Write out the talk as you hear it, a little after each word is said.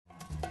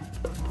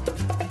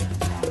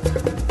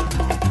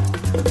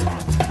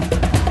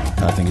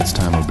I think it's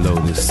time we blow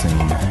this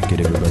scene. Get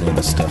everybody in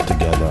the stuff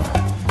together.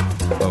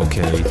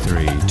 Okay,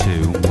 3, 2,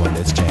 1,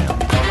 let's jam.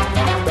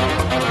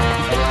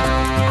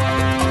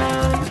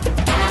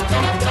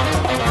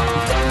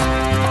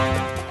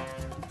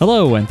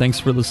 Hello, and thanks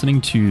for listening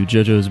to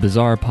JoJo's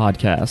Bizarre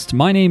Podcast.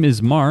 My name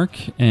is Mark,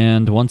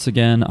 and once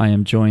again, I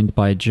am joined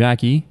by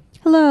Jackie.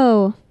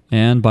 Hello.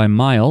 And by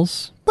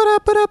Miles.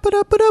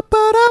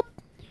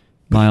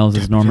 Miles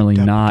is normally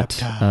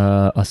not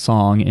a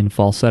song in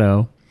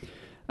falsetto.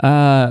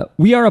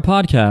 We are a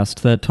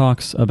podcast that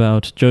talks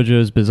about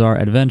JoJo's Bizarre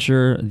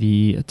Adventure,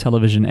 the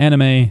television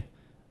anime,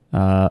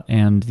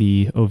 and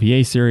the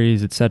OVA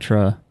series,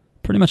 etc.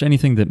 Pretty much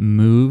anything that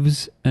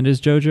moves and is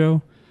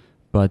JoJo.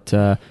 But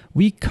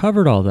we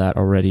covered all that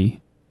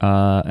already.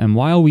 And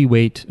while we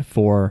wait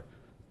for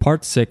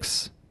Part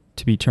 6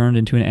 to be turned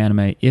into an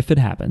anime, if it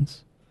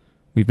happens,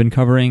 we've been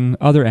covering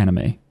other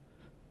anime.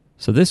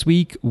 So this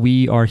week,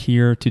 we are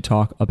here to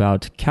talk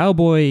about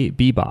Cowboy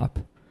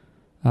Bebop.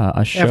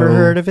 A show. Ever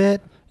heard of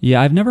it? Yeah,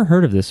 I've never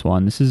heard of this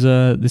one. This is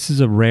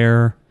a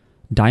rare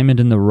diamond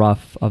in the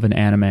rough of an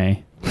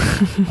anime.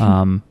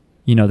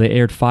 They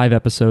aired 5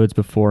 episodes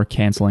before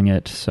canceling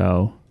it,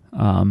 so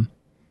I'm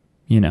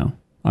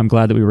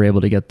glad that we were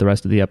able to get the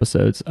rest of the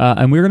episodes.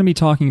 And we're going to be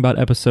talking about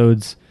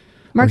episodes.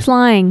 Mark's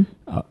lying.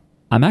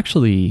 I'm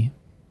actually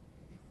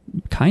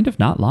kind of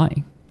not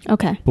lying.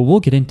 Okay. But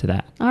we'll get into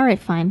that. All right,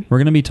 fine. We're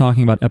going to be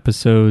talking about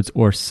episodes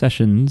or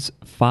sessions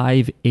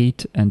 5,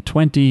 8, and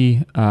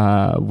 20,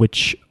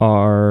 which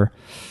are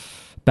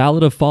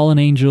Ballad of Fallen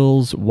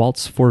Angels,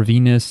 Waltz for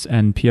Venus,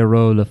 and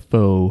Pierrot Le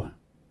Faux,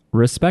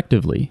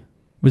 respectively.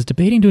 Was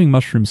debating doing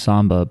Mushroom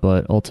Samba,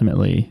 but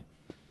ultimately,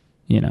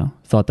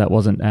 thought that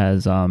wasn't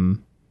as, I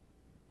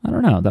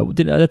don't know,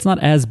 that's not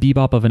as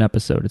bebop of an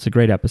episode. It's a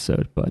great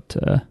episode, but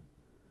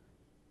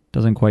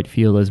doesn't quite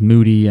feel as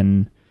moody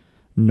and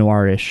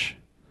noirish.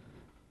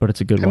 But it's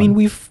a good one. I mean,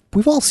 we've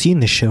all seen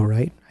this show,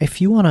 right?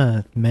 If you want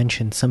to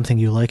mention something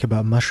you like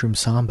about Mushroom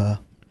Samba.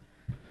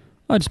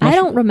 I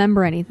don't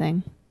remember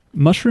anything.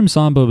 Mushroom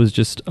Samba was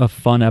just a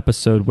fun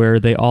episode where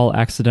they all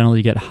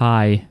accidentally get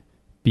high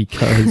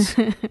because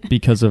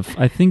of,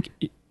 I think,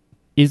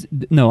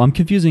 I'm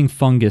confusing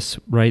Fungus,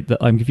 right?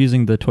 I'm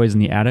confusing the Toys in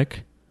the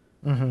Attic,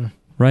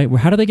 right?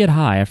 How do they get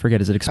high? I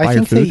forget. Is it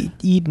expired food? I think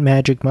they eat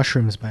magic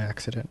mushrooms by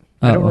accident.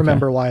 I don't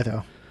remember why,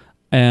 though.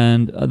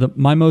 And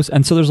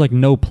so there's like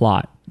no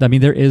plot. I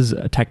mean, there is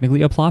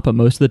technically a plot, but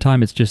most of the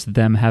time it's just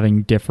them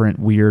having different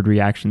weird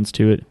reactions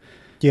to it.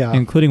 Yeah.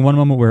 Including one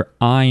moment where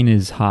Ein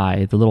is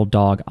high, the little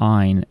dog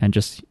Ein, and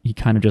he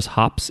kind of just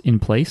hops in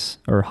place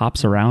or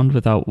hops around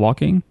without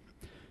walking.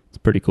 It's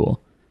pretty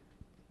cool.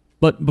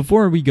 But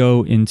before we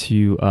go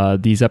into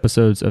these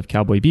episodes of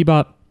Cowboy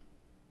Bebop,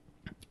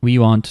 we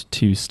want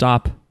to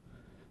stop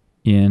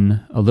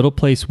in a little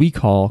place we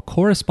call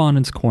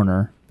Correspondence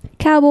Corner.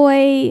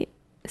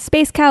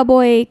 Space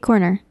Cowboy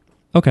Corner.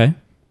 Okay.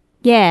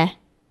 Yeah.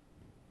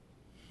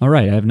 All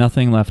right, I have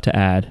nothing left to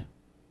add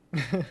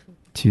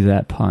to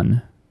that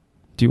pun.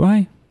 Do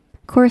I?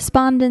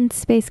 Correspondence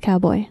Space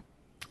Cowboy.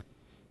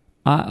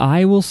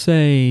 I will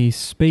say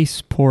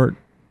Spaceport,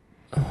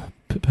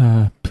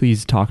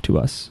 please talk to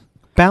us.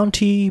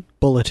 Bounty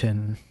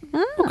Bulletin.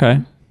 Oh.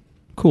 Okay.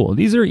 Cool.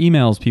 These are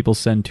emails people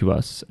send to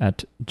us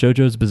at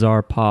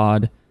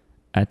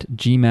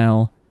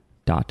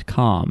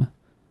jojosbizarrepod@gmail.com.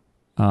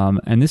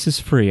 And this is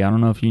free. I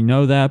don't know if you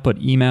know that,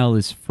 but email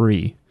is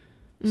free.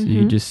 So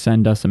you just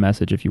send us a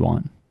message if you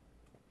want.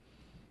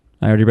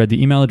 I already read the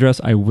email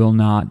address. I will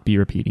not be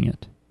repeating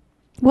it.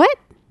 What?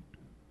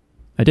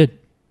 I did.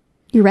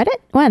 You read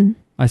it? When?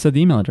 I said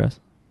the email address.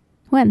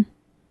 When?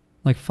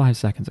 Like 5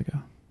 seconds ago.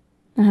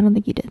 I don't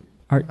think you did.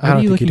 Are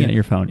you looking at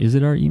your phone? Is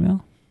it our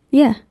email?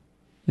 Yeah.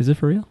 Is it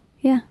for real?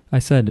 Yeah. I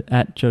said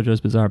at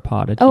JoJo's Bizarre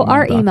Pod. Oh,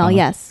 our email.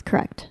 Yes,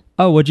 correct.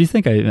 Oh, what'd you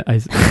think?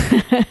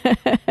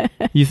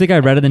 You think I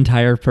read an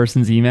entire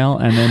person's email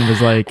and then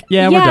was like,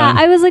 yeah, we're done?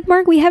 I was like,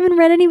 Mark, we haven't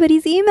read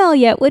anybody's email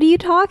yet. What are you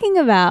talking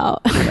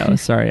about? No,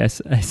 sorry. I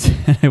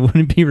said I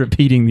wouldn't be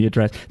repeating the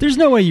address. There's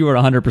no way you were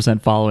 100%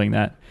 following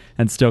that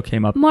and still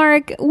came up.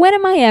 Mark, when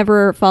am I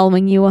ever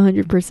following you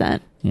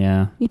 100%?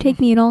 Yeah. You take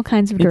me in all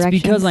kinds of directions.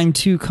 It's because I'm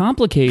too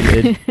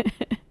complicated.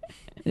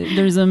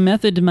 There's a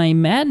method to my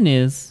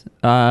madness.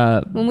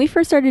 When we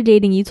first started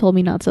dating, you told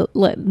me not to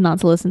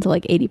listen to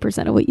like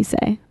 80% of what you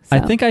say. So. I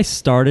think I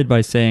started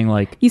by saying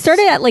like... You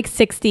started at like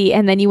 60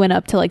 and then you went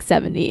up to like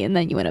 70 and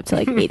then you went up to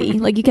like 80.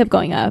 Like you kept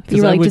going up.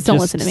 You were like, just don't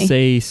listen to me.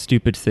 Say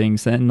stupid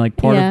things. And like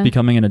part of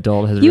becoming an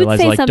adult has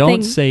realized like,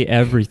 don't say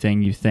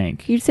everything you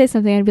think. You'd say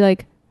something and I'd be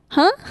like,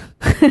 huh?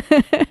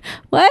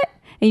 What?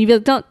 And you'd be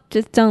like,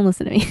 don't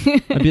listen to me.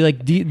 I'd be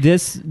like,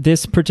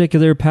 this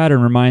particular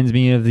pattern reminds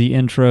me of the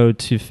intro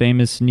to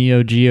famous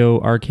Neo Geo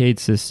arcade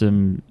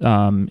system.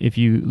 If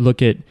you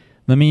look at,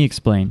 let me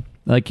explain.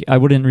 Like, I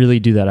wouldn't really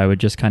do that. I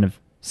would just kind of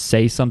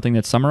say something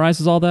that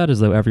summarizes all that as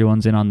though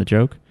everyone's in on the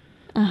joke.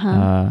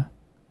 I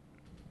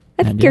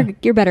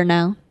think you're better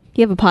now.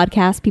 You have a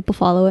podcast. People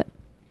follow it.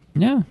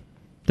 Yeah,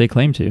 they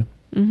claim to.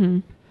 Mm-hmm.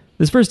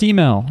 This first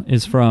email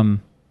is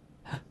from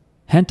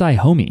Hentai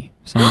Homie.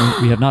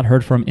 someone we have not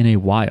heard from in a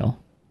while.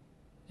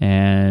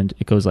 And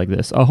it goes like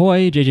this.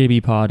 Ahoy,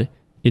 JJB Pod.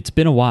 It's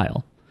been a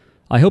while.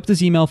 I hope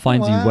this email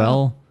finds you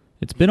well.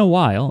 It's been a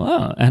while.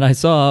 Oh, and I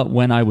saw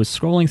when I was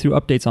scrolling through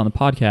updates on the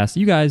podcast,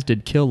 you guys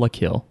did Kill la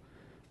Kill.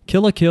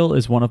 Kill la Kill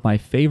is one of my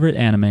favorite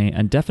anime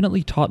and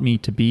definitely taught me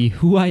to be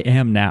who I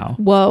am now.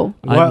 Whoa.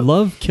 I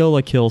love Kill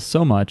la Kill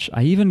so much.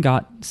 I even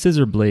got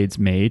scissor blades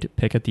made,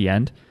 pick at the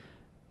end.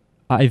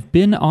 I've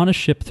been on a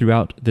ship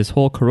throughout this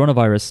whole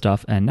coronavirus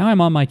stuff, and now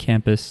I'm on my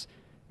campus.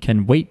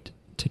 Can't wait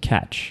to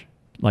catch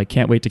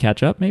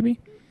up, maybe?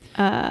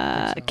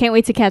 Can't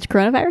wait to catch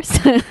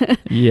coronavirus.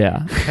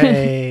 Yeah.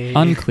 Hey.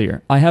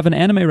 Unclear. I have an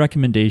anime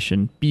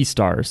recommendation,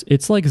 Beastars.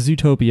 It's like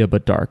Zootopia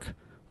but dark.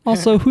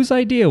 Also, whose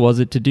idea was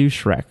it to do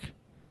Shrek?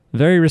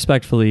 Very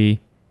respectfully,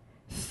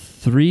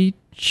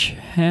 3C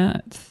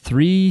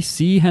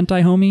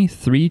hentai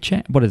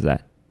homie? What is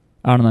that?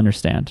 I don't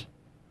understand.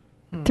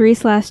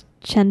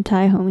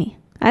 3/hentai homie.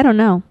 I don't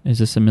know. Is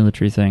this a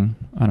military thing?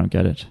 I don't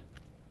get it.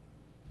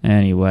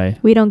 Anyway.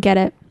 We don't get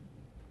it.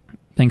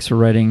 Thanks for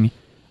writing,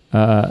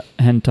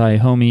 hentai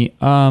homie.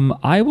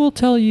 I will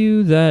tell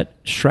you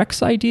that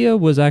Shrek's idea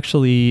was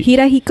actually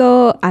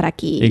Hirahiko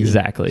Araki.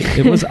 exactly.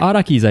 It was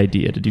Araki's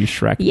idea to do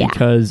Shrek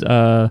because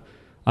I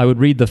would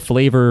read the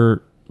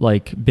flavor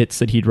bits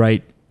that he'd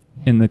write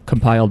in the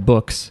compiled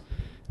books,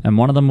 and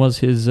one of them was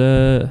his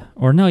it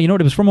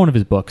was from one of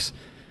his books,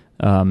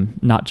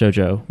 not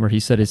JoJo, where he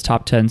said his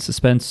top 10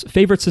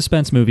 favorite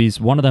suspense movies.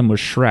 One of them was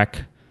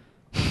Shrek.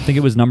 I think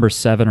it was number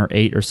 7 or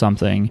 8 or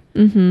something.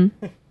 Mm-hmm.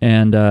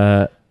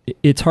 And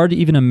it's hard to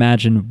even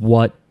imagine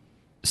what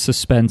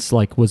suspense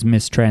was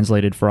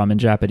mistranslated from in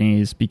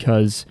Japanese,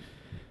 because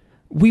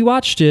we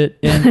watched it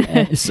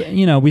and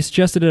we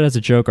suggested it as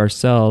a joke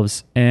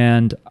ourselves,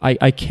 and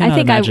I cannot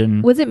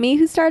imagine. Was it me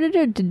who started it,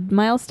 or did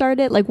Miles start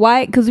it?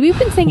 Why? Because we've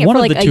been saying it One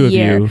for of the a two of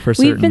year. you, for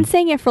We've certain. been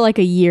saying it for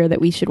a year that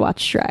we should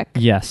watch Shrek.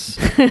 Yes.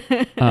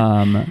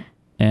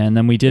 And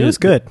then we did it. Was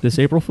good. This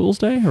April Fool's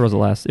Day, or was it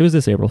last? It was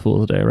this April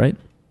Fool's Day, right?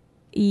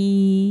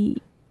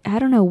 I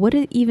don't know what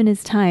even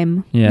is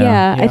time.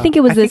 Yeah. I think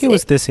it was. I think it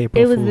was this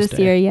April. It was Fool's this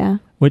Day. year. Yeah.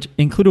 Which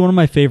included one of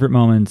my favorite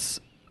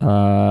moments,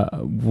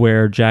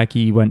 where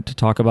Jackie went to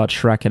talk about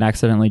Shrek and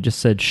accidentally just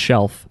said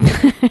shelf.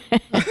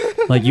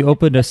 You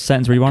opened a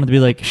sentence where you wanted to be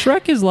like,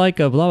 Shrek is like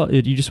a blah, blah.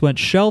 You just went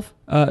shelf,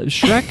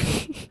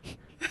 Shrek.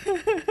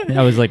 And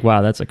I was like,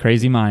 wow, that's a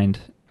crazy mind.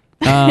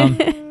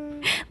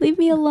 Leave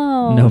me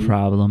alone. No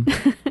problem.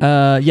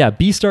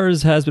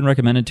 Beastars has been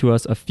recommended to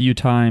us a few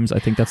times. I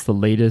think that's the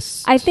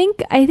latest. I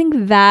think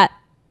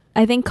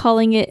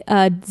calling it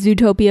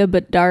Zootopia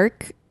but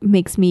dark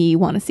makes me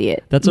want to see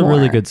it. That's more. a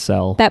really good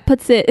sell. That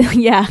puts it.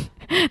 Yeah,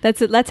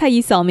 that's it. That's how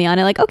you sell me on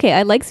it. Okay,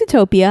 I like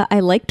Zootopia. I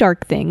like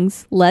dark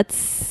things.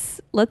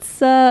 Let's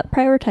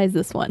prioritize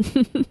this one.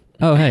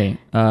 Oh, hey.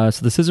 So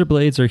the scissor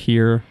blades are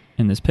here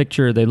in this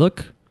picture. They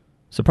look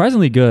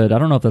surprisingly good. I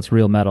don't know if that's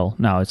real metal.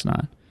 No, it's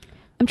not.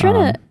 I'm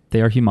trying to.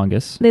 They are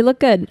humongous. They look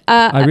good.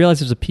 I realize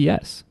there's a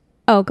PS.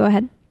 Oh, go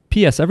ahead.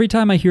 PS. Every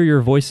time I hear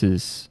your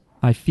voices,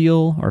 I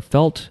feel or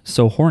felt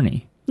so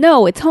horny.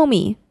 No, it's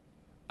homie.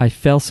 I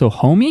felt so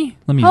homie?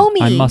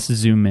 Homie. I must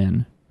zoom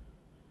in.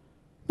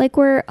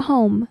 We're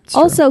home. It's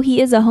true. Also,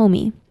 he is a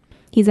homie.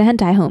 He's a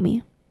hentai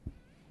homie.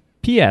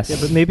 PS. Yeah,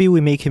 but maybe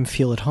we make him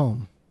feel at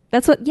home.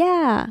 That's what.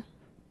 Yeah.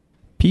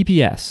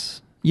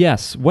 PPS.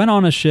 Yes, when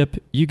on a ship,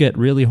 you get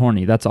really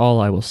horny. That's all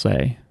I will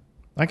say.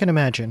 I can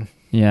imagine.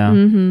 Yeah.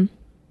 Mm-hmm.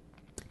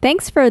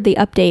 Thanks for the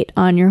update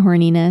on your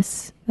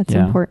horniness. That's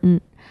Yeah.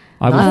 important.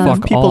 I will Not enough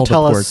fuck people all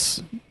tell the us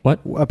ports. What?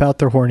 about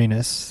their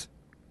horniness.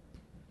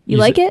 You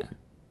like it?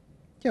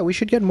 Yeah, we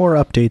should get more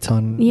updates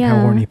on Yeah.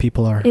 how horny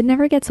people are. It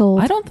never gets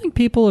old. I don't think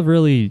people have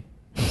really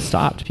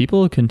stopped.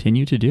 People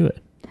continue to do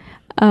it.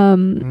 I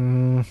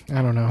don't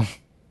know.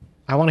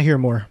 I want to hear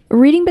more.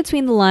 Reading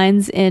between the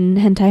lines in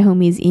Hentai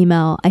Homie's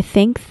email, I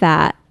think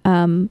that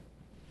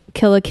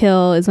Kill la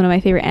Kill is one of my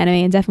favorite anime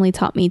and definitely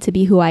taught me to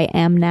be who I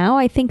am now.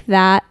 I think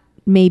that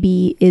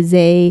maybe is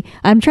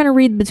I'm trying to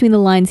read between the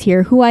lines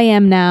here. Who I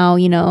am now,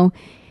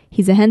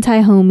 he's a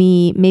hentai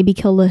homie. Maybe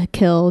Kill la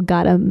Kill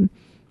got him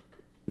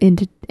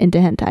into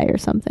hentai or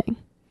something.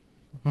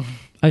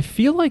 I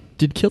feel like,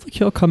 did Kill la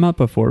Kill come out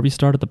before we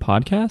started the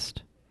podcast?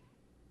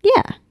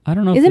 Yeah. I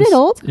don't know. Isn't it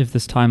old? If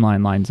this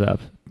timeline lines up.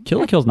 Kill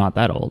la Kill's not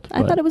that old.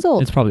 I but thought it was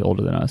old. It's probably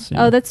older than us.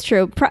 Yeah. Oh, that's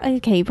true.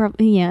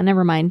 Yeah,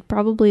 never mind.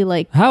 Probably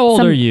How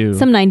old are you?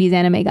 Some 90s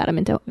anime got him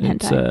into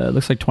hentai. It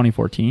looks like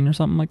 2014 or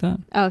something like that.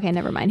 Oh, okay,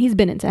 never mind. He's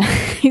been into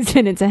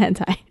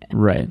hentai.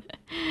 Right.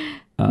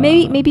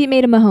 Maybe it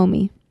made him a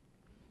homie.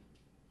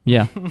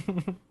 Yeah.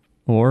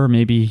 Or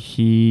maybe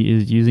he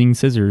is using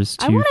scissors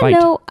to fight.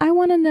 I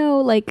want to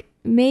know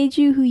made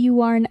you who you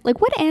are.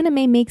 What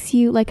anime makes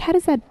you how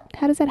does that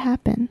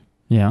happen?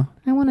 Yeah.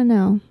 I want to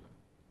know.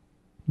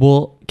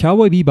 Well,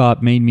 Cowboy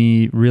Bebop made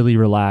me really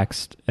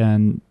relaxed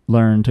and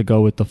learn to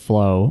go with the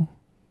flow.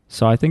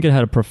 So I think it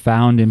had a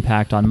profound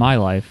impact on my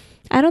life.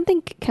 I don't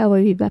think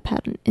Cowboy Bebop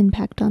had an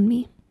impact on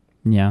me.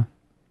 Yeah.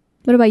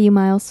 What about you,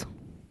 Miles?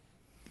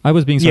 I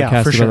was being Yeah,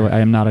 sarcastic, for by the sure. way. I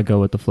am not a go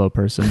with the flow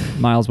person.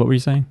 Miles, what were you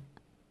saying?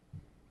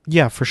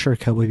 Yeah, for sure.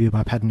 Cowboy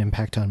Bebop had an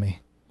impact on me.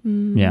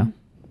 Yeah.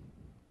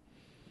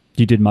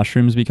 You did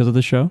mushrooms because of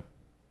the show?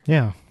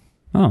 Yeah.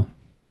 Oh.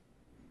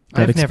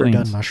 That I've never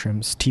explains. done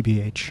mushrooms,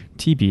 TBH.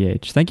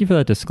 TBH. Thank you for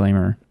that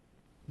disclaimer.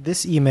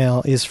 This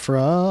email is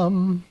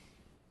from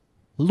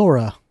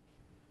Laura.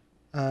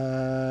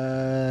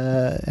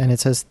 And it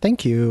says,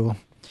 thank you.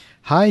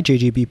 Hi,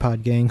 JJB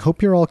Pod Gang.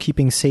 Hope you're all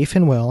keeping safe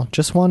and well.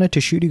 Just wanted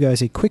to shoot you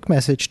guys a quick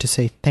message to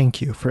say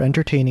thank you for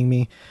entertaining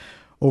me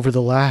over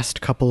the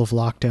last couple of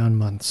lockdown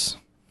months.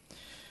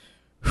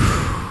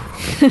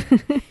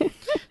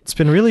 It's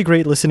been really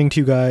great listening to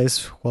you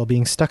guys while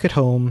being stuck at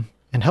home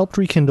and helped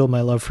rekindle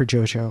my love for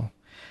JoJo.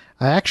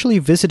 I actually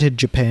visited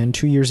Japan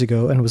 2 years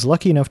ago and was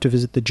lucky enough to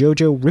visit the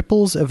JoJo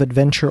Ripples of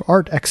Adventure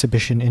art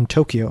exhibition in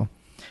Tokyo,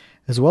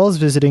 as well as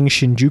visiting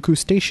Shinjuku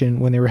Station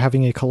when they were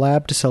having a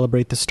collab to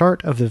celebrate the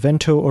start of the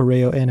Vento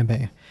Oreo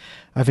anime.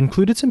 I've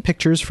included some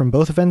pictures from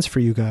both events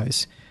for you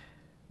guys.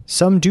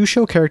 Some do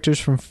show characters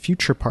from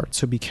future parts,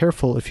 so be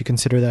careful if you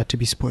consider that to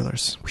be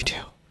spoilers. We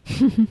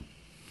do.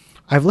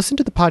 I've listened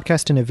to the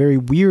podcast in a very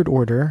weird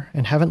order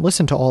and haven't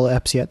listened to all the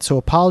eps yet, so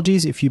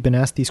apologies if you've been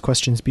asked these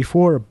questions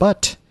before,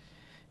 but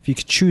if you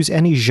could choose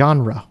any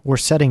genre or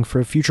setting for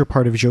a future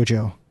part of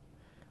JoJo,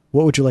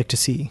 what would you like to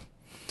see?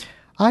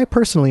 I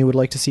personally would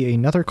like to see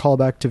another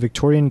callback to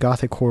Victorian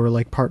Gothic horror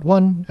like Part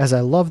 1, as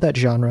I love that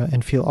genre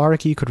and feel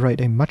Araki could write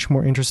a much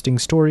more interesting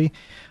story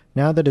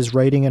now that his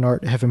writing and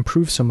art have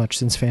improved so much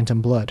since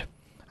Phantom Blood.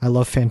 I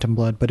love Phantom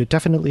Blood, but it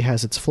definitely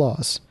has its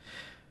flaws.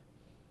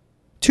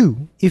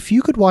 2. If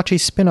you could watch a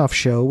spin-off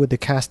show with the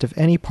cast of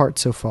any part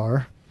so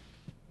far,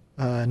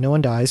 No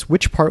One Dies,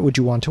 which part would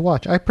you want to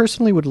watch? I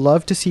personally would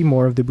love to see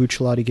more of the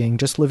Bucciolati gang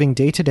just living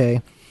day to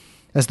day,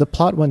 as the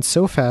plot went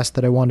so fast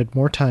that I wanted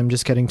more time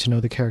just getting to know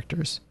the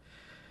characters.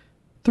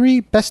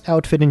 3. Best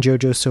outfit in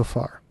JoJo so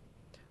far.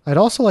 I'd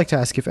also like to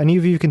ask if any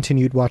of you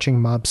continued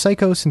watching Mob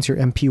Psycho since your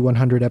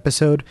MP100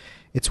 episode.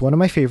 It's one of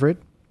my favorite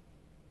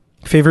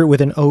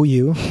with an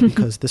OU,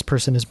 because this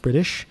person is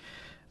British,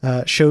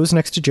 shows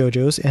next to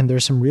JoJo's, and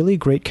there's some really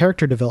great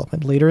character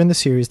development later in the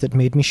series that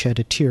made me shed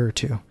a tear or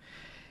two.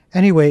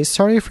 Anyway,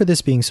 sorry for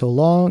this being so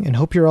long, and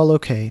hope you're all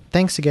okay.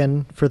 Thanks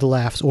again for the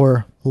laughs,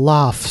 or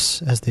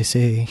laughs, as they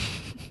say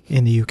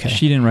in the UK.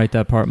 She didn't write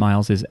that part,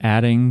 Miles, is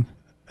adding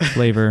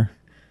flavor.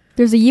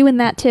 There's a U in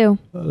that too.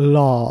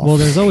 Laugh. Well,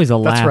 there's always a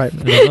laugh. That's right.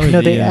 There's always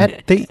No,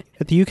 the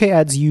the UK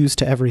adds U's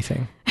to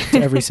everything,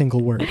 to every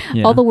single word.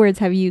 yeah. All the words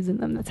have U's in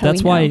them.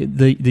 That's why we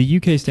know. the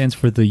UK stands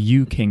for the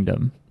U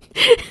Kingdom.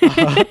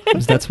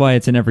 That's why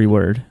it's in every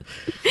word.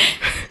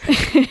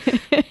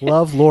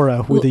 Love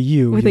Laura with a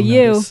U. With a you'll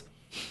U. notice.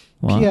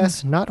 Wow.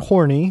 P.S. Not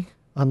horny,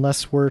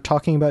 unless we're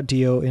talking about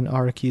Dio in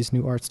Araki's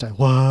new art style.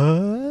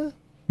 What?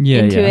 Yeah,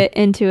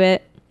 Into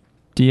it.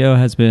 Dio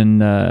has been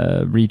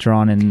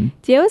redrawn in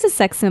Dio is a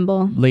sex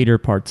symbol. later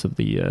parts of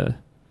the.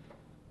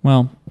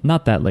 Well,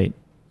 not that late.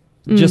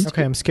 Mm. Just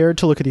Okay, I'm scared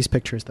to look at these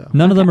pictures, though.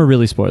 none of them Okay. are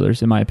really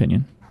spoilers, in my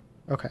opinion.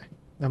 Okay,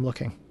 I'm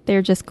looking.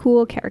 They're just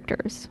cool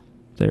characters.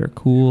 They're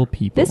cool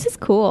people. This is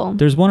cool.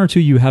 There's one or two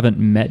you haven't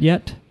met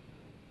yet,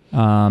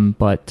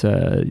 but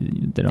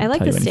they don't. I like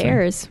tell you the anything.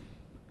 stairs.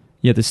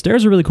 Yeah, the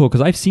stairs are really cool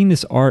because I've seen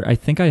this art. I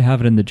think I have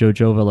it in the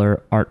Jojo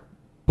Viller art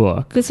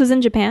book. This was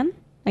in Japan?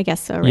 I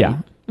guess so, right? Yeah.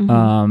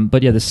 Mhm.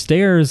 But yeah, the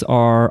stairs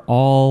are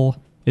all.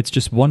 It's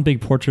just one big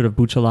portrait of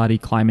Bucciolati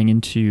climbing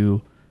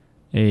into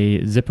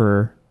a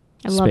zipper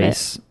I love it.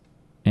 space.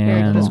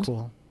 Very And That is cool.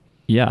 cool.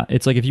 yeah,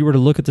 it's like if you were to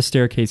look at the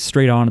staircase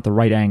straight on at the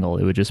right angle,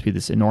 it would just be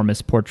this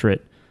enormous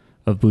portrait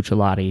of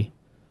Bucciolati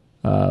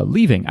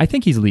leaving. I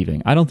think he's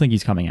leaving. I don't think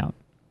he's coming out.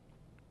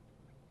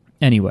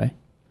 Anyway.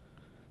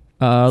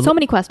 So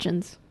many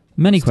questions.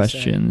 Many What's to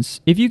say?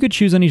 questions. If you could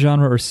choose any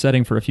genre or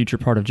setting for a future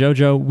part of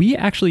JoJo,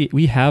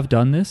 we have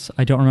done this.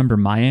 I don't remember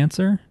my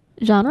answer.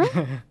 Genre?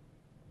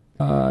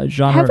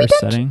 Genre or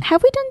setting?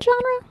 Have we done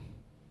genre?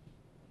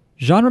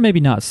 Genre, maybe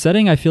not.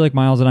 Setting, I feel like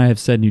Miles and I have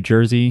said New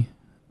Jersey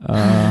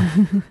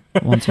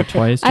once or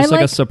twice. I Just like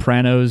a like-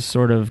 Sopranos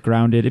sort of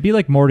grounded. It'd be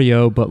like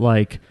Mordio, but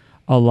like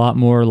a lot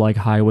more like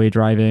highway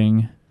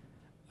driving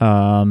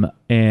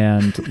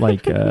and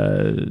like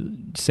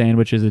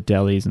sandwiches at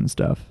delis and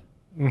stuff.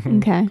 Mhm.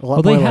 Okay. A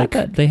lot Well, more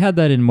like they had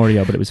that in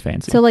Mordio, but it was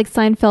fancy. So like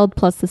Seinfeld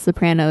plus The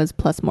Sopranos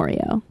plus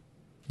Morio.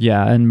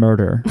 Yeah, and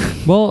murder.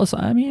 Well,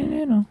 I mean,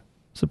 you know,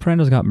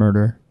 Sopranos got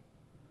murder.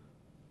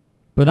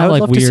 But I not would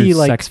like love to weird see,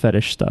 like- sex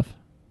fetish stuff.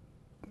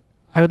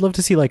 I would love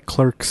to see like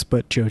Clerks,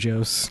 but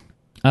JoJo's.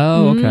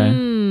 Oh, okay.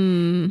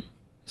 Mm.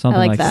 Something I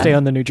like like that. that. Stay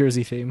on the New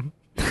Jersey theme.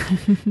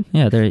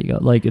 Yeah, there you go.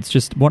 Like, it's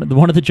just one of the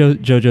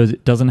JoJo's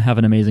doesn't have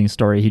an amazing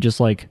story. He just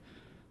like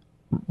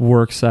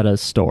works at a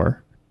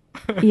store.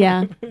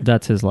 Yeah.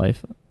 That's his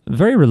life.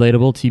 Very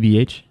relatable,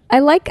 TBH. I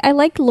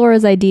like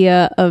Laura's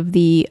idea of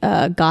the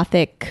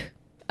gothic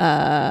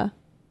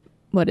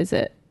what is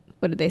it?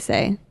 What did they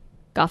say?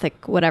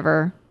 Gothic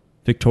whatever.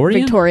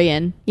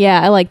 Victorian.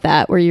 Yeah, I like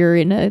that where you're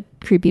in a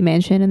creepy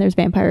mansion and there's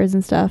vampires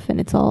and stuff and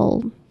it's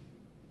all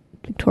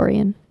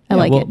Victorian. I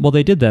like it. Well,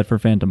 they did that for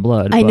Phantom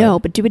Blood. I know,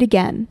 but do it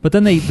again. But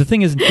then the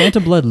thing is,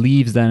 Phantom Blood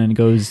leaves then and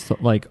goes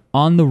like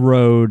on the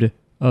road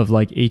of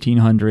like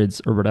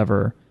 1800s or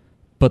whatever,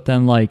 but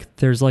then like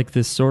there's like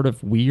this sort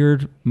of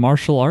weird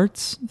martial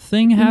arts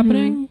thing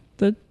happening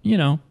that, you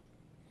know,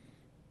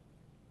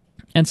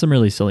 and some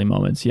really silly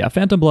moments. Yeah,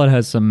 Phantom Blood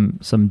has some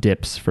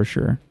dips for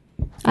sure.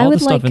 All the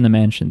stuff in the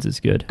mansions is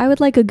good. I would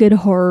like a good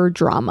horror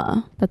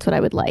drama. That's what I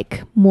would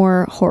like.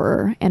 More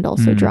horror and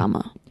also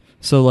drama.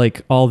 So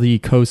like all the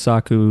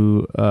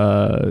Kosaku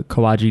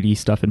Kawajiri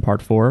stuff in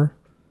part 4?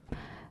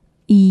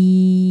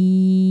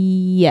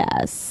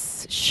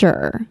 Yes,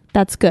 sure.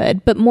 That's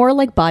good. But more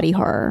like body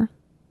horror.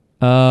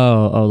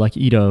 Oh, like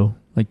Ito,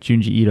 like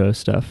Junji Ito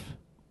stuff.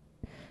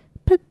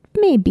 But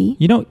maybe.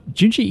 You know,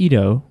 Junji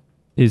Ito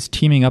is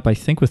teaming up, I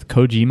think, with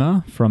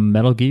Kojima from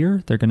Metal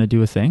Gear. They're going to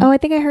do a thing. Oh, I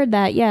think I heard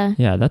that. Yeah.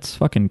 Yeah, that's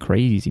fucking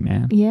crazy,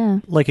 man. Yeah.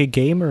 Like a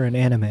game or an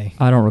anime?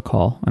 I don't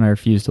recall, and I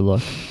refuse to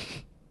look.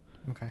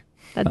 Okay.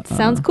 That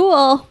sounds cool.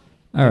 All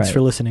Thanks right.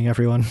 for listening,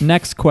 everyone.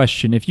 Next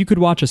question. If you could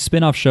watch a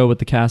spin-off show with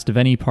the cast of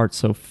any part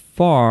so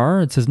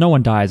far, it says no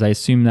one dies. I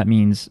assume that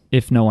means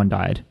if no one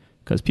died,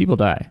 because people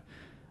die.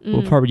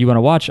 What part would you want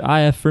to watch?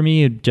 For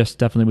me, it just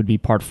definitely would be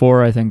part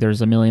 4. I think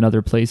there's a million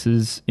other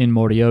places in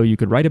Morio you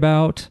could write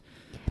about.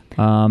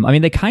 I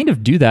mean, they kind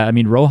of do that. I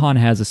mean, Rohan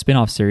has a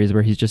spin-off series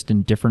where he's just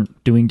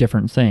doing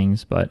different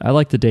things, but I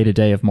like the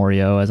day-to-day of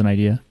Morio as an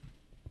idea.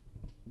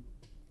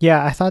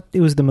 Yeah, I thought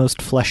it was the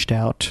most fleshed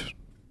out,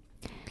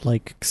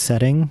 like,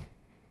 setting.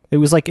 It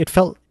was like, it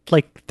felt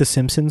like The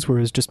Simpsons, where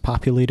it was just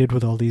populated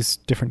with all these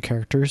different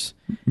characters.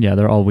 Yeah,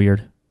 they're all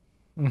weird.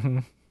 Mm-hmm.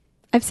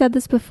 I've said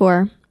this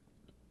before.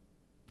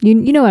 You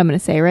know what I'm going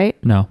to say, right?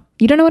 No.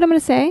 You don't know what I'm going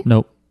to say?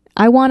 Nope.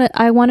 I want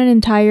an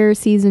entire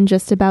season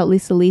just about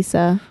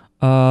Lisa.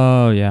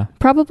 Oh, yeah.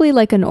 Probably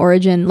like an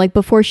origin, like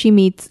before she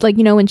meets, like,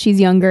 you know, when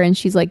she's younger and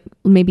she's like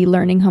maybe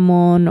learning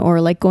Hamon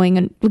or like going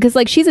and because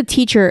like she's a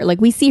teacher,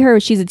 like we see her,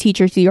 she's a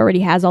teacher, so she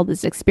already has all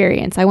this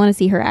experience. I want to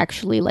see her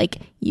actually like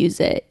use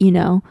it, you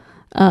know?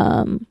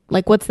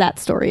 Like what's that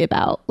story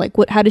about? Like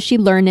how does she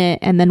learn it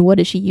and then what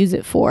does she use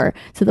it for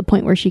to the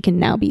point where she can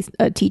now be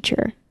a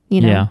teacher,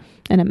 you know, Yeah.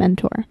 and a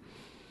mentor?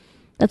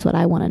 That's what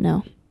I want to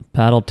know.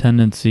 Battle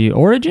Tendency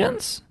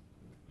Origins?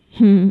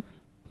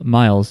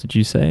 Miles, did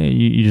you say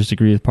you just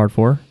agree with part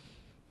 4?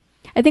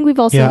 I think we've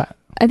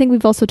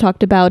also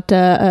talked about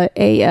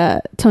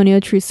a Tonio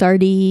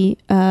Trussardi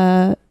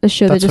a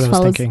show that That's just what I was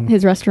follows thinking.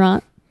 his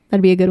restaurant.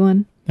 That'd be a good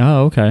one.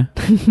 Oh, okay.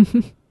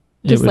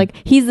 Just like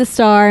he's the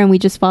star and we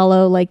just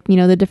follow like, you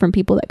know, the different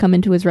people that come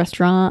into his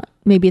restaurant.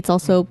 Maybe it's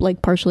also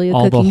like partially a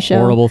all cooking the show.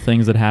 horrible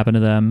things that happen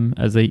to them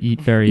as they eat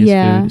various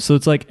food. So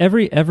it's like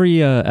every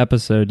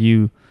episode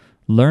you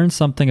learn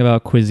something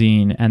about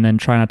cuisine and then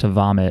try not to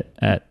vomit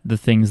at the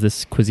things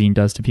this cuisine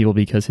does to people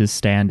because his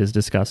stand is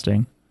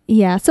disgusting.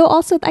 Yeah. So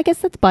also I guess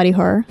that's body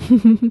horror.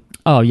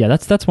 Oh yeah,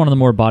 that's one of the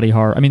more body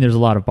horror. I mean, there's a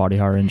lot of body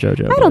horror in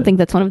JoJo. I don't think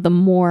that's one of the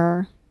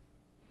more.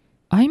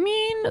 I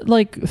mean,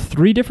 like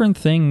 3 different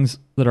things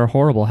that are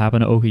horrible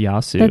happen to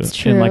Okuyasu That's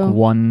true. in like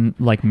one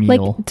like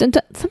meal. Like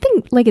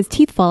something like his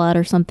teeth fall out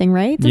or something,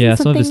 right? Yeah,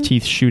 some of his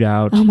teeth shoot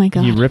out. Oh my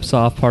God. He rips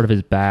off part of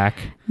his back.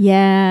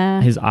 Yeah.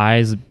 His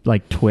eyes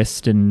like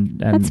twist and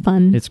That's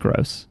fun. It's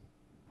gross.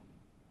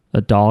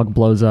 A dog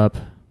blows up,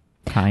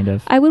 kind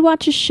of. I would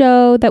watch a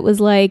show that was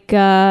like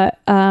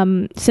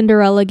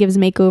Cinderella gives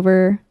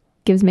makeovers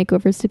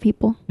to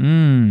people.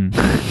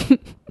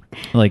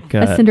 Like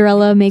A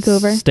Cinderella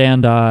makeover.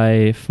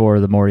 Stand-eye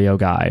for the Morio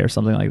guy or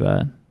something like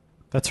that.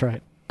 That's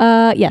right.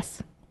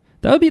 Yes.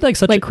 That would be like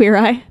such Like Queer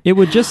Eye. It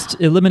would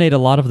just eliminate a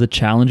lot of the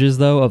challenges,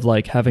 though, of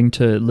like having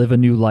to live a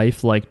new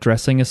life, like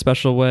dressing a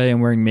special way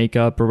and wearing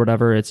makeup or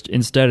whatever.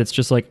 Instead, it's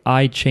just like,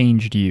 I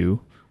changed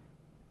you.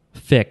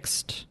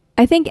 Fixed.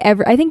 I think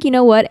you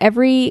know what,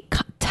 every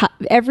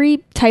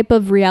type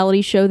of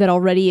reality show that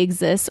already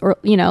exists, or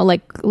you know,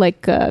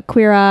 like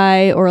Queer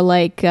Eye, or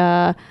like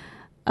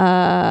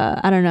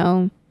I don't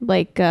know,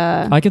 like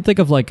I can think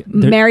of like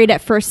Married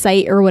at First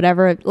Sight or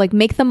whatever. Like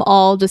make them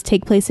all just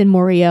take place in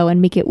Morio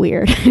and make it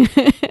weird.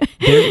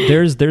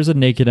 there's a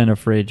Naked and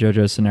Afraid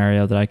JoJo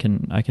scenario that I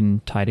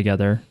can tie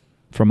together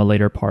from a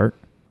later part.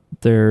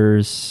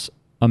 There's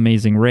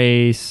Amazing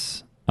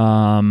Race,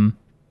 Real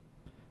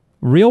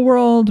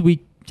World.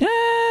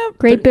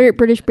 Great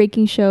British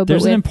Baking Show.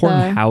 There's but an with,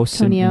 important house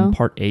in Tonio.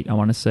 part 8. I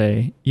want to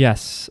say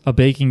yes, a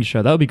baking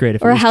show. That would be great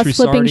if Or it a was house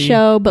flipping Trussardi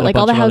show, but and a like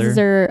all the bunch of houses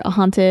are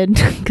haunted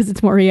because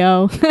it's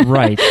Morio.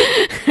 right,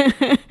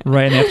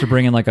 right, and they have to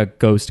bring in like a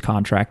ghost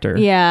contractor.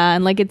 Yeah,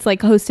 and like it's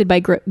like hosted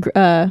by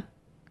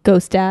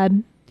Ghost Dad.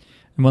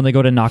 And when they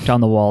go to knock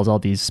down the walls, all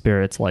these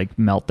spirits like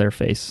melt their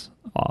face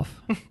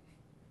off.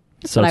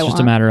 So what it's I just a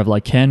want. matter of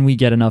like, can we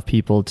get enough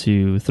people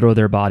to throw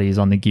their bodies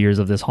on the gears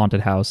of this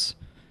haunted house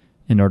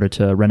in order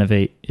to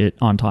renovate it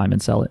on time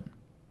and sell it?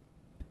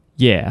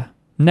 Yeah.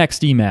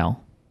 Next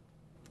email.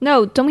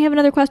 No, don't we have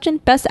another question?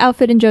 Best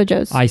outfit in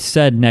JoJo's. I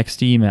said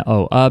next email.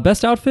 Oh,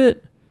 best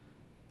outfit?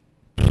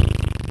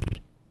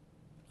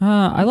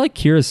 I like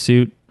Kira's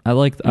suit. I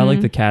like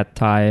the cat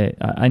tie.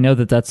 I know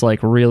that's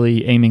like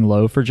really aiming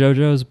low for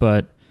JoJo's,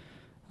 but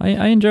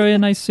I enjoy a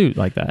nice suit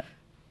like that.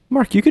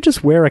 Mark, you could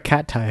just wear a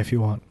cat tie if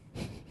you want.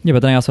 Yeah,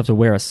 but then I also have to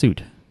wear a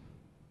suit.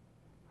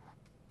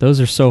 Those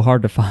are so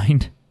hard to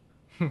find.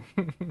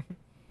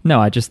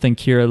 No, I just think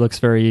Kira looks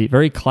very,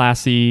 very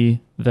classy,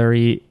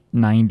 very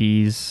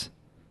 90s,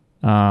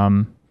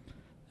 and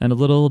a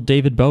little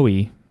David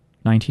Bowie,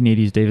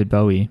 1980s David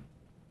Bowie.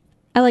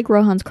 I like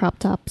Rohan's crop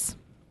tops.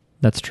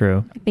 That's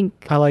true. I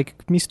think I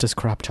like Mista's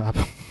crop top.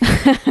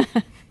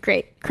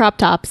 great crop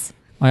tops.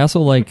 I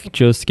also like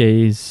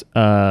Josuke's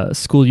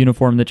school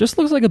uniform that just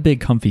looks like a big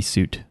comfy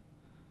suit.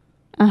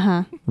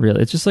 Uh-huh.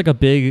 Really, it's just like a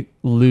big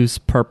loose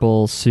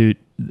purple suit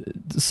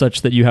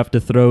such that you have to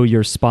throw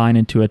your spine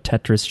into a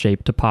Tetris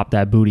shape to pop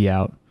that booty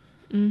out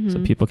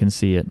so people can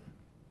see it.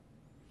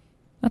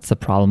 That's the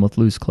problem with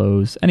loose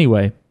clothes.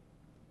 Anyway,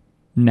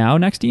 now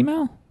next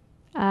email?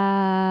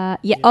 Yeah.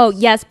 Oh,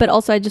 yes, but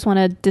also I just want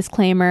a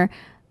disclaimer.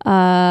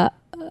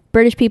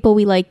 British people,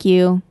 we like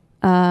you.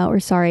 We're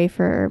sorry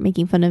for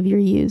making fun of your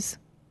use.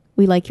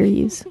 We like your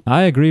use.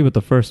 I agree with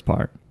the first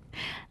part.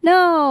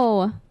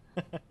 No.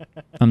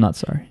 I'm not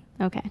sorry.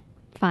 Okay,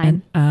 fine.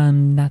 And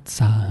I'm not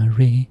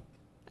sorry.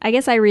 I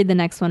guess I read the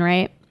next one,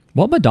 right?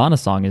 What Madonna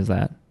song is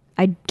that?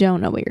 I don't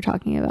know what you're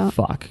talking about.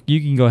 Fuck. You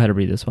can go ahead and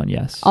read this one,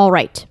 yes. All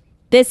right.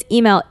 This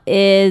email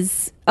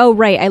is... Oh,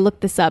 right. I looked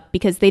this up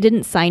because they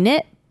didn't sign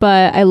it,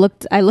 but I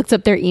looked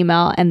up their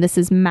email, and this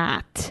is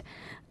Matt.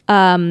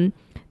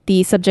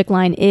 The subject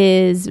line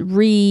is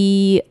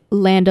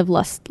Land of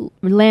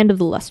the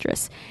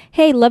Lustrous.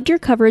 Hey, loved your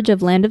coverage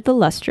of Land of the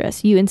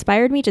Lustrous. You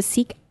inspired me to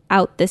seek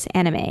out this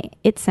anime.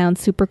 It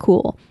sounds super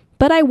cool.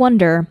 But I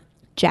wonder,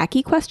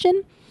 Jackie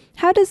question?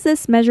 How does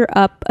this measure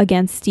up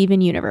against Steven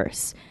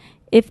Universe?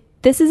 If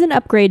this is an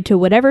upgrade to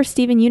whatever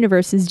Steven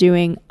Universe is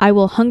doing, I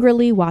will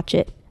hungrily watch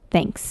it.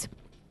 Thanks.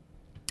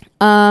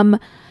 Do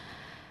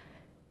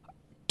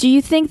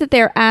you think that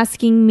they're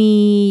asking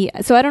me...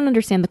 So I don't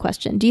understand the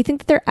question. Do you think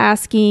that they're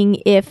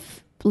asking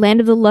if Land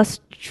of the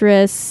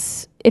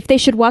Lustrous... If they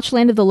should watch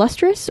Land of the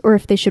Lustrous or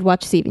if they should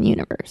watch Steven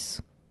Universe?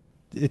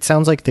 It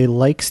sounds like they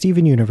like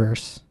Steven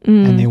Universe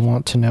and they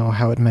want to know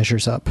how it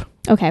measures up.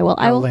 Okay, well,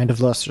 How Land of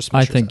the Lustrous I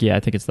measures think, up. yeah, I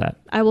think it's that.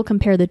 I will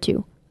compare the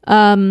two.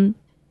 Land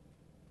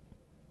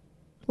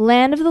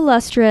of the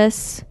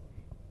Lustrous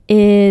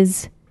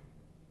is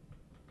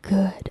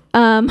good.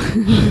 I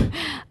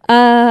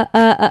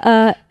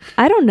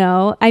don't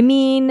know. I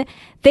mean,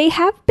 they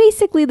have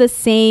basically the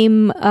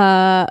same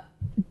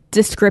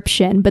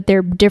description, but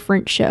they're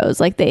different shows.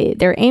 Like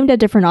they're aimed at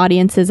different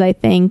audiences, I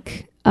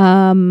think.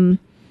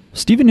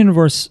 Steven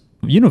Universe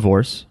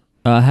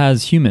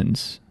has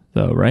humans,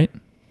 though, right?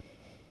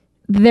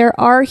 There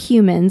are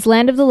humans.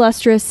 Land of the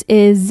Lustrous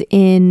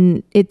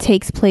it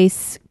takes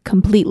place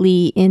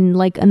completely in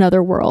like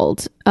another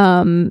world.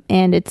 And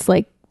it's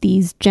like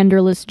these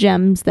genderless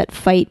gems that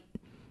fight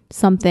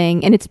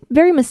something, and it's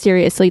very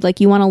mysterious. So like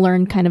you want to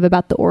learn kind of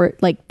about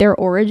their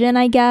origin,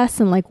 I guess,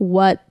 and like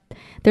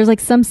there's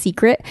like some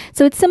secret.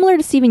 So it's similar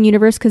to Steven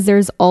Universe because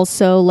there's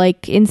also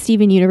like in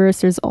Steven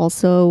Universe there's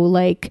also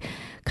like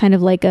kind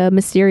of like a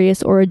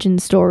mysterious origin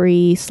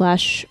story /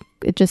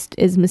 it just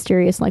is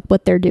mysterious like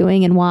what they're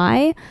doing and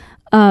why.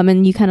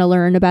 And you kind of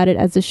learn about it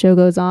as the show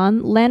goes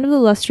on. Land of the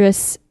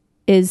Lustrous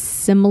is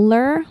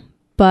similar,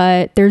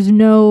 but there's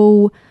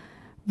no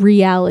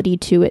reality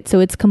to it. So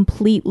it's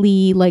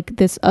completely like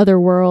this other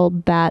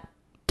world that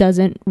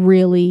doesn't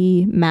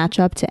really match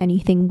up to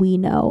anything we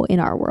know in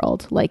our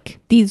world. Like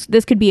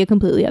this could be a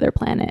completely other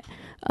planet.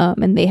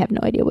 And they have no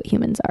idea what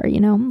humans are,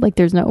 you know? Like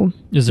there's no...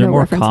 Is there no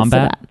more references to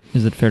combat? that.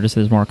 Is it fair to say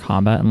there's more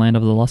combat in Land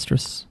of the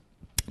Lustrous?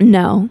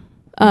 No.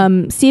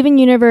 Steven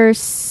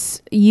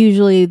Universe,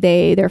 usually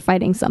they're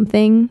fighting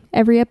something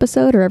every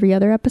episode or every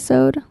other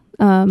episode.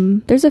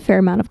 There's a fair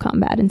amount of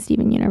combat in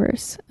Steven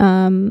Universe.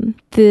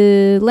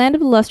 The Land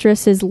of the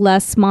Lustrous is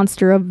less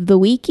Monster of the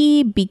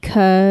Weeky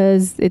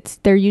because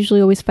they're usually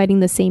always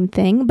fighting the same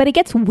thing, but it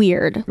gets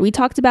weird. We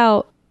talked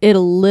about it a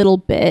little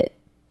bit,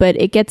 but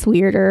it gets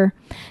weirder.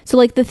 So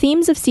like the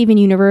themes of Steven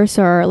Universe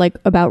are like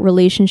about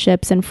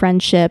relationships and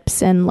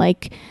friendships and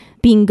like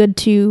being good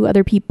to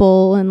other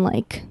people and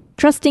like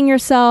trusting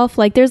yourself.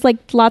 Like there's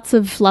like lots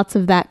of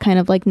that kind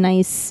of like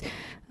nice,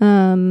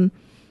 I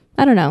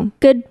don't know,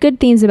 good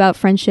themes about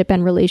friendship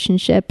and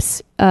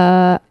relationships.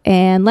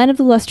 And Land of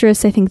the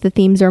Lustrous, I think the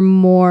themes are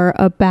more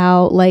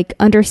about like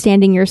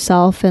understanding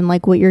yourself and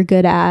like what you're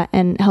good at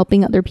and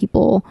helping other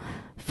people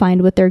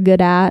find what they're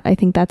good at. I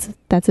think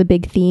that's a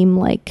big theme,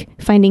 like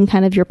finding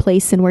kind of your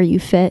place and where you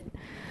fit.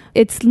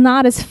 It's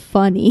not as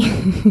funny.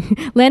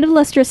 Land of the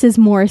Lustrous is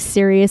more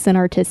serious and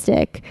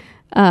artistic.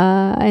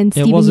 And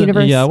Steven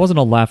Universe, it wasn't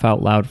a laugh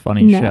out loud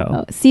funny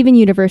show. Steven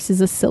Universe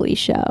is a silly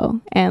show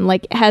and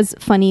like has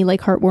funny like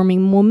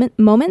heartwarming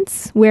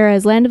moments,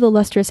 whereas Land of the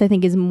Lustrous I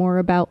think is more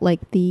about like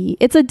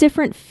it's a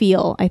different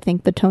feel. I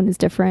think the tone is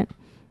different.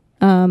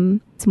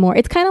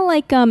 It's kind of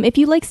like if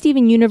you like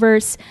Steven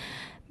Universe,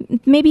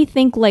 maybe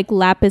think like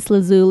Lapis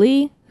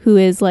Lazuli, who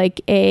is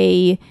like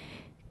a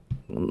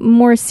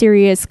more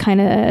serious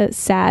kind of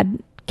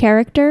sad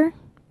character.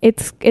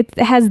 It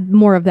has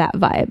more of that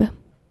vibe.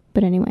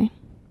 But anyway.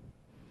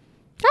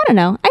 I don't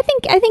know. I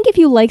think if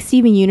you like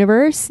Steven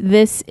Universe,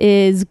 this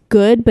is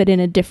good, but in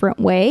a different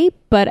way.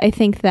 But I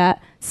think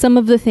that some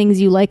of the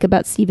things you like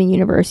about Steven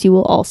Universe, you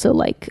will also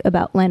like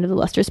about Land of the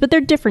Lustrous. But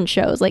they're different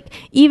shows. Like,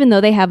 even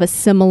though they have a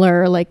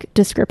similar like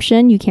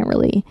description, you can't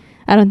really.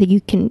 I don't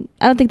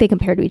think they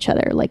compare to each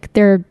other. Like,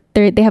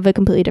 they have a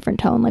completely different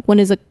tone. Like, one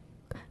is a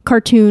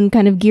cartoon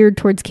kind of geared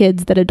towards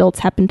kids that adults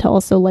happen to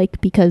also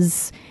like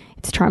because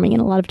it's charming in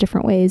a lot of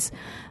different ways.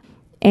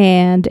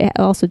 And it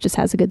also just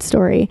has a good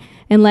story.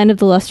 And Land of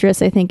the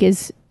Lustrous, I think,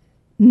 is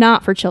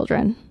not for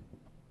children.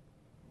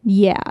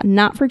 Yeah,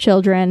 not for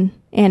children.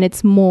 And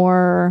it's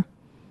more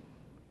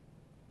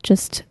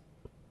just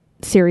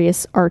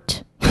serious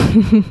art,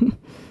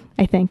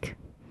 I think.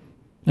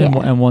 And,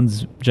 Yeah. and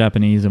one's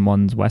Japanese and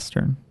one's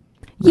Western.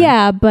 Right?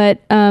 Yeah,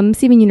 but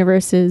Steven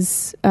Universe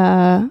is,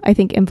 I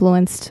think,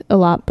 influenced a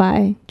lot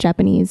by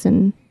Japanese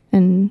and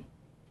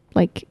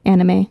like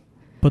anime.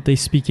 But they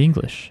speak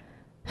English.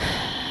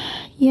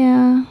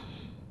 Yeah.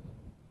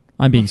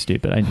 I'm being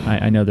stupid.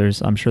 I know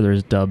I'm sure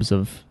there's dubs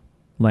of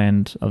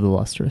Land of the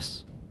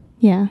Lustrous.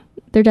 Yeah,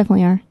 there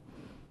definitely are.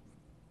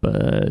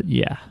 But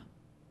yeah.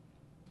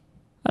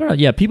 I don't know.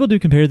 Yeah, people do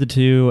compare the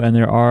two, and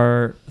there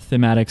are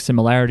thematic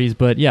similarities.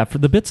 But yeah, for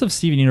the bits of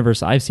Steven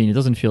Universe I've seen, it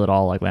doesn't feel at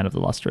all like Land of the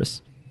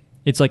Lustrous.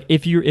 It's like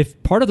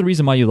if part of the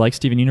reason why you like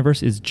Steven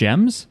Universe is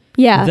gems,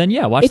 Yeah. then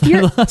yeah, watch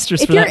Land of the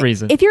Lustrous for that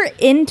reason. If you're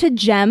into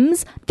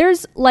gems,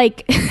 there's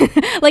like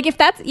like if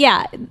that's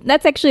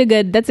actually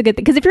that's a good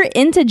thing, because if you're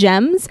into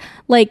gems,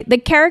 like the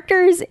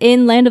characters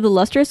in Land of the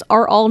Lustrous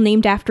are all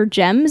named after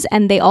gems,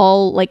 and they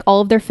all like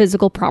all of their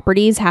physical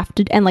properties have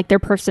to, and like their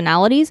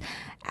personalities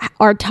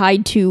are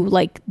tied to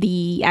like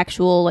the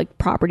actual like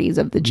properties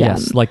of the gem.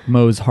 Yes, like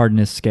Mohs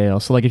hardness scale.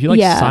 So like if you like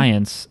Yeah.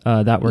 science,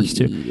 that works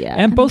too. Yeah.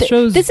 And both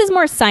shows. This is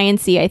more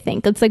sciencey, I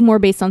think. It's like more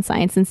based on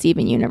science than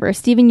Steven Universe.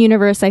 Steven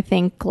Universe, I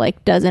think,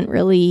 like doesn't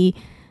really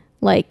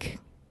like,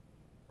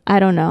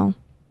 I don't know.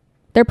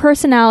 Their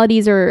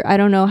personalities are, I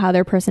don't know how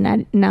their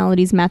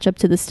personalities match up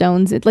to the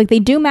stones. Like they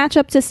do match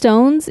up to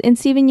stones in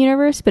Steven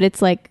Universe, but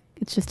it's like,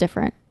 it's just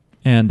different.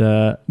 And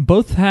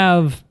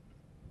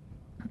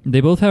they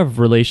both have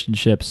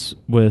relationships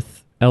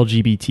with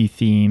LGBT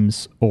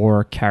themes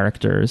or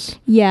characters.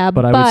 Yeah,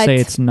 But I would say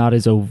it's not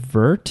as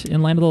overt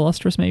in Land of the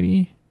Lustrous,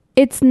 maybe.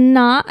 It's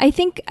not. I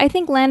think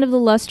Land of the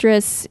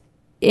Lustrous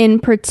in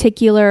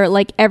particular,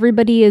 like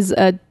everybody is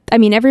a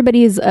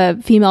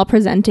female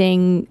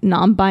presenting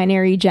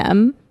non-binary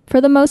gem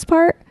for the most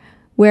part,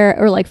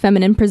 or like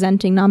feminine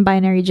presenting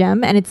non-binary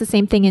gem. And it's the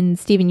same thing in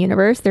Steven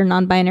Universe. They're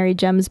non-binary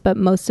gems, but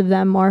most of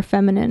them are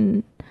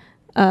feminine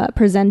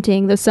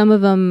presenting, though some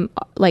of them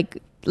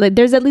like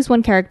there's at least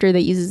one character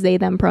that uses they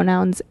them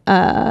pronouns,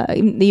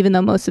 even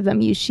though most of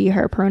them use she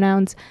her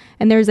pronouns.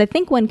 And there's I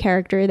think one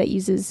character that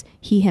uses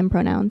he him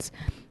pronouns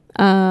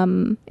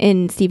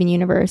in Steven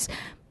Universe.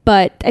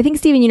 But I think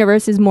Steven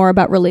Universe is more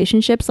about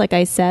relationships, like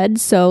I said.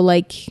 So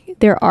like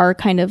there are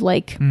kind of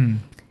like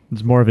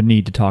There's more of a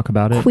need to talk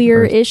about it.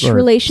 queer-ish or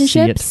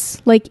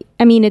relationships. Like,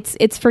 I mean,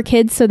 it's for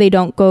kids, so they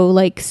don't go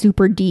like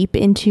super deep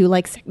into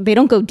like they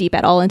don't go deep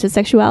at all into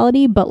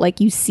sexuality. But like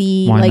you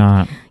see, Why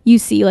not? you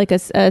see like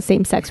a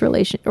same-sex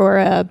relation or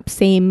a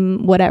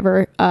same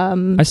whatever.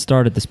 I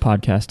started this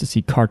podcast to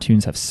see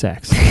cartoons have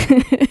sex.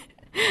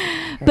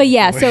 But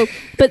yeah,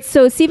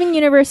 so Steven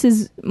Universe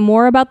is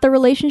more about the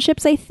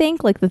relationships. I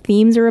think like the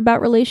themes are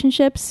about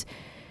relationships.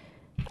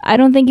 I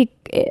don't think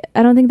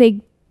they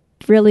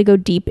really go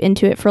deep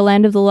into it for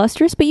Land of the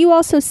Lustrous, but you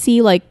also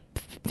see like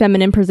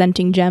feminine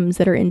presenting gems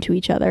that are into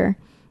each other.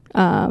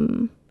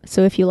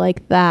 So if you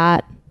like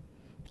that,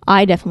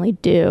 I definitely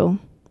do.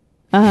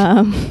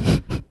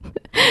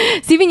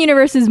 Steven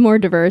Universe is more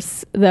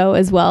diverse though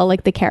as well.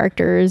 Like the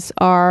characters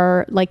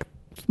are like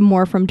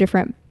more from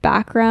different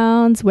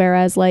backgrounds,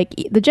 whereas like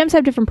the gems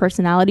have different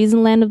personalities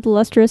in Land of the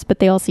Lustrous, but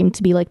they all seem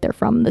to be like they're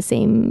from the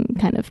same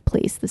kind of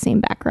place, the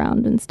same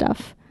background and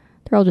stuff.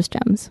 They're all just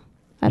gems.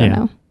 I don't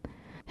know.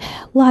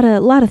 A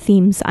lot of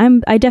themes.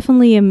 I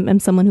definitely am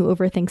someone who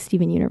overthinks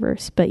Steven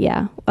Universe, but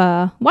yeah,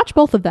 watch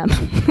both of them.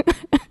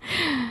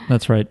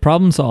 That's right.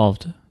 Problem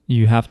solved.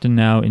 You have to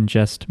now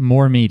ingest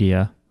more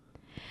media,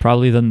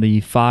 probably than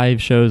the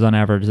 5 shows on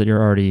average that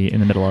you're already in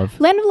the middle of.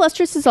 Land of the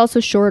Lustrous is also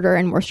shorter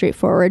and more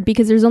straightforward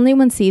because there's only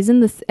one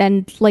season.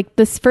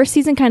 This first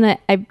season kind of,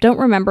 I don't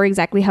remember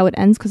exactly how it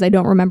ends because I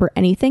don't remember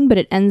anything, but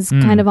it ends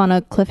kind of on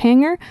a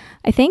cliffhanger,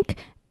 I think.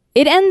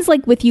 It ends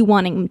like with you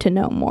wanting to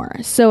know more.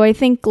 So I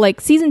think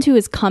like season 2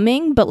 is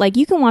coming, but like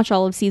you can watch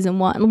all of season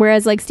 1.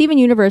 Whereas like Steven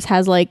Universe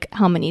has like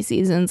how many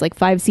seasons? Like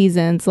 5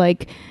 seasons,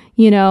 like,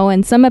 you know,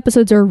 and some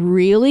episodes are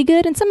really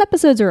good and some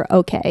episodes are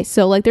okay.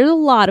 So like there's a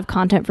lot of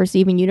content for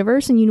Steven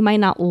Universe and you might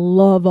not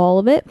love all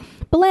of it.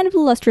 But Land of the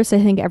Lustrous, I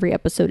think every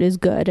episode is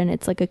good and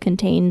it's like a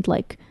contained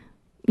like,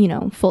 you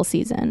know, full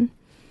season.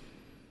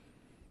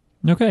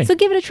 Okay. So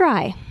give it a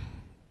try.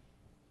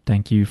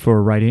 Thank you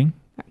for writing.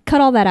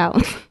 Cut all that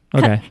out.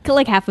 Okay. Cut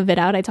like half of it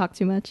out. I talk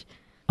too much.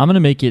 I'm going to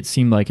make it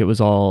seem like it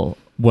was all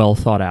well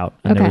thought out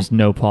and there Okay. was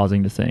no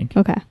pausing to think.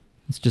 Okay.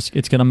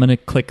 I'm gonna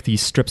click the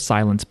strip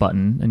silence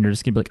button, and you're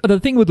just gonna be like, oh, the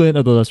thing with the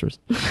listeners.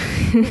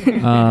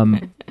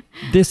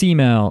 This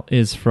email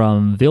is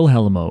from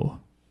Wilhelmo,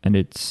 and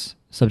it's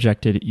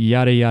subjected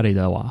yada yada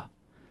dawa.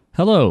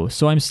 Hello,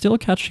 so I'm still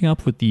catching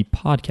up with the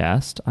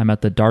podcast. I'm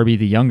at the Darby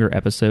the Younger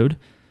episode,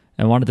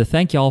 and wanted to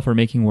thank y'all for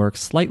making work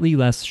slightly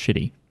less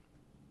shitty.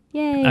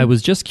 Yay. I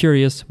was just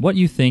curious what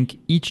you think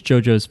each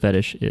JoJo's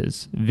fetish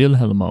is.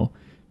 Wilhelmo.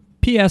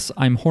 P.S.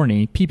 I'm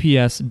horny.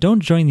 P.P.S.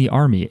 Don't join the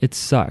army. It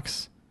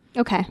sucks.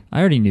 Okay. I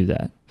already knew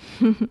that.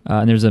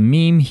 And there's a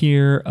meme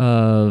here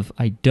of,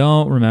 I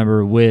don't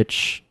remember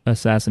which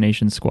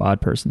Assassination Squad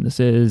person this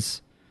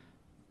is,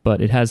 but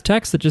it has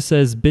text that just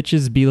says,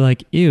 bitches be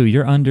like, ew,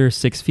 you're under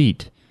 6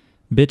 feet.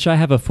 Bitch, I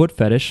have a foot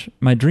fetish.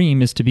 My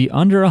dream is to be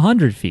under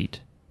 100 feet.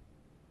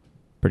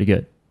 Pretty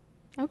good.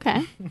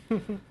 Okay.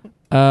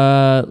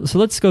 So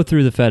let's go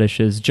through the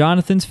fetishes.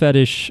 Jonathan's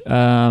fetish,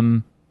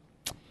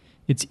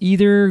 it's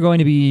either going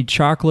to be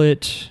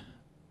chocolate.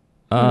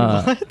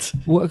 What?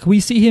 Well, we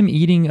see him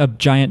eating a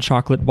giant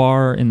chocolate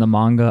bar in the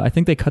manga. I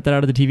think they cut that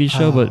out of the TV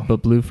show,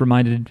 but Blue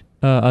reminded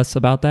us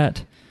about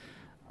that.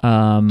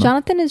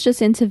 Jonathan is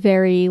just into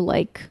very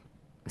like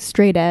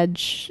straight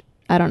edge.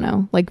 I don't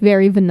know, like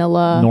very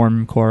vanilla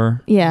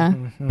Normcore. Yeah.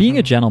 Being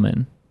a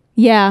gentleman.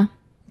 Yeah.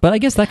 But I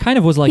guess that kind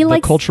of was like He the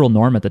likes- cultural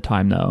norm at the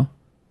time, though.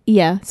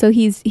 Yeah. So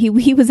he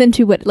was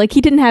into what, like,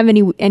 he didn't have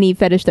any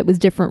fetish that was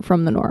different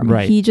from the norm.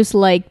 Right. He just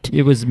liked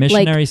It was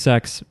missionary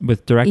sex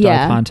with direct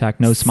eye contact,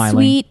 no smiling.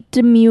 Sweet,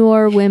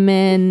 demure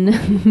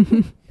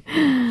women.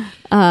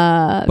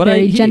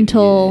 Very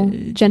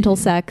gentle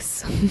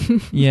sex.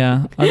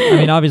 Yeah, I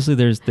mean, obviously,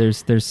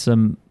 there's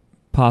some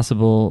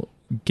possible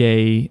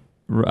gay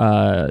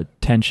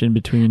tension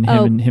between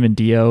him and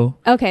Dio.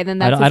 Okay, then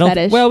that's I his don't.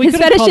 fetish. Well, we his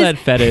couldn't call fetish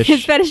that fetish,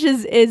 His fetish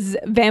is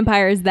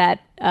vampires that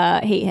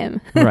hate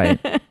him. right?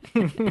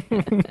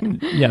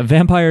 Yeah,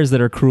 vampires that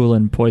are cruel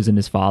and poison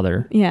his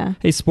father. Yeah.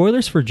 Hey,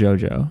 spoilers for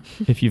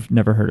JoJo if you've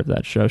never heard of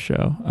that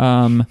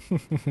show.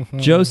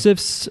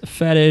 Joseph's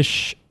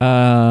fetish.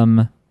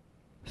 I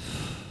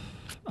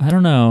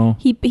don't know.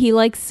 He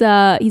likes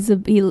he's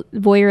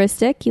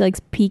voyeuristic. He likes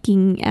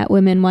peeking at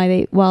women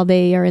while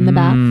they are in the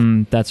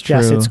bath. That's true.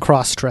 Yes, it's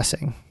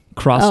cross-dressing.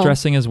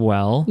 Cross-dressing as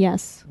well.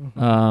 Yes.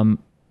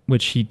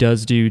 Which he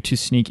does do to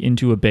sneak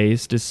into a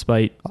base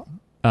despite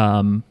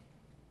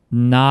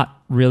not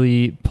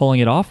really pulling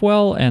it off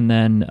well, and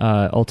then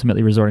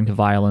ultimately resorting to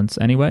violence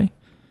anyway.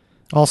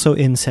 Also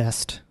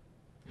incest.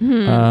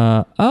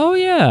 Oh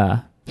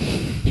yeah.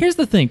 Here's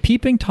the thing: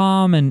 peeping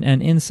Tom and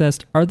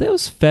incest, are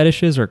those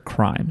fetishes or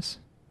crimes?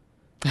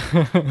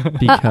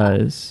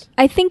 Because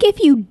I think if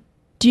you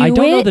do I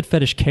don't know it- that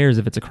fetish cares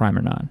if it's a crime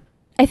or not.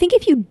 I think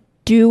if you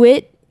do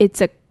it,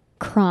 it's a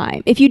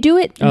crime. If you do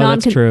it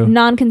that's true.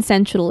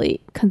 consensually,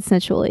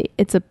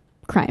 it's a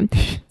crime.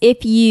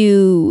 If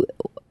you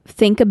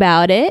think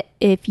about it,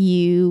 if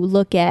you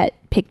look at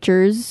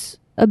pictures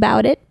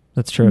about it,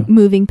 That's true.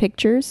 moving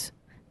pictures,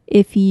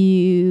 if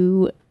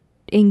you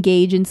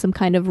engage in some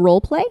kind of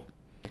role play,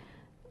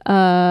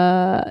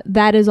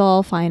 that is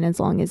all fine as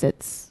long as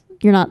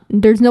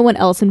there's no one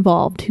else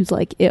involved who's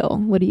like, ew,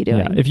 what are you doing?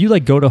 Yeah, if you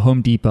like go to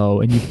Home Depot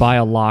and you buy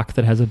a lock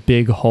that has a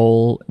big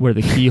hole where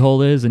the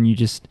keyhole is, and you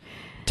just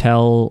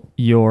tell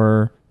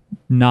your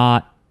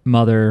not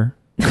mother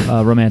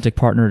romantic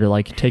partner to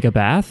like take a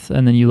bath,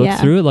 and then you look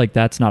through it, like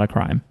that's not a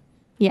crime.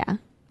 Yeah,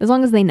 as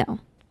long as they know.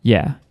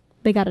 Yeah.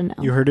 They gotta know.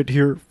 You heard it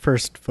here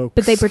first, folks.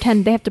 But they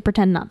have to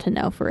pretend not to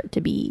know for it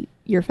to be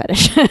your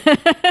fetish.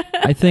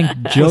 I think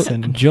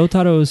Listen.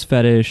 Jotaro's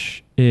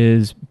fetish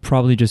is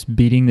probably just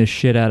beating the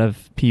shit out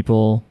of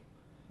people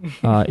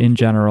in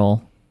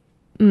general.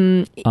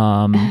 I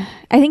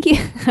think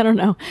I don't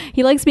know.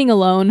 He likes being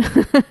alone.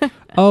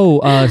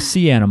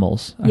 Sea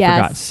animals. I Yes.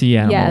 forgot. Sea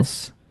animals.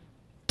 Yes.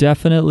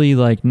 Definitely,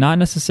 like, not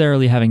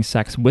necessarily having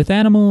sex with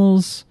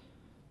animals,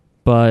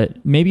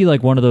 but maybe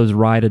like one of those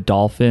ride a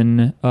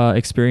dolphin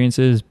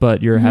experiences,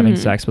 but you're having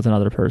sex with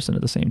another person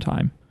at the same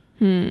time.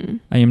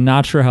 I am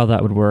not sure how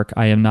that would work.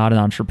 I am not an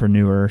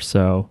entrepreneur,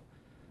 so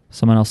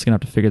someone else is going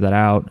to have to figure that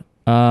out.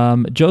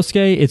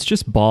 Josuke, it's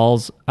just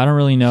balls. I don't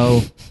really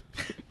know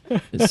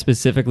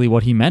specifically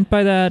what he meant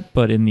by that,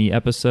 but in the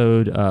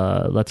episode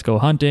Let's Go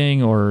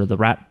Hunting, or the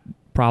rat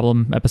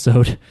problem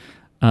episode,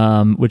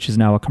 which is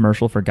now a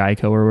commercial for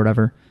Geico or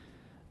whatever,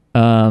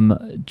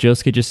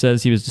 Josuke just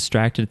says he was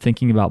distracted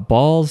thinking about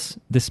balls.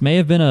 This may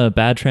have been a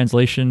bad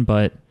translation,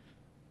 but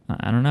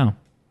I don't know.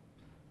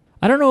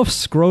 I don't know if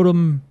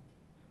scrotum...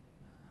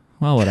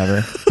 Well,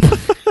 whatever.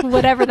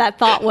 Whatever that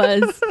thought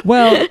was.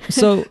 Well,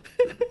 so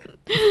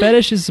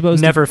fetish is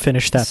supposed Never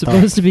finish that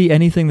supposed to be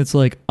anything that's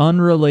like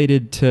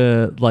unrelated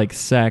to like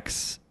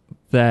sex,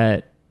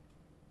 that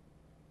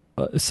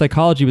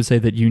psychology would say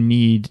that you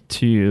need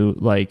to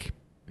like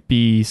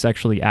be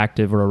sexually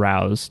active or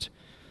aroused.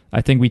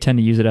 I think we tend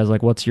to use it as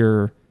like, what's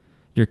your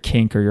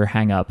kink or your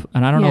hang up,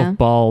 and I don't know if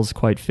balls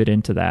quite fit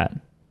into that,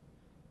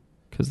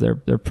 because they're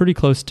pretty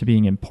close to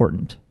being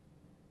important.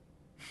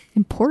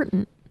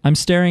 Important. I'm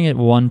staring at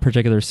one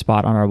particular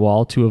spot on our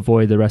wall to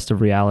avoid the rest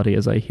of reality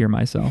as I hear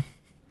myself.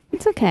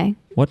 It's okay.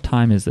 What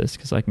time is this?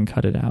 Because I can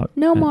cut it out.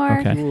 No more.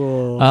 Okay.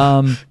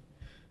 Whoa.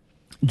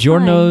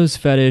 Giorno's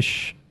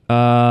fetish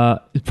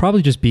is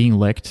probably just being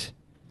licked.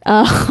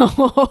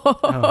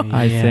 Oh,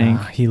 I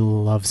think. he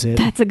loves it.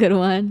 that's a good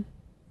one.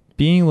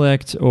 Being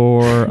licked,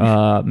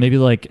 or maybe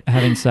like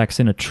having sex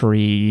in a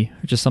tree,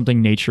 or just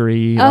something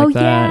naturey like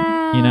that.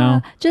 Yeah. You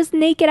know? Just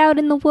naked out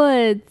in the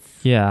woods.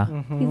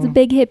 Yeah. He's a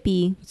big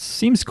hippie. It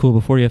seems cool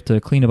before you have to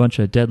clean a bunch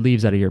of dead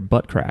leaves out of your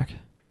butt crack.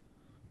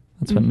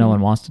 That's what no one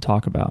wants to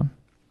talk about.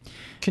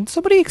 Can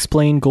somebody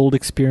explain Gold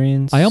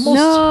Experience? I almost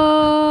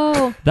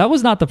No. that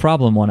was not the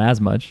problem one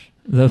as much.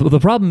 The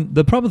problem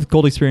with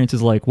Gold Experience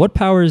is like, what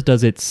powers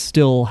does it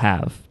still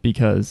have?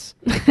 Because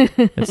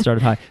it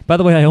started high. By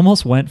the way, I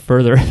almost went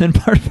further than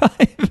part 5,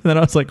 and then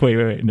I was like,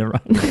 wait, never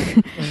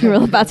mind. You were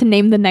about to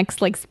name the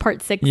next like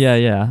part 6.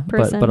 Yeah,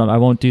 Person. but I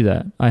won't do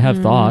that. I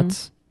have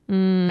thoughts.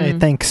 Hey,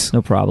 thanks.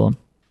 No problem.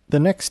 The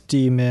next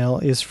email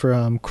is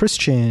from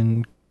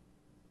Christian.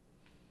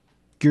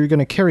 You're going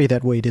to carry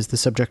that weight is the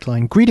subject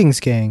line. Greetings,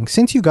 gang.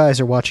 Since you guys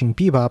are watching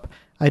Bebop,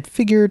 I'd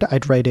figured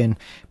I'd write in.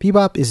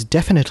 Bebop is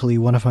definitely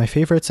one of my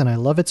favorites, and I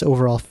love its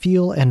overall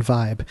feel and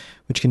vibe,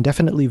 which can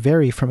definitely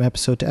vary from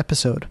episode to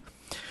episode.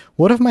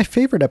 One of my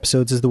favorite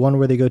episodes is the one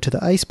where they go to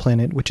the ice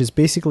planet, which is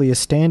basically a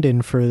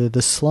stand-in for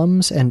the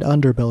slums and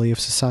underbelly of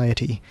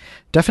society.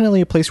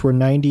 Definitely a place where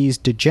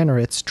 90s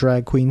degenerates,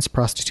 drag queens,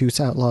 prostitutes,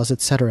 outlaws,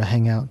 etc.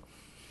 hang out.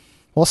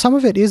 While some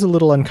of it is a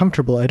little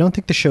uncomfortable, I don't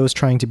think the show is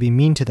trying to be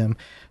mean to them.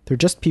 They're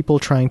just people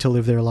trying to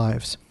live their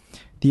lives.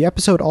 The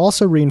episode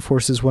also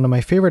reinforces one of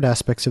my favorite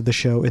aspects of the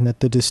show in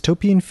that the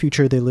dystopian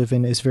future they live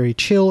in is very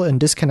chill and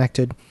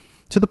disconnected,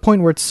 to the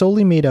point where it's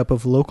solely made up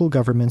of local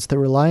governments that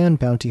rely on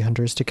bounty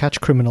hunters to catch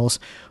criminals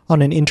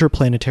on an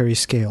interplanetary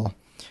scale.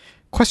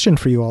 Question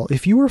for you all: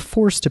 if you were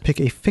forced to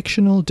pick a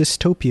fictional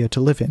dystopia to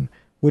live in,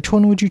 which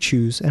one would you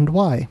choose and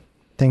why?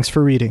 Thanks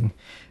for reading.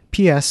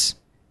 P.S.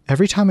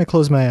 Every time I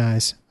close my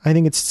eyes, I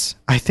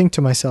think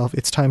to myself,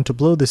 it's time to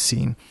blow this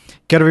scene.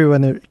 Get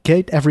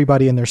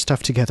everybody and their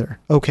stuff together.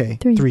 Okay,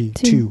 3,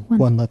 2,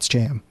 1, let's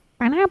jam.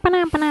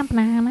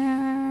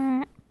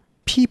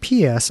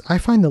 PPS, I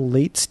find the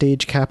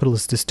late-stage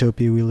capitalist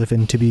dystopia we live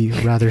in to be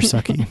rather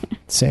sucky.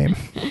 Same.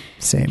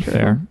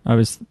 Fair. I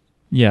was,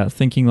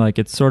 thinking like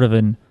it's sort of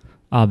an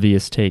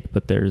obvious take,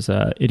 but there's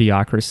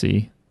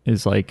Idiocracy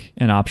is like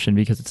an option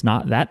because it's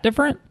not that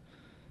different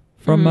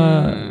from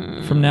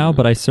now.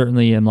 But I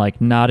certainly am like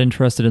not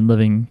interested in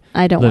living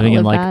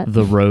in like that.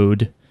 The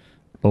Road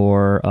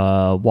or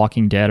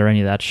Walking Dead or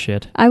any of that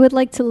shit. I would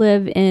like to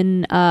live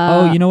in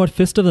you know what?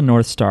 Fist of the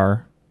North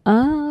Star.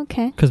 Oh,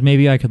 okay. Because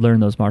maybe I could learn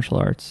those martial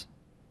arts.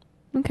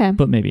 Okay.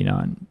 But maybe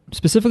not.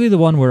 Specifically the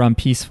one where I'm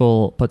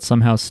peaceful but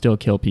somehow still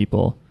kill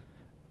people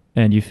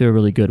and you feel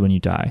really good when you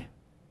die.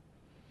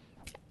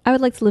 I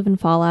would like to live in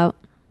Fallout.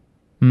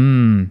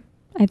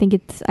 I think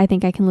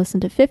I can listen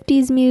to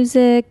 50s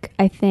music.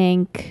 I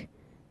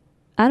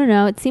don't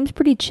know, it seems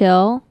pretty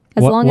chill.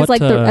 As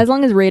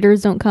long as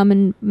raiders don't come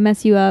and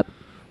mess you up.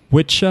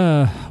 Which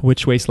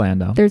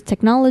wasteland though? There's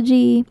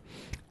technology.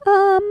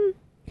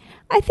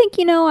 I think,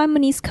 I'm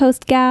an East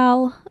Coast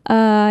gal.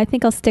 I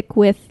think I'll stick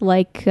with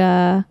like,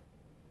 maybe.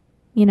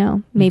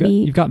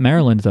 You've got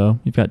Maryland though.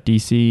 You've got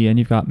DC and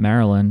you've got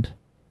Maryland.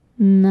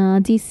 Nah,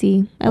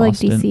 DC. I like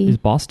DC. Is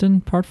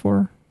Boston part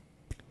 4?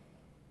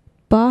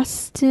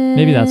 Boston.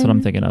 Maybe that's what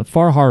I'm thinking of.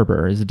 Far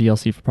Harbor is a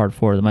DLC for part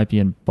 4 that might be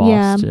in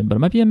Boston, but it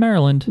might be in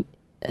Maryland.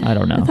 I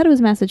don't know. I thought it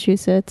was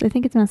Massachusetts. I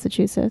think it's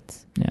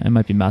Massachusetts. Yeah, it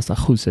might be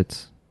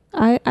Massachusetts.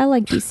 I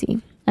like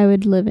DC. I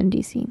would live in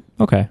DC.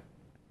 Okay.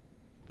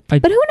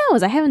 But who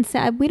knows?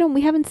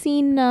 We haven't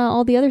seen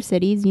all the other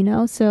cities,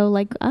 So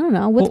like, I don't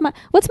know.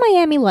 What's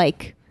Miami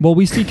like? Well,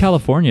 we see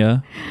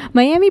California.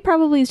 Miami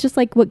probably is just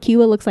like what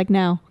Cuba looks like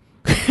now.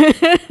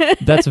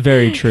 That's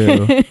very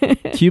true.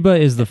 Cuba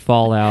is the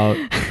Fallout,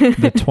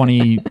 the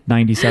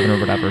 2097 or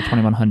whatever,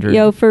 2100.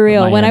 Yo, for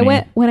real. When I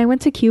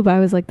went to Cuba, I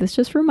was like, this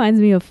just reminds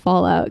me of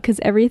Fallout because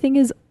everything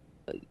is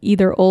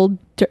either old,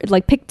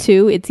 like pick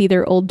 2. It's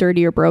either old,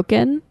 dirty, or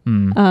broken.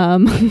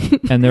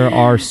 And there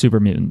are super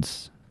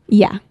mutants.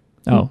 Yeah.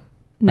 Oh,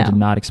 no. I did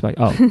not expect.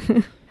 Oh,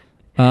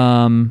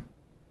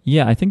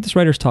 yeah. I think this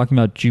writer's talking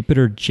about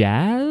Jupiter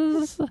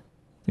Jazz. I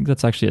think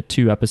that's actually a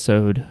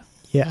 2-episode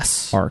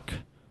arc.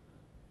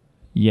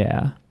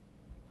 Yeah.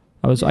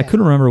 I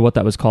couldn't remember what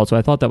that was called, so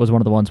I thought that was one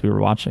of the ones we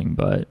were watching,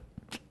 but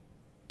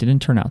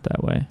didn't turn out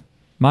that way.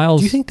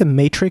 Miles, do you think The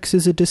Matrix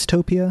is a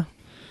dystopia?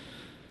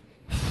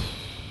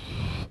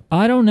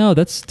 I don't know.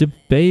 That's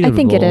debatable. I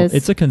think it is.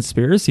 It's a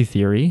conspiracy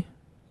theory,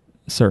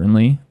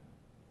 certainly,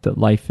 that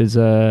life is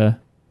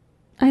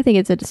I think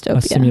it's a dystopia.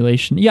 A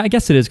simulation. Yeah, I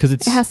guess it is because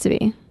it has to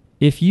be.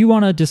 If you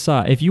want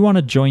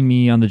to join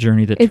me on the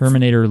journey that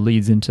Terminator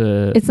leads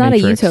into, it's Matrix, not a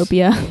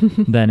utopia.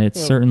 Then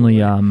it's certainly.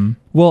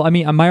 Well, I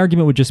mean, my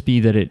argument would just be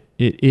that it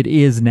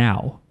is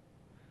now.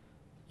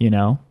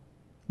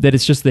 That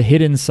it's just the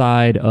hidden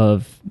side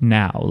of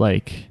now.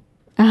 Like,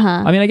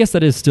 I mean, I guess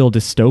that is still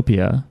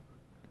dystopia,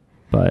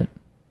 but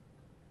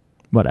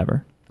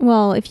whatever.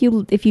 Well, if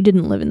you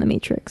didn't live in the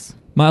Matrix,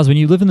 Miles, when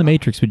you live in the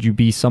Matrix, would you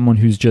be someone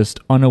who's just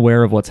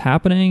unaware of what's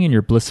happening and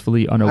you're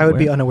blissfully unaware? I would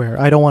be unaware.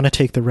 I don't want to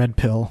take the red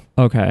pill.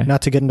 Okay.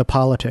 Not to get into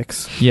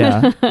politics.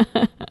 Yeah.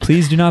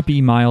 Please do not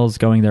be Miles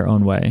going their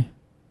own way.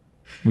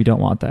 We don't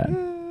want that.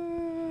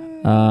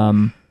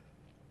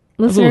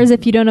 Listeners,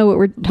 if you don't know what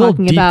we're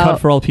talking deep about, cut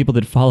for all people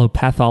that follow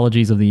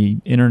pathologies of the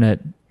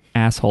internet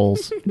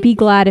assholes. be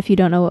glad if you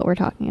don't know what we're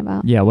talking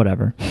about. Yeah,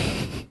 whatever.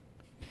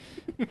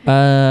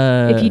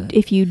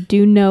 If you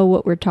do know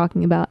what we're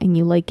talking about and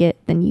you like it,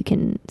 then you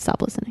can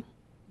stop listening.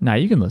 Nah,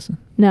 you can listen.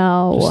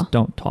 No. Just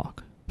don't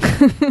talk.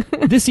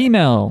 This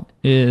email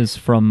is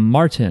from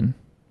Martin.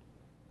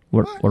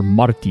 Or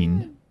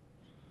Martin.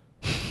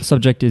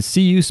 Subject is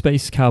See You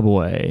Space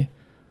Cowboy.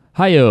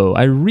 Hiyo,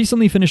 I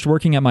recently finished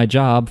working at my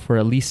job for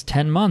at least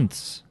 10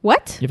 months.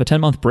 What? You have a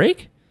 10-month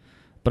break?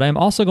 But I am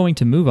also going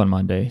to move on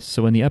Monday,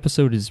 so when the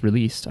episode is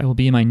released, I will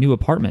be in my new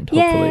apartment,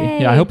 hopefully.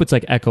 Yay! Yeah, I hope it's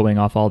like echoing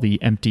off all the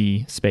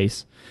empty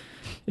space.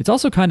 It's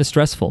also kind of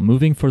stressful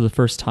moving for the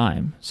first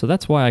time, so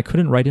that's why I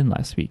couldn't write in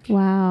last week.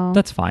 Wow.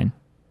 That's fine.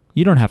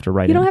 You don't have to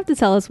write in. You don't have to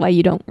tell us why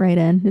you don't write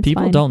in. It's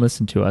People fine. don't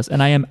listen to us,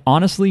 and I am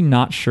honestly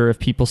not sure if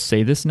people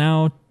say this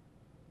now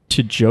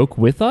to joke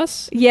with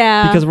us.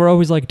 Yeah. Because we're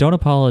always like, don't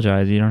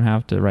apologize, you don't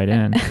have to write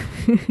in.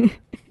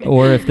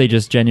 Or if they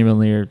just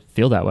genuinely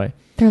feel that way.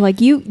 They're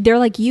like,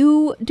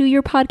 you do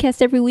your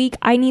podcast every week.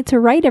 I need to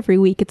write every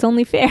week. It's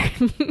only fair.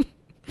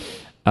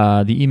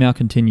 The email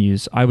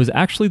continues. I was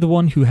actually the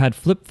one who had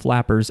Flip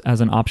Flappers as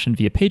an option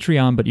via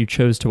Patreon, but you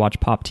chose to watch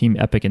Pop Team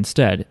Epic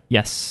instead.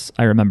 Yes,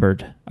 I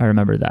remembered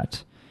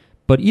that.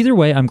 But either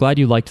way, I'm glad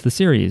you liked the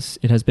series.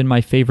 It has been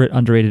my favorite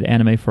underrated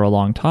anime for a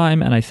long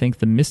time, and I think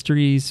the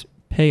mysteries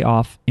pay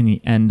off in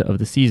the end of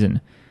the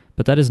season.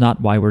 But that is not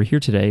why we're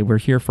here today. We're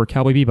here for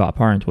Cowboy Bebop,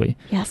 aren't we?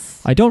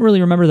 Yes. I don't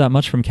really remember that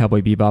much from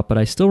Cowboy Bebop, but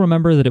I still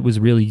remember that it was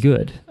really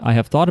good. I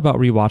have thought about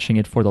rewatching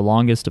it for the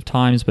longest of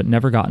times, but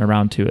never gotten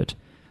around to it.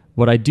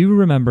 What I do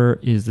remember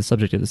is the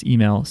subject of this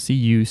email, See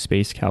You,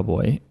 Space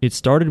Cowboy. It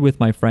started with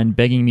my friend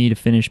begging me to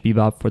finish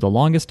Bebop for the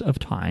longest of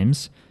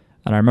times,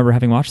 and I remember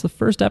having watched the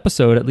first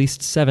episode at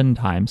least 7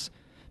 times.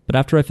 But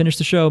after I finished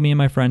the show, me and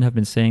my friend have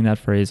been saying that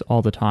phrase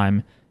all the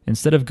time,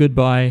 instead of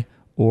goodbye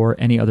or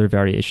any other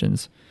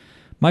variations.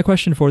 My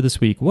question for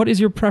this week, what is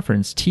your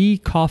preference, tea,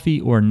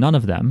 coffee, or none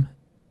of them?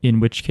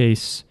 In which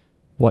case,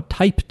 what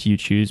type do you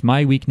choose?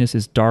 My weakness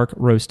is dark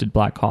roasted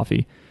black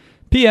coffee.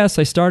 P.S.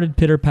 I started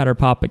Pitter Patter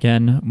Pop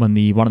again when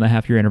the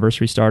 1.5 year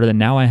anniversary started, and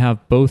now I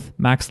have both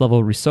max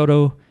level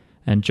Risotto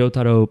and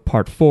Jotaro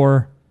Part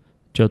 4.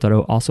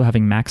 Jotaro also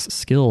having max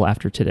skill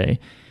after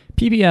today.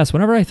 P.B.S.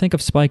 Whenever I think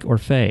of Spike or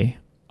Faye,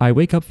 I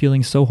wake up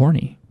feeling so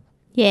horny.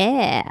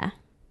 Yeah.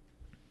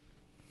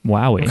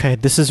 Wowie. Okay,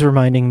 this is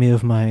reminding me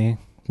of my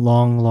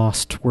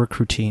long-lost work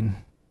routine.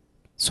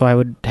 So I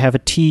would have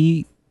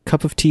a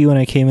cup of tea when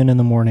I came in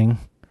the morning,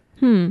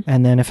 and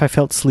then if I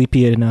felt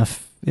sleepy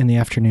enough in the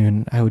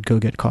afternoon, I would go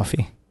get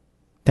coffee.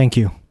 Thank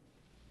you.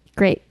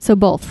 Great. So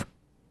both.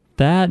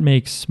 That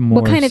makes more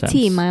sense. What kind of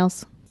tea,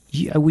 Miles?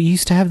 Yeah, we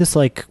used to have this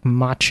like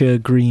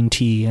matcha green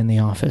tea in the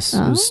office.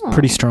 It was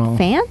pretty strong.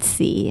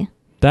 Fancy.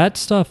 That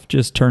stuff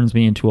just turns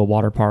me into a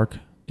water park.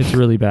 It's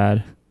really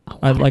bad.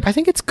 I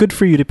think it's good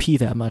for you to pee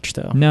that much,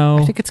 though. No.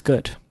 I think it's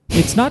good.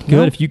 It's not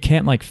good if you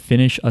can't like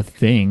finish a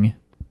thing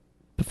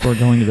before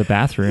going to the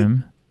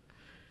bathroom.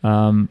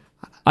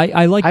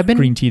 I like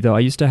green tea though. I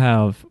used to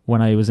have,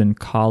 when I was in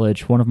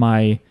college, one of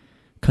my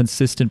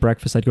consistent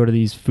breakfasts, I'd go to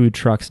these food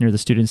trucks near the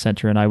student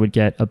center and I would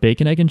get a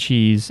bacon, egg, and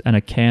cheese and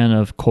a can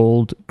of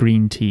cold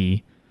green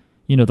tea.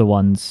 You know the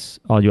ones,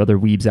 all you other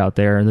weebs out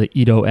there, the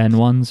Ito En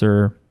ones,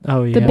 or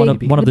oh yeah, one of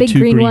the big two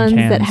green ones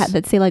cans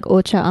that say like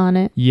Ocha on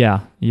it.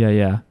 Yeah.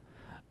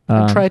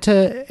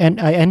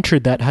 I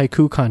entered that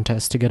haiku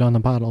contest to get on the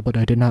bottle, but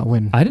I did not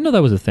win. I didn't know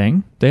that was a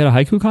thing. They had a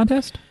haiku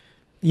contest?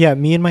 Yeah,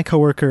 me and my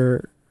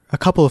coworker, a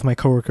couple of my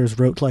coworkers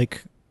wrote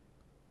like,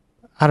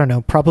 I don't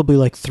know, probably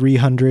like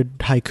 300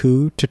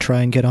 haiku to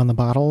try and get on the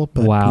bottle,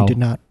 but we did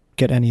not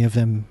get any of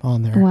them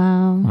on there.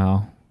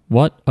 Wow.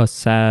 What a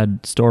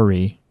sad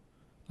story.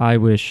 I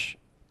wish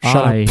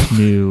I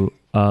knew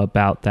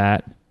about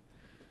that.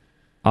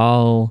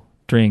 I'll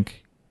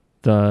drink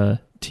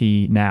the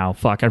tea now.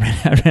 Fuck, I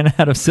ran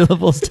out of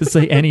syllables to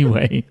say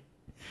anyway.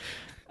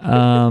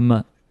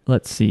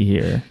 Let's see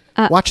here.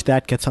 Watch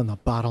that gets on the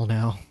bottle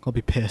now. I'll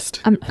be pissed.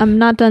 I'm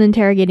not done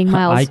interrogating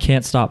Miles. I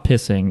can't stop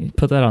pissing.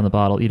 Put that on the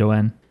bottle, Ito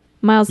En.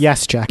 Miles.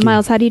 Yes, Jackie.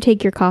 Miles, how do you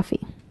take your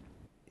coffee?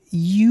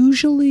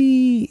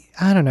 Usually,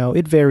 I don't know.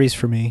 It varies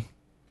for me.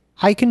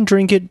 I can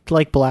drink it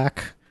like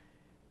black.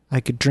 I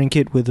could drink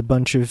it with a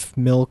bunch of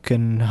milk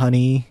and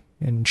honey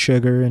and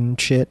sugar and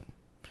shit.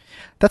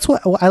 That's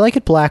what I like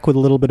it black with a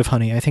little bit of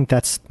honey. I think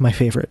that's my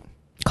favorite.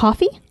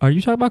 Coffee? Are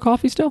you talking about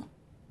coffee still?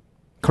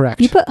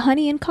 Correct. You put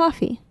honey in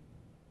coffee.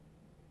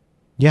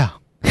 Yeah.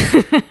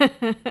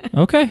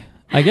 Okay.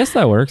 I guess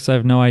that works. I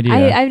have no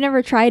idea. I've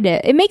never tried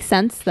it. It makes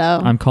sense though.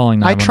 I'm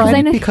calling that. I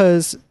tried it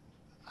because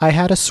I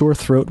had a sore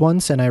throat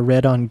once and I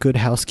read on Good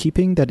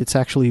Housekeeping that it's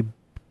actually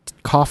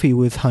coffee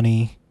with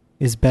honey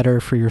is better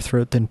for your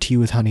throat than tea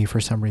with honey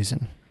for some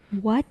reason.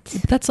 What?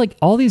 That's like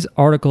all these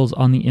articles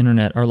on the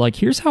internet are like,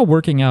 here's how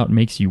working out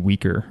makes you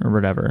weaker or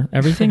whatever.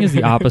 Everything is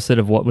the opposite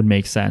of what would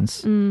make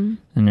sense. And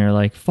you're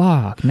like,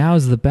 fuck, now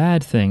is the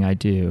bad thing I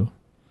do.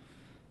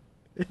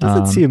 It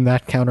doesn't seem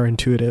that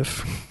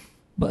counterintuitive.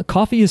 But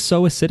coffee is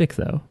so acidic,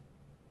 though.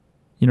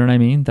 You know what I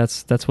mean?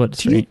 That's what...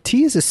 Tea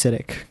is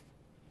acidic.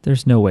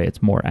 There's no way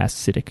it's more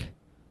acidic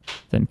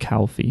than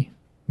coffee.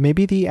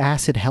 Maybe the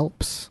acid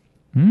helps.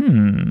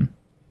 It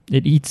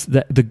eats...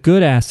 The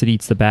good acid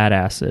eats the bad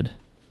acid.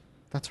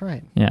 That's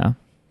right. Yeah.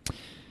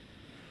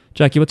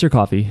 Jackie, what's your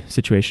coffee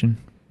situation?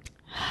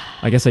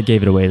 I guess I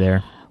gave it away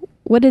there.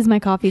 What is my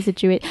coffee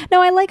situation?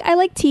 No, I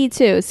like tea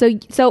too.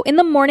 So in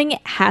the morning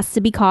it has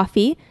to be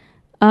coffee.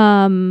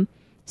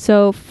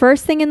 So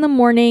first thing in the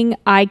morning,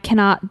 I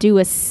cannot do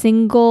a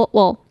single.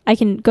 Well, I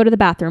can go to the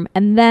bathroom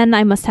and then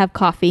I must have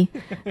coffee.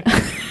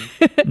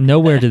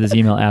 Nowhere did this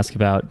email ask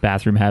about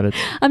bathroom habits.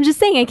 I'm just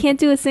saying I can't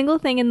do a single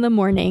thing in the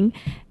morning.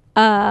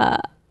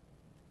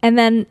 And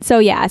then so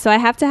I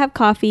have to have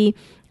coffee.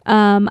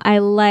 I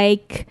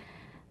like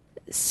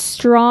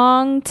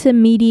strong to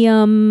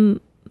medium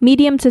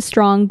to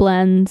strong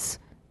blends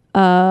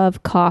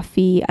of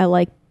coffee. I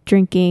like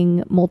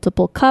drinking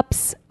multiple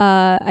cups.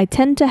 I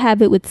tend to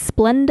have it with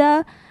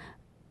Splenda.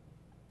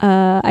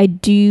 I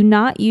do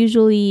not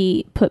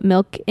usually put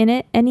milk in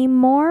it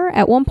anymore.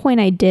 At one point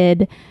I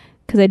did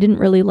because I didn't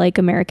really like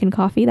American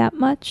coffee that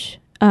much.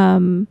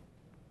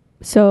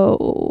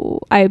 So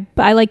I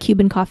like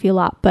Cuban coffee a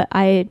lot, but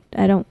I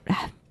don't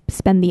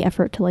spend the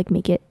effort to like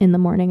make it in the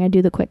morning. I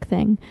do the quick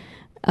thing.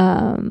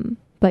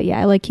 But yeah,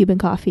 I like Cuban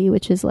coffee,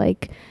 which is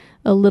like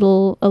a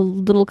little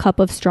cup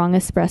of strong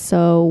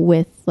espresso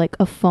with like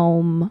a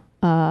foam,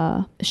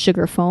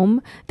 sugar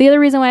foam. The other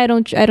reason why I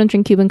don't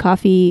drink Cuban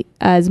coffee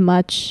as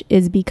much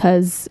is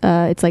because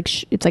it's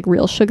like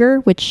real sugar,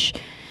 which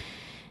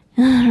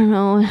I don't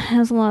know,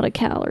 has a lot of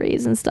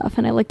calories and stuff,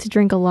 and I like to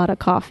drink a lot of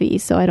coffee,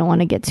 so I don't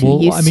want to get too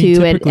used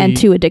to it and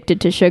too addicted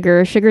to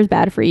sugar. Sugar is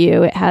bad for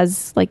you.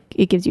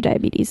 It gives you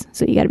diabetes,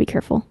 so you got to be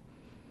careful.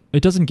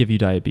 It doesn't give you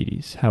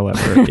diabetes,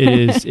 however.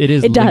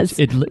 It does.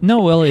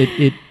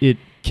 It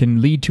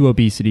can lead to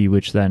obesity,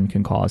 which then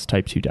can cause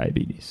type 2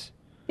 diabetes.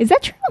 Is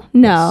that true?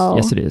 No.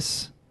 Yes, it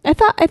is. I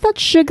thought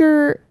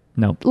sugar.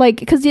 No. Like,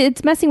 because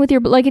it's messing with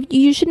your, like,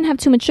 you shouldn't have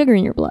too much sugar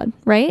in your blood,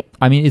 right?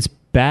 I mean, it's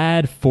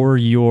bad for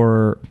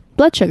your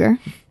blood sugar.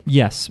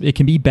 Yes, it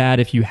can be bad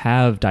if you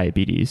have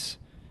diabetes.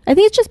 I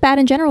think it's just bad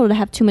in general to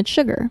have too much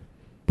sugar.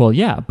 Well,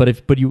 yeah, but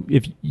if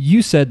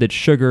you said that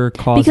sugar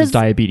causes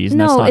diabetes, and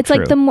that's not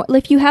true. It's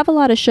like if you have a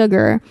lot of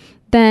sugar,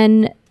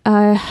 then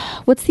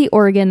what's the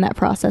organ that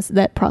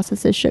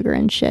processes sugar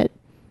and shit?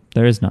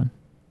 There is none.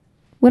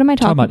 What am I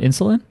talking about?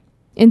 Insulin?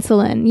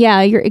 Insulin,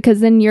 yeah, because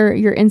then your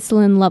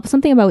insulin level,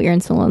 something about your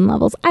insulin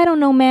levels. I don't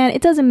know, man.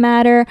 It doesn't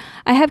matter.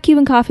 I have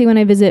Cuban coffee when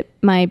I visit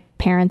my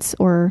parents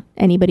or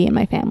anybody in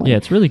my family. Yeah,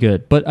 it's really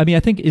good. But I mean,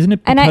 I think isn't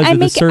it because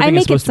the serving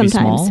is supposed to be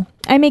small?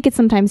 I make it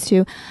sometimes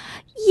too.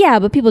 Yeah,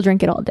 but people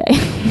drink it all day.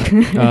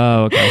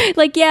 Oh, okay.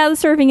 Like, yeah, the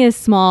serving is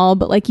small,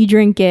 but like you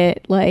drink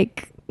it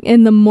like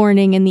in the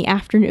morning, in the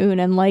afternoon,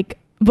 and like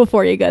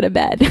before you go to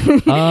bed.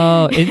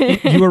 Oh,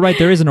 you were right.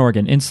 There is an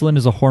organ. Insulin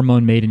is a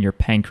hormone made in your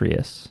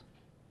pancreas.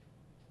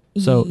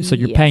 So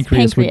your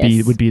pancreas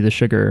would be the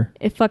sugar.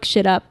 It fucks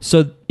shit up.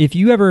 So if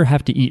you ever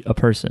have to eat a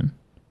person,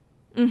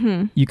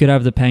 you could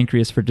have the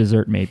pancreas for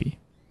dessert. Maybe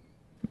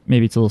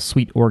it's a little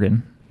sweet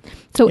organ.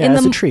 So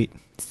as a treat.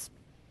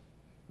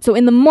 So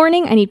in the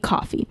morning, I need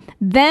coffee.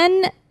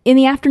 Then in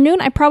the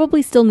afternoon, I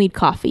probably still need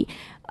coffee.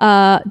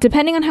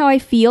 Depending on how I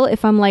feel,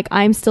 if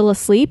I'm still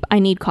asleep, I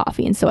need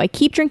coffee. And so I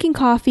keep drinking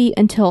coffee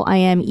until I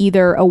am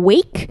either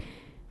awake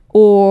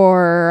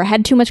or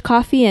had too much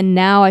coffee and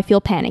now I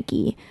feel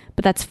panicky.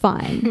 But that's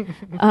fine.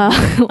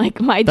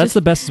 That's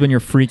the best is when you're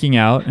freaking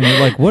out and you're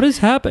like, what has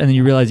happened? And then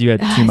you realize you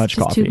had too much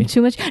coffee.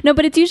 Too much. No,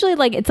 but it's usually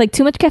it's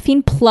too much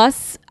caffeine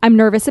plus I'm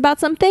nervous about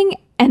something.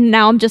 And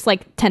now I'm just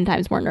 10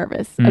 times more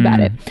nervous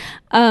about it.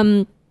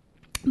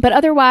 But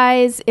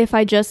otherwise, if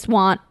I just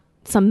want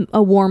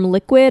a warm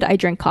liquid, I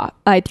drink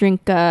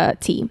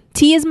tea.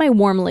 Tea is my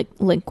warm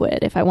liquid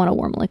if I want a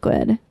warm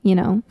liquid, you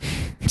know.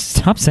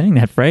 Stop saying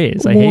that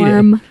phrase. I hate it.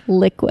 Warm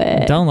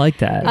liquid. Don't like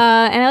that.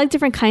 And I like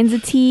different kinds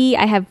of tea.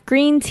 I have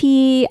green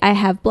tea. I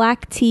have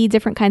black tea,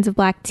 different kinds of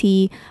black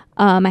tea.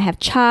 I have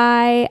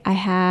chai. I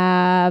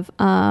have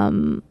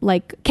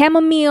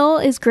chamomile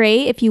is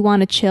great if you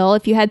want to chill.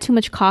 If you had too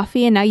much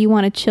coffee and now you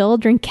want to chill,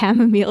 drink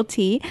chamomile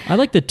tea. I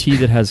like the tea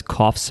that has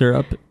cough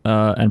syrup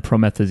and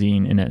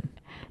promethazine in it.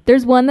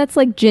 There's one that's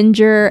like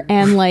ginger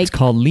and it's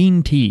called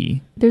lean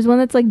tea. There's one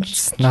that's like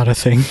it's not a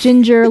thing.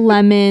 Ginger,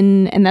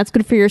 lemon, and that's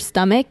good for your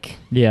stomach.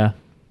 Yeah.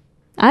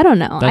 I don't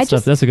know. That's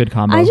a good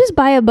combo. I just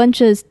buy a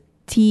bunch of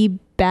tea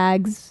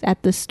bags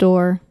at the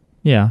store.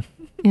 Yeah.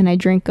 And I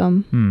drink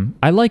them.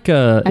 I like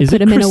is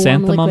it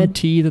chrysanthemum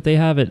tea that they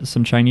have at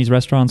some Chinese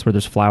restaurants where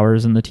there's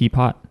flowers in the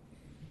teapot?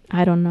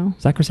 I don't know.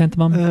 Is that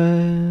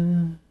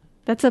chrysanthemum?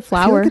 That's a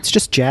flower. I feel like it's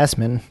just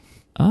jasmine.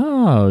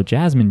 Oh,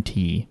 jasmine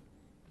tea.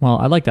 Well,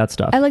 I like that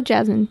stuff. I like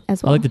jasmine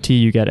as well. I like the tea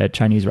you get at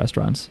Chinese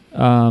restaurants.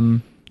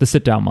 The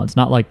sit down ones,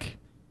 not like,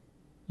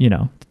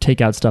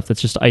 takeout stuff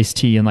that's just iced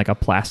tea in like a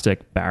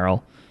plastic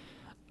barrel.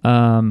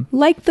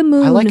 Like the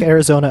moon. I like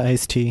Arizona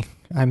iced tea.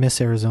 I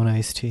miss Arizona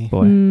iced tea.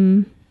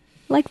 Boy.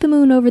 Like the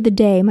moon over the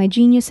day, my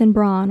genius and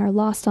brawn are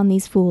lost on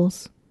these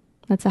fools.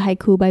 That's a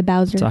haiku by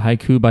Bowser. It's a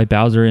haiku by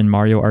Bowser in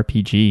Mario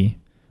RPG,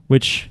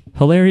 which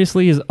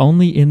hilariously is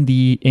only in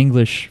the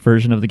English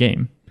version of the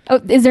game.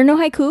 Oh, is there no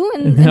haiku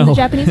in the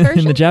Japanese version?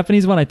 In the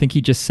Japanese one, I think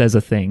he just says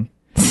a thing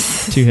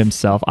to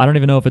himself. I don't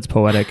even know if it's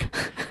poetic,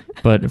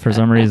 but for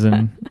some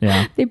reason,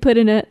 yeah. They put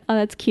in it. Oh,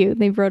 that's cute.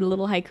 They wrote a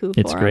little haiku for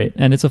It's great.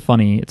 And it's a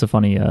funny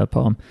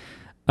poem.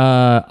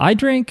 I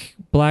drink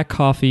black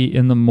coffee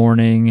in the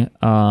morning.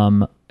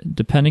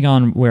 Depending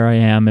on where I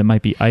am, it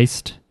might be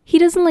iced. He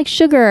doesn't like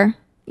sugar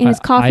in his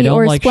coffee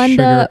or like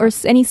Splenda sugar. or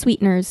any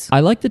sweeteners.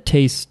 I like the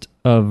taste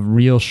of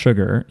real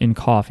sugar in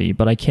coffee,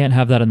 but I can't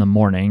have that in the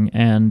morning.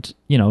 And,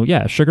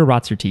 sugar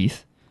rots your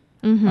teeth.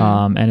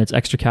 And it's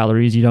extra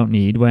calories you don't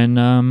need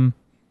when,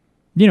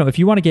 if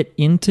you want to get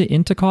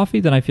into coffee,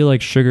 then I feel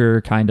like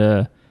sugar kind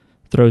of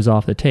throws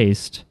off the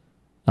taste.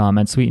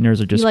 And sweeteners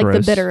are just you like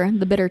gross.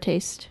 the bitter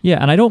taste.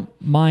 Yeah, and I don't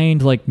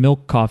mind like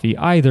milk coffee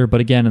either, but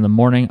again, in the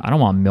morning, I don't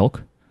want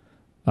milk.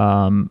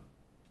 And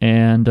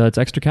it's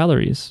extra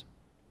calories,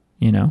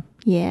 Yeah.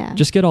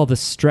 Just get all the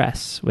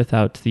stress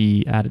without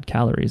the added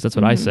calories. That's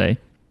what I say.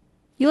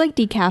 You like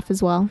decaf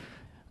as well.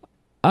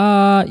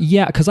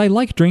 Yeah, because I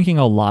like drinking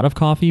a lot of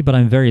coffee, but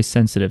I'm very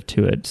sensitive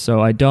to it.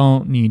 So I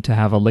don't need to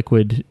have a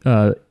liquid,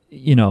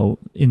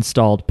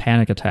 installed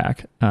panic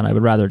attack. And I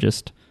would rather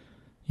just,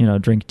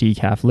 drink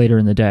decaf later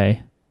in the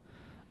day.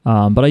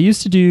 But I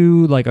used to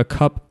do like a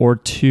cup or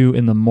two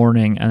in the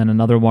morning and then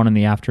another one in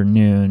the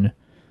afternoon.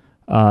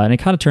 And it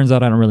kind of turns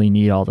out I don't really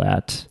need all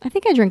that. I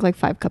think I drink like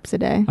 5 cups a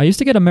day. I used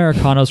to get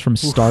Americanos from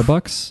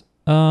Starbucks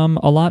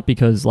a lot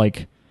because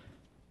like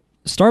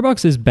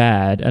Starbucks is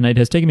bad, and it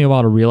has taken me a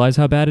while to realize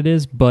how bad it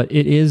is, but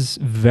it is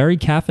very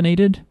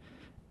caffeinated.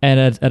 And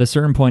at a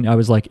certain point, I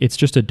was like, it's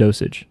just a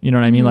dosage. You know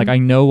what I mean? Like I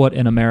know what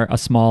a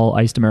small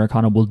iced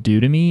Americano will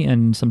do to me,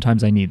 and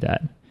sometimes I need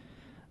that.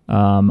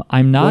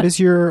 I'm not... What is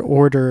your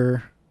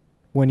order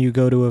when you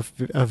go to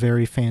a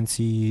very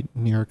fancy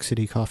New York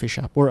City coffee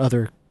shop or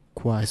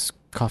otherwise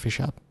coffee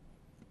shop?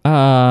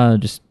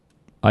 Just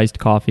iced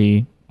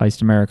coffee,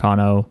 iced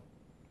Americano,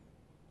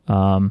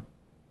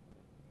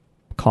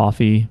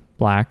 coffee,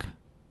 black.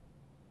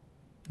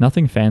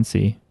 Nothing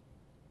fancy.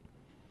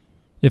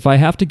 If I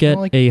have to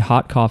get a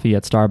hot coffee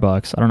at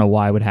Starbucks, I don't know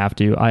why I would have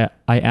to. I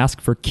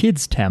ask for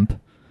kids temp,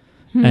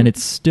 and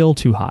it's still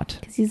too hot.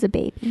 Because he's a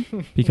baby.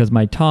 Because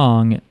my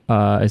tongue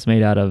is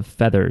made out of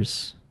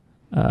feathers.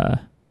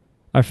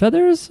 Are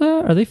feathers,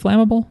 are they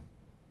flammable?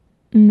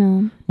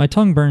 No. My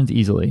tongue burns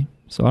easily,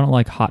 so I don't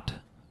like hot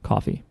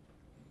coffee.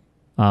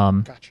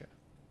 Gotcha.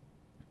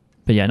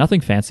 But yeah,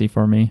 nothing fancy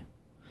for me.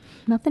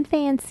 Nothing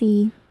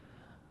fancy.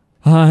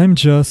 I'm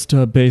just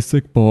a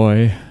basic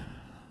boy.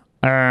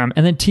 And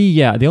then tea,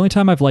 yeah. The only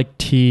time I've liked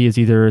tea is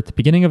either at the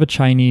beginning of a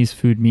Chinese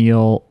food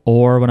meal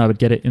or when I would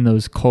get it in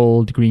those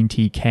cold green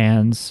tea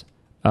cans,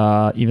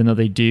 even though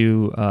they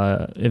do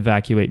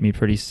evacuate me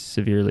pretty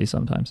severely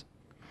sometimes.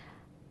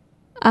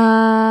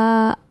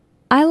 I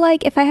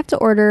like, if I have to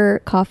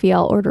order coffee,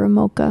 I'll order a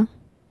mocha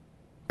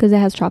because it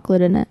has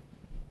chocolate in it.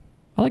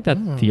 I like that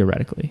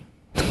theoretically.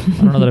 I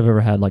don't know that I've ever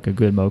had like a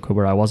good mocha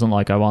where I wasn't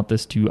like, I want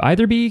this to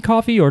either be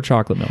coffee or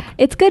chocolate milk.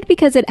 It's good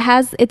because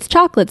it's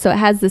chocolate, so it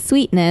has the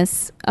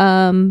sweetness.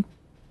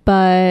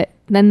 But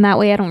then that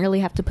way I don't really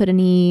have to put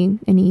any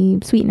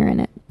sweetener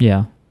in it.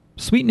 Yeah.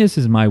 Sweetness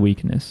is my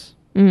weakness.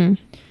 Mm.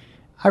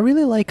 I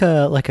really like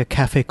a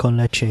cafe con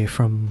leche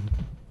from,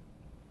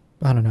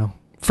 I don't know,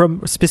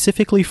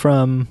 specifically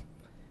from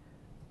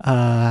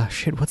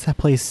what's that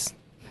place?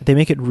 They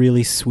make it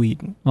really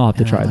sweet. I'll have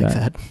to try I like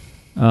that.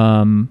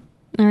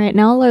 All right,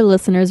 now all our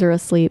listeners are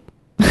asleep.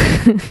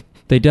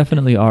 They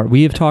definitely are.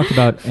 We have talked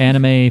about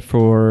anime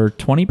for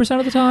 20%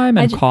 of the time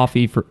and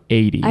coffee for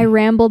 80%. I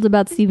rambled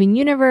about Steven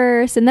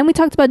Universe, and then we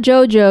talked about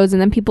JoJo's,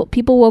 and then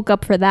people woke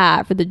up for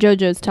that, for the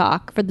JoJo's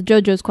talk, for the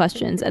JoJo's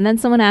questions, and then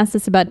someone asked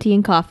us about tea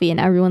and coffee, and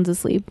everyone's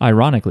asleep.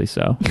 Ironically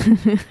so.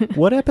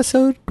 What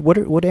episode?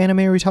 What anime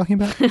are we talking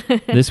about?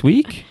 This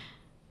week?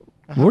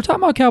 We're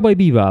talking about Cowboy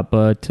Bebop,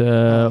 but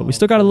we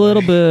still got a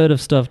little bit of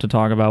stuff to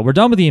talk about. We're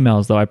done with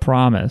emails, though, I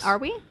promise. Are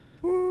we?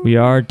 We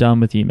are done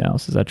with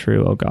emails. Is that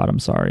true? Oh, God, I'm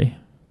sorry.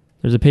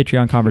 There's a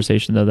Patreon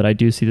conversation, though, that I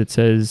do see that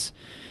says,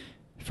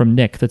 from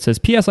Nick, that says,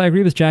 P.S. I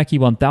agree with Jackie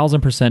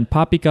 1000%.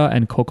 Papika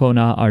and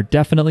Kokona are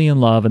definitely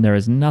in love, and there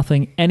is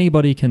nothing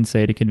anybody can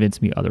say to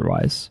convince me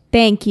otherwise.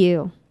 Thank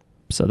you.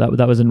 So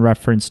that was in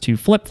reference to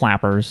Flip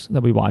Flappers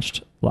that we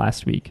watched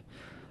last week.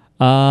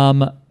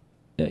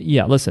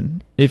 Yeah,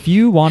 listen, if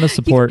you want to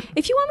support...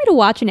 If you want me to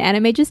watch an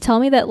anime, just tell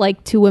me that,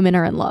 like, 2 women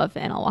are in love,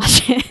 and I'll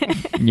watch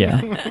it.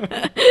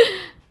 Yeah.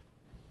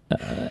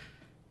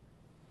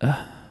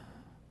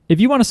 If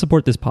you want to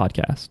support this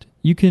podcast,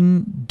 you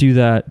can do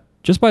that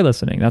just by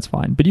listening. That's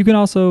fine. But you can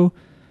also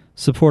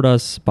support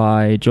us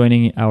by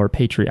joining our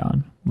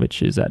Patreon,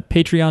 which is at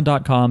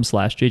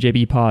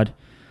patreon.com/jjbpod.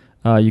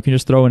 You can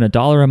just throw in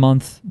 $1 a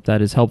month.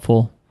 That is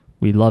helpful.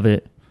 We love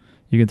it.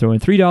 You can throw in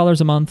 $3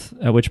 a month,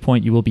 at which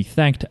point you will be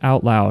thanked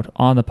out loud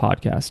on the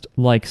podcast,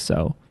 like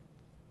so.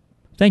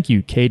 Thank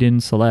you,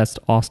 Caden, Celeste,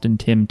 Austin,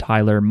 Tim,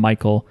 Tyler,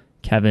 Michael,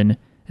 Kevin,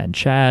 and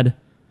Chad.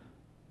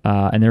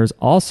 And there's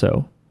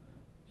also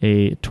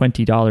a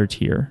 $20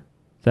 tier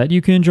that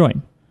you can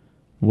join,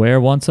 where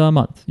once a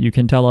month you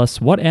can tell us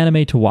what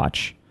anime to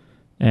watch,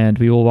 and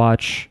we will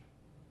watch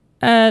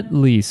at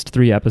least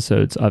 3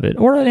 episodes of it,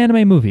 or an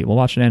anime movie. We'll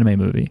watch an anime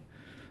movie,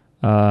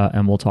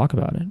 and we'll talk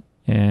about it.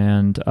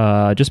 And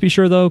just be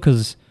sure, though,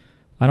 because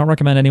I don't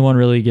recommend anyone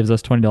really gives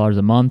us $20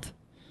 a month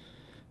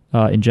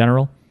in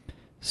general.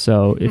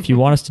 So if you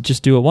want us to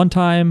just do it one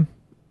time,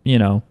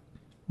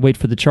 wait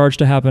for the charge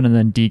to happen and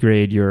then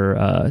degrade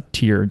your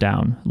tier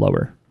down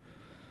lower.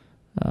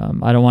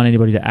 I don't want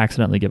anybody to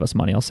accidentally give us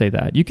money. I'll say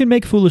that. You can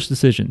make foolish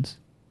decisions,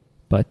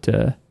 but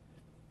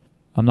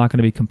I'm not going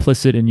to be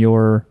complicit in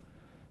your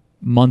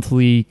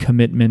monthly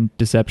commitment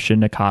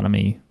deception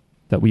economy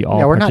that we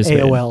all participate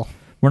in. We're not AOL.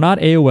 We're not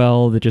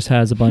AOL that just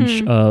has a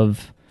bunch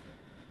of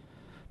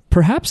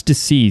perhaps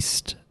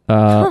deceased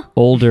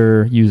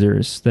older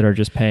users that are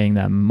just paying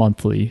them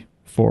monthly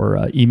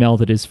for email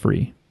that is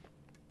free.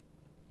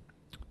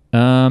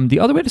 The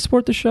other way to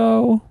support the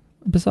show,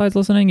 besides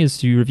listening, is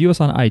to review us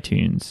on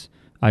iTunes.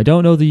 I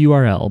don't know the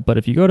URL, but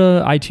if you go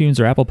to iTunes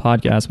or Apple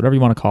Podcasts, whatever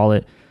you want to call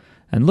it,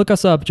 and look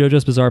us up,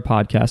 JoJo's Bizarre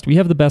Podcast, we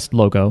have the best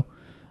logo.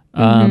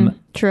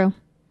 True.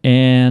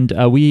 And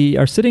we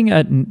are sitting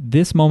at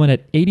this moment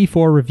at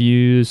 84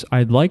 reviews.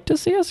 I'd like to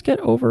see us get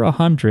over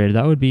 100.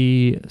 That would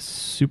be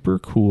super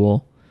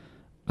cool.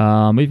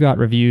 We've got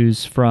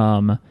reviews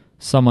from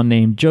someone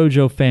named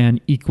JoJo Fan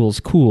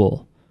Equals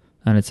Cool.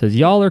 And it says,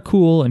 y'all are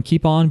cool and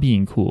keep on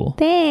being cool.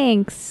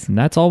 Thanks. And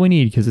that's all we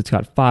need because it's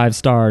got 5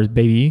 stars,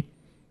 baby.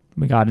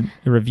 We got a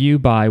review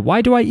by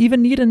Why Do I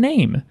Even Need a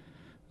Name?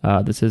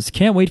 That says,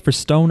 can't wait for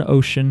Stone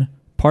Ocean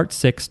Part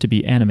 6 to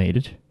be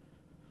animated.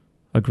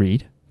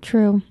 Agreed.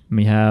 True. And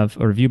we have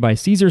a review by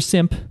Caesar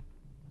Simp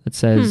that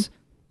says,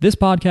 this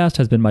podcast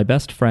has been my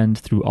best friend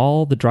through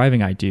all the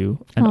driving I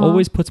do and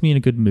always puts me in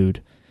a good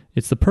mood.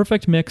 It's the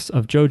perfect mix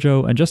of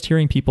JoJo and just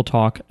hearing people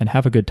talk and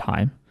have a good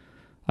time.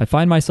 I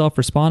find myself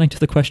responding to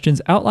the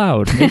questions out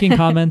loud, making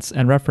comments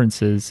and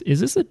references. Is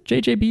this a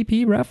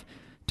JJBP ref?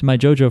 To my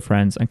JoJo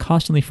friends and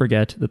constantly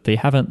forget that they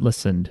haven't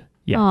listened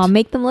yet. Aw,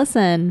 make them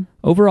listen.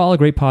 Overall, a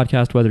great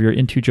podcast, whether you're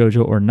into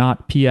JoJo or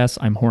not. P.S.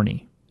 I'm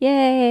horny.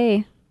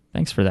 Yay.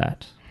 Thanks for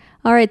that.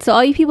 All right, so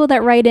all you people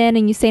that write in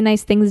and you say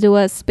nice things to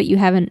us, but you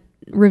haven't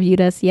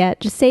reviewed us yet,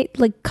 just say,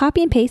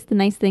 copy and paste the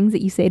nice things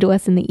that you say to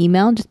us in the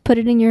email. Just put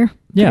it in your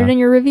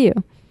review.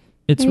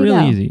 It's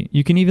really easy.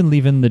 You can even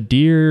leave in the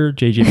Dear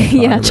JJ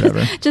yeah, or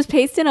whatever. Just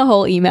paste in a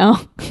whole email.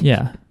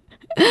 Yeah.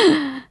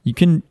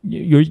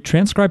 You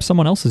transcribe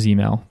someone else's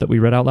email that we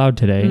read out loud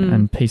today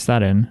and paste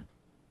that in.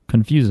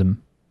 Confuse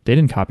them. They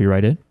didn't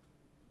copyright it.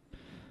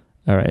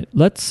 All right.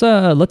 Let's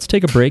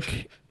take a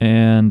break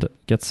and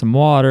get some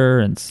water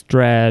and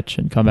stretch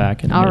and come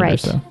back in a minute or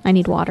so. I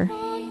need water.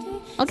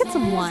 I'll get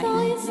some wine.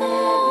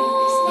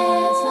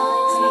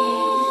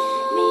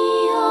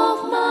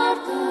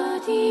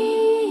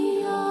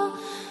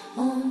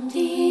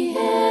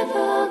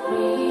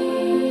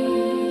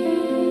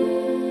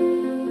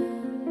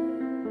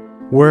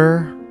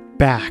 We're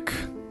back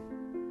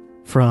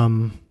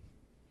from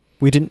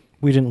we didn't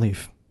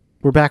leave.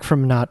 We're back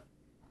from not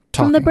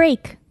talking. From the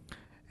break.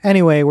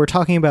 Anyway, we're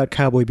talking about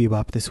Cowboy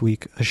Bebop this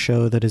week, a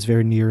show that is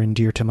very near and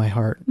dear to my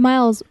heart.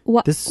 Miles,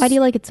 why do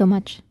you like it so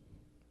much?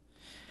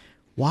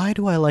 Why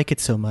do I like it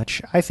so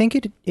much? I think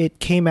it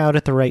came out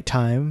at the right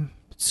time.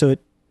 So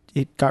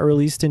it got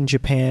released in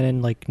Japan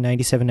in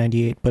 97,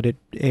 98, but it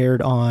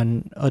aired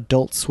on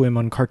Adult Swim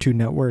on Cartoon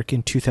Network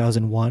in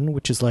 2001,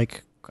 which is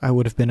I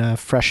would have been a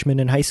freshman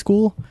in high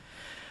school.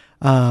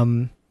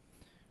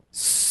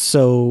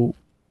 So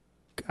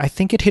I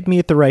think it hit me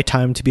at the right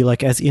time to be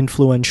as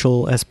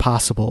influential as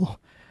possible.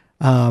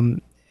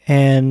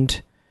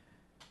 And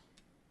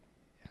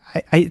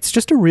it's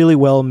just a really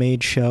well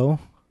made show.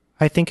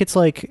 I think it's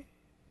it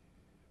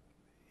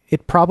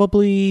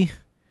probably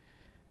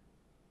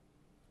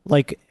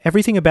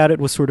everything about it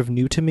was sort of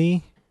new to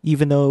me,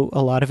 even though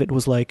a lot of it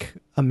was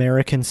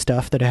American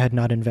stuff that I had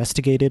not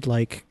investigated.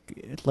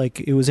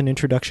 It was an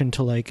introduction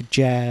to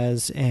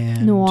Jazz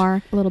and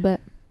noir a little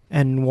bit.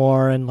 And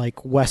noir and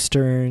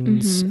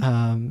Westerns,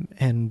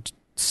 and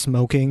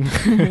smoking.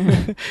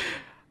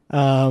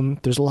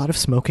 There's a lot of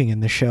smoking in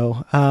this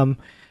show.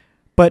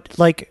 But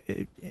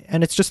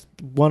and it's just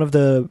one of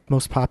the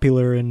most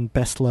popular and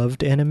best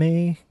loved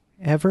anime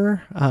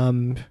ever.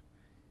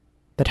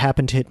 That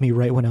happened to hit me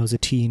right when I was a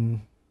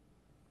teen.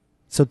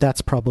 So that's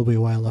probably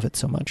why I love it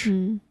so much.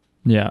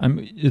 Yeah,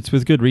 it's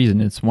with good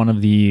reason. It's one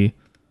of the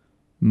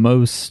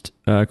most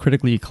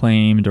critically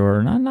acclaimed,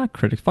 or not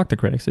critics, fuck the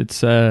critics.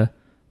 It's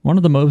one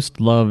of the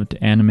most loved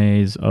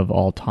animes of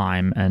all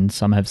time, and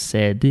some have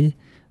said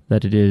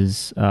that it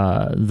is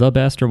the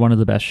best or one of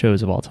the best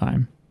shows of all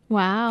time.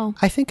 Wow.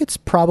 I think it's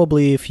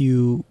probably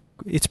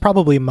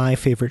my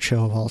favorite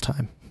show of all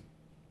time.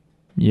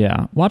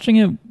 Yeah,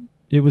 watching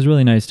it was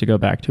really nice to go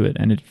back to it,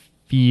 and it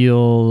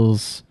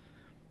feels.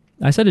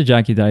 I said to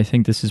Jackie that I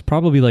think this is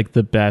probably like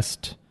the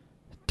best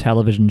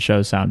television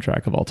show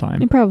soundtrack of all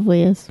time. It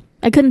probably is.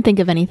 I couldn't think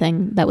of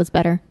anything that was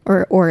better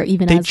or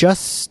even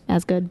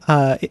as good.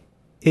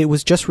 It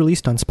was just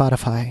released on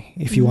Spotify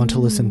if you want to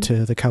listen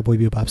to the Cowboy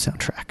Bebop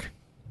soundtrack.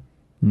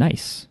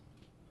 Nice.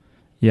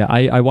 Yeah,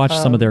 I watched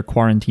some of their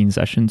quarantine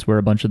sessions where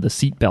a bunch of the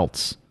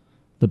Seatbelts,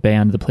 the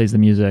band that plays the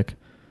music,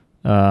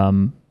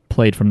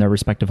 played from their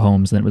respective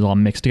homes, and it was all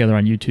mixed together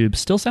on YouTube.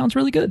 Still sounds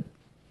really good.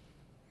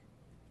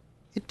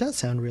 It does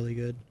sound really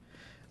good.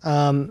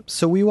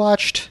 So we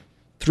watched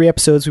 3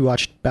 episodes. We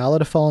watched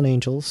Ballad of Fallen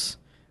Angels,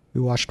 we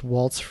watched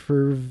Waltz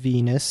for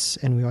Venus,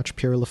 and we watched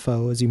Pierre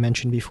LaFaux, as you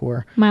mentioned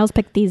before. Miles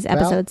picked these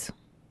episodes.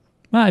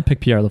 I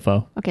picked Pierre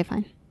LaFaux. Okay,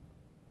 fine.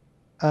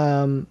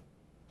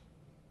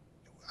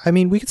 I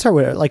mean, we could start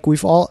with it. Like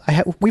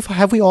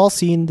have we all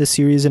seen the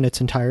series in its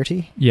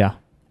entirety? Yeah.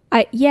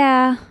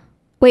 Yeah.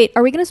 Wait,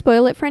 are we going to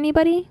spoil it for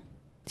anybody?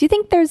 Do you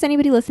think there's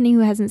anybody listening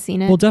who hasn't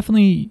seen it? Well,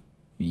 definitely,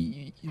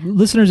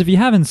 listeners, if you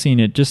haven't seen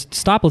it, just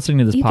stop listening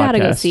to this podcast. You gotta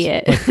go see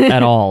it.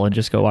 at all, and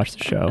just go watch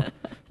the show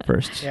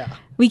first. Yeah.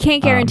 We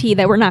can't guarantee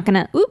that we're not going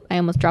to... Oop, I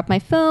almost dropped my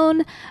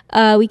phone.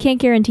 We can't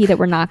guarantee that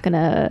we're not going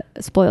to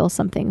spoil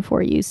something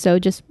for you. So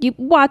just you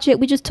watch it.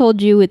 We just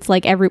told you it's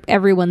like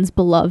everyone's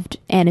beloved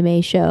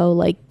anime show.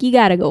 Like, you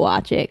got to go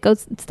watch it. Go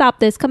stop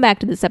this. Come back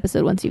to this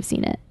episode once you've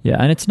seen it. Yeah,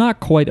 and it's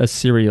not quite a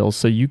serial,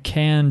 so you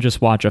can just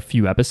watch a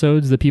few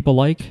episodes that people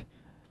like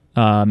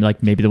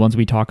maybe the ones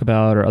we talk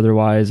about or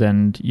otherwise,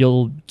 and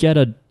you'll get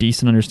a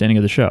decent understanding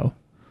of the show.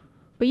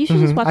 But you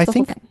should just watch the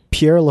whole thing.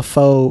 Pierre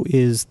LaFaux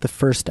is the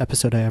first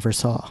episode I ever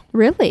saw.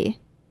 Really?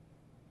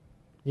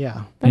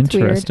 Yeah. That's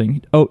interesting.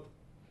 Weird. Oh,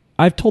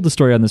 I've told the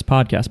story on this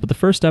podcast, but the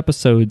first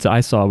episodes I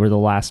saw were the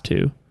last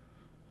 2.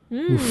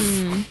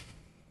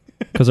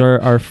 Because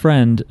our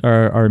friend,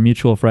 our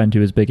mutual friend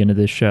who is big into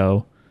this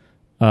show,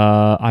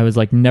 I was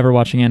like never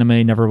watching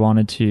anime, never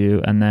wanted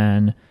to, and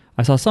then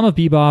I saw some of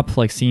Bebop,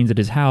 like scenes at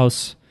his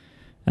house,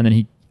 and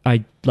then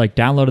I like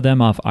downloaded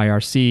them off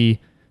IRC,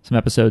 some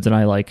episodes, and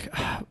I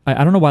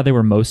don't know why they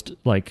were most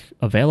like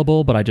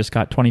available, but I just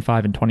got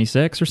 25 and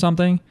 26 or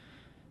something,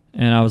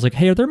 and I was like,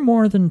 hey, are there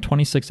more than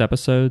 26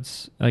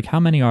 episodes? Like, how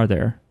many are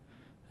there?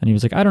 And he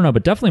was like, I don't know,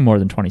 but definitely more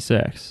than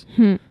 26.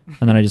 And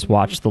then I just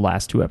watched the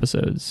last 2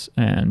 episodes,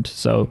 and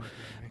so,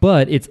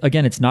 but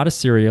it's not a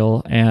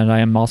serial, and I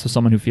am also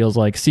someone who feels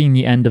like seeing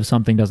the end of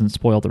something doesn't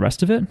spoil the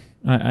rest of it.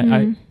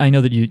 I know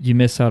that you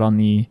miss out on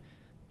the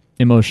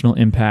emotional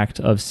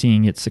impact of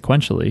seeing it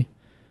sequentially,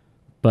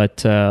 but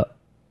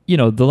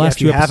the last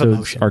 2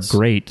 episodes are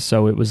great,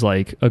 so it was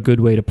like a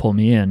good way to pull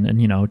me in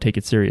and take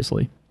it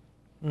seriously.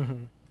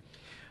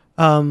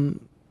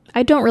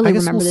 I don't really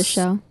remember this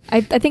show.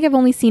 I think I've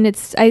only seen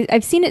it.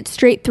 I've seen it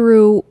straight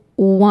through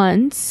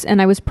once,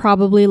 and I was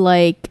probably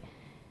like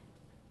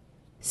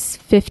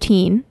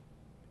 15,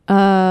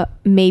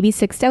 maybe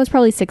 16. I was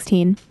probably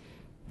 16.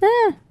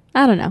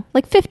 I don't know,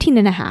 like 15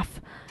 and a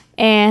half.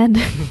 And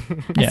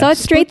I saw it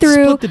straight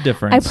through. Split the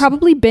difference. I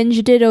probably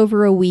binged it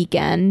over a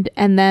weekend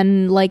and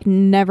then like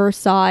never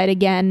saw it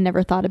again,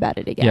 never thought about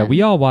it again. Yeah,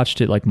 we all watched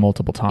it like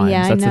multiple times.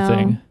 Yeah, that's I know. the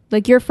thing.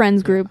 Like your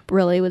friends group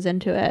really was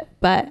into it,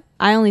 but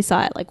I only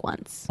saw it like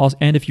once. Also,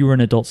 and if you were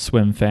an Adult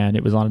Swim fan,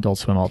 it was on Adult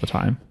Swim all the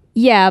time.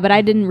 Yeah, but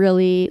I didn't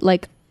really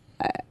like.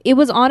 It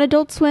was on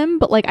Adult Swim,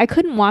 but like I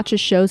couldn't watch a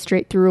show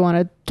straight through on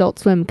Adult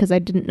Swim because I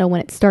didn't know when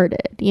it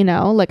started.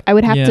 Like I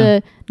would have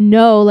to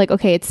know, like,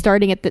 okay, it's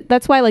starting at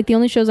that's why like the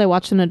only shows I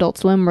watched on Adult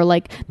Swim were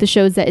like the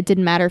shows that it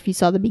didn't matter if you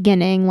saw the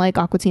beginning, like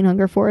Aqua Teen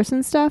Hunger Force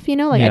and stuff. I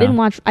didn't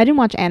watch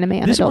anime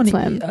on Adult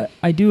Swim.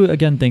 I do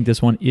again think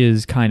this one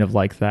is kind of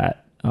like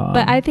that.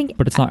 But I think,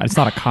 but it's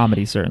not a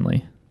comedy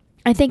certainly.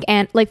 I think,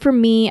 and like for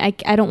me,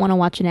 I don't want to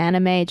watch an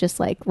anime just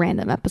like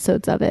random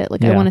episodes of it.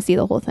 Like I want to see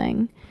the whole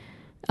thing.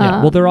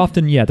 Yeah, well, they're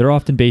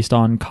often based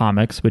on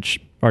comics,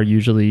 which are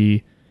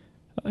usually,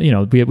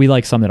 we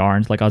like some that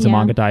aren't, like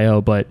Azumanga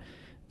Daioh, but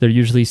they're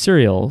usually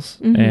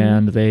serials,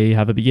 and they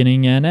have a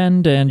beginning and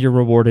end, and you're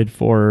rewarded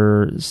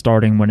for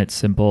starting when it's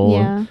simple,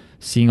 and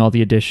seeing all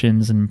the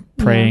additions and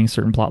praying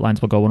certain plot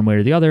lines will go one way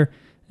or the other.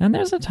 And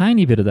there's a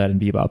tiny bit of that in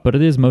Bebop, but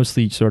it is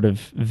mostly sort of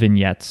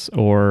vignettes,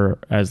 or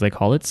as they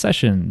call it,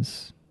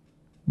 sessions,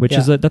 which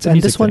is that's a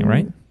music thing,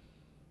 right?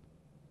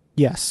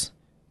 Yes.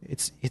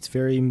 It's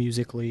very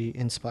musically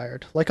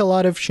inspired, like a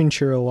lot of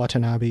Shinichiro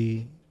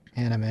Watanabe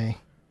anime.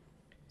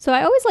 So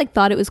I always like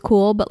thought it was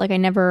cool, but like I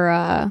never,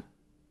 I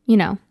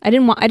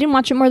didn't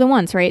watch it more than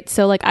once, right?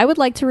 So like I would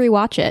like to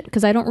rewatch it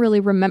because I don't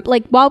really remember.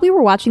 Like while we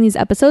were watching these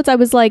episodes, I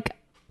was like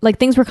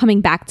things were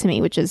coming back to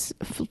me, which is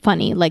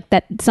funny. Like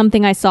that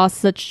something I saw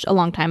such a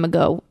long time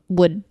ago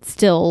would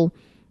still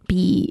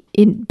be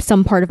in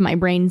some part of my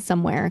brain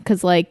somewhere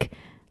because like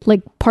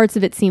parts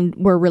of it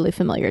were really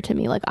familiar to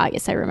me. Like,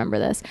 yes, I remember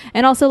this.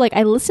 And also like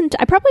I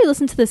probably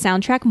listened to the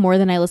soundtrack more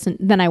than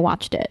I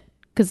watched it.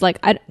 Cause like,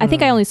 I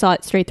think I only saw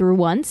it straight through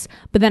once,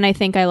 but then I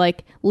think I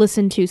like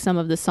listened to some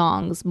of the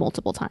songs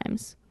multiple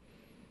times.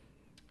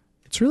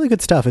 It's really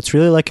good stuff. It's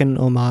really like an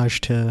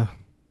homage to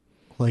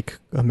like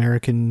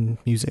American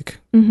music.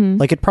 Mm-hmm.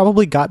 Like it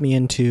probably got me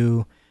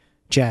into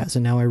jazz,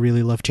 and now I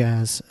really love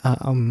jazz.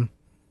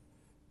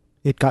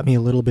 It got me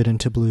a little bit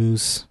into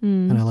blues,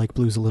 and I like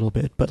blues a little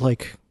bit, but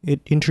like it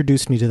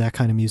introduced me to that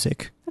kind of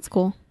music. That's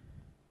cool.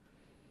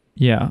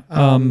 Yeah.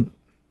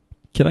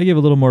 Can I give a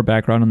little more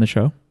background on the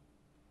show?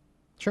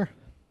 Sure.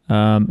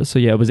 So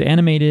yeah, it was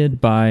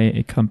animated by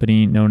a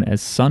company known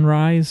as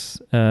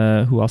Sunrise,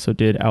 who also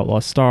did Outlaw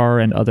Star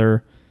and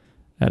other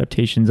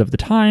adaptations of the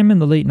time in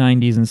the late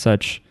 90s and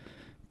such.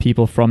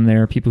 People from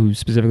there, people who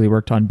specifically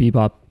worked on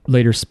Bebop,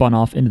 later spun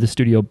off into the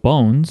studio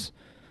Bones,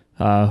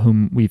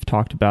 whom we've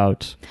talked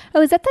about.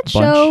 Oh, is that that bunch.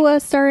 show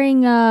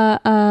starring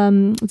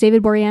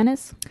David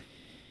Boreanaz?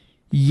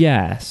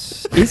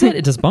 Yes. Is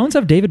it? Does Bones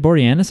have David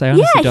Boreanaz? I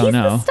honestly don't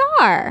know. He's the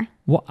star.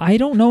 Well, I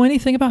don't know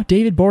anything about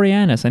David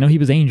Boreanaz. I know he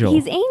was Angel.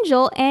 He's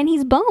Angel and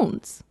he's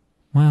Bones.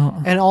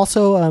 Well, And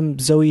also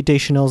Zooey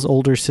Deschanel's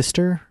older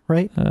sister,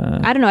 right?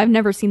 I don't know. I've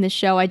never seen this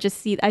show. I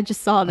just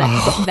saw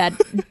that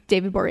that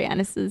David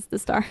Boreanaz is the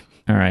star.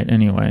 all right.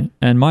 Anyway,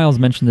 and Miles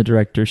mentioned the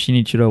director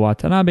Shinichiro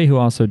Watanabe, who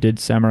also did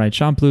Samurai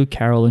Champloo,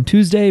 Carol and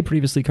Tuesday,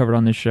 previously covered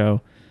on this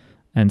show,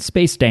 and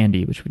Space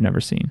Dandy, which we've never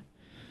seen.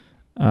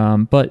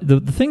 But the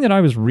thing that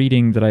I was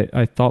reading that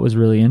I thought was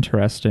really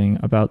interesting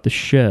about the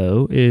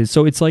show is,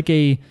 so it's like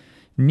a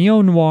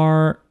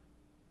neo-noir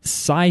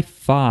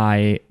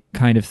sci-fi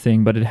kind of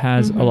thing, but it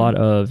has a lot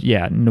of,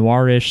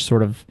 noirish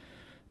sort of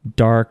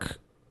dark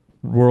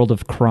world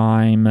of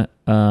crime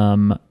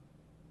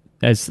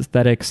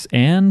aesthetics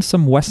and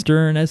some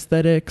Western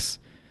aesthetics,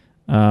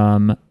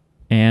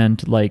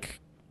 and like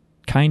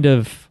kind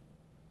of,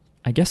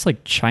 I guess,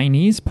 like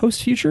Chinese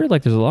post-future.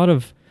 Like there's a lot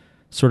of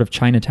sort of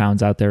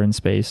Chinatowns out there in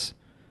space,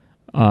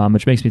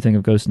 which makes me think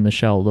of Ghost in the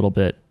Shell a little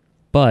bit.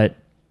 But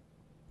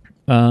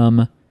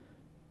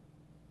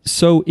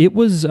so it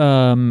was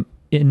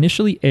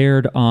initially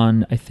aired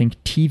on, I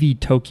think, TV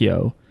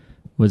Tokyo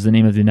was the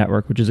name of the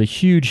network, which is a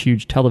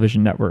huge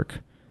television network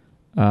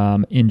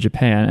in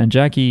Japan. And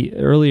Jackie,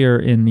 earlier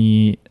in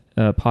the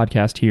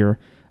podcast here,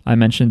 I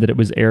mentioned that it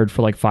was aired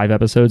for like 5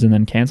 episodes and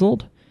then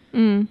canceled.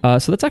 So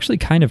that's actually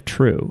kind of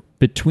true.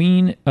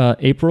 Between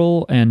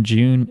April and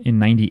June in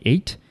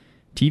 98,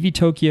 TV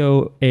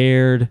Tokyo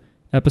aired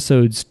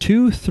episodes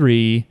 2,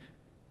 3,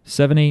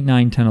 7, 8,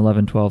 9, 10,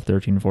 11, 12,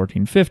 13,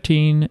 14,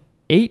 15,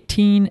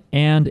 18,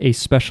 and a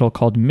special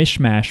called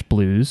Mishmash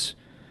Blues,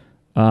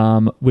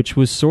 which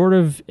was sort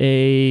of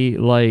a,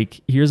 like,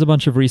 here's a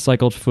bunch of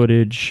recycled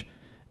footage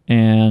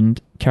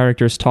and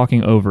characters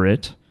talking over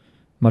it,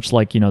 much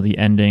like, the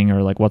ending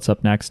or like what's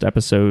up next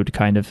episode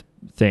kind of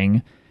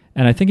thing.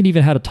 And I think it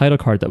even had a title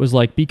card that was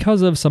like,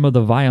 because of some of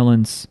the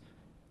violence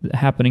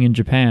happening in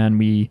Japan,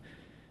 we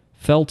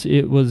felt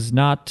it was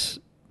not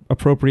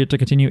appropriate to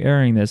continue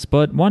airing this,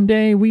 but one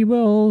day we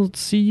will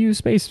see you,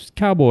 Space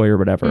Cowboy or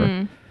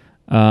whatever.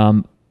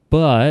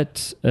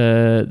 But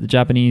the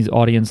Japanese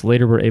audience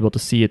later were able to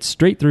see it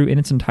straight through in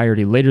its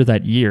entirety later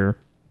that year.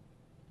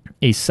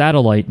 A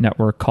satellite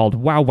network called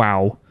Wow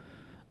Wow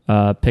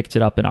picked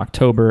it up in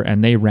October,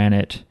 and they ran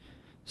it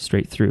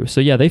straight through.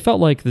 So yeah, they felt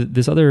like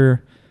this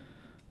other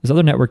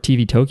network,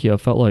 TV Tokyo,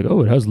 felt like,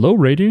 oh, it has low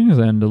ratings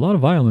and a lot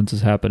of violence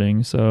is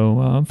happening,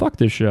 so fuck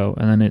this show.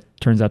 And then it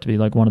turns out to be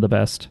like one of the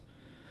best,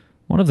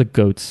 one of the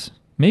GOATs,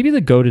 maybe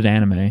the GOATed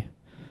anime.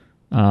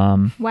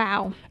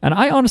 Wow. And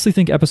I honestly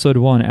think episode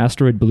 1,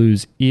 Asteroid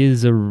Blues,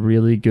 is a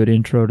really good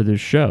intro to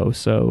this show.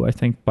 So I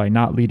think by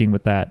not leading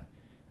with that,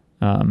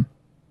 kind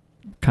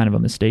of a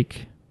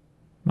mistake,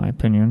 my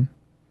opinion.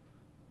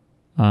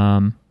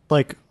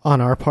 Like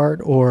on our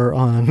part or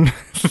on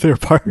their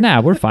part?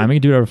 Nah, we're fine. We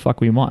can do whatever the fuck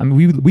we want. I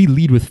mean, we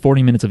lead with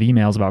 40 minutes of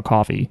emails about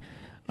coffee.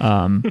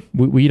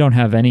 We don't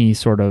have any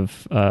sort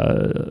of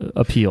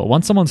appeal.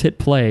 Once someone's hit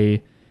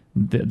play,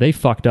 they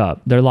fucked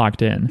up. They're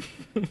locked in.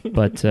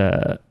 But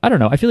I don't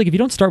know. I feel like if you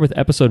don't start with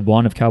episode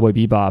 1 of Cowboy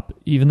Bebop,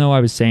 even though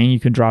I was saying you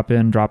can drop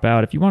in, drop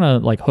out, if you want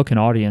to like hook an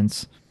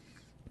audience,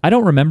 I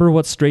don't remember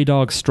what Stray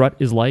Dog Strut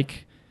is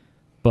like,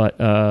 but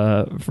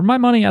for my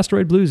money,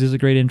 Asteroid Blues is a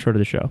great intro to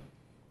the show.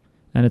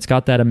 And it's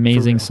got that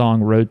amazing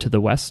song Road to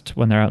the West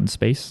when they're out in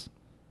space.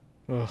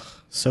 Ugh,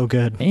 so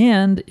good.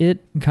 And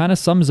it kind of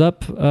sums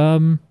up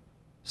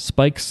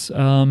Spike's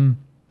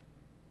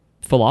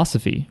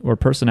philosophy or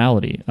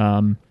personality.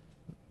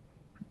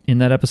 In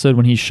that episode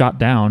when he's shot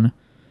down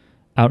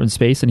out in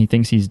space and he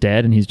thinks he's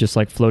dead and he's just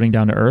like floating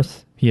down to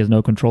Earth. He has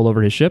no control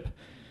over his ship.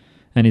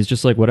 And he's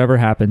just like, whatever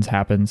happens,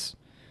 happens.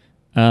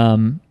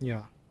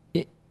 Yeah.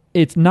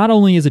 It's not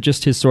only is it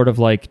just his sort of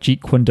like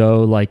Jeet Kune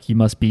Do, like you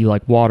must be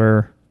like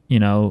water,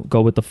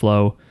 go with the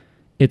flow.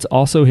 It's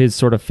also his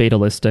sort of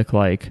fatalistic,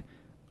 like,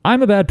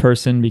 I'm a bad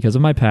person because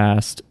of my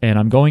past and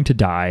I'm going to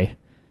die.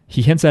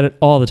 He hints at it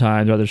all the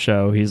time throughout the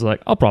show. He's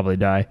like, I'll probably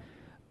die.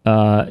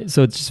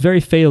 So it's just very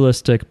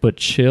fatalistic, but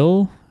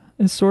chill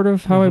is sort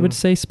of how I would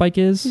say Spike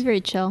is. He's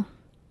very chill.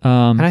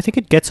 And I think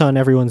it gets on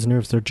everyone's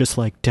nerves. They're just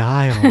like,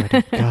 die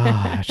already.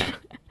 God.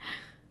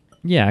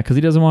 Yeah, because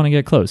he doesn't want to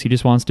get close. He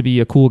just wants to be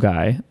a cool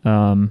guy.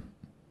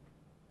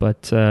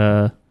 But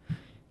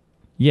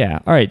Yeah.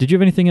 All right. Did you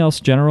have anything else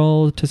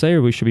general to say,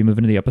 or should we move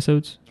into the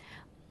episodes?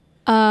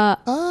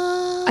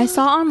 I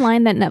saw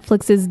online that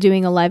Netflix is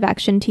doing a live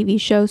action TV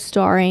show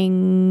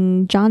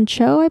starring John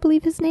Cho, I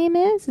believe his name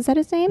is. Is that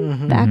his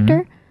name? The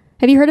actor?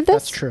 Have you heard of this?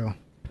 That's true.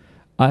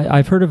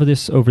 I've heard of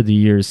this over the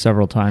years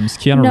several times.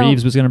 Keanu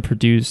Reeves was going to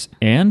produce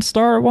and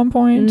star at one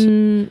point.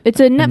 It's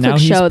a Netflix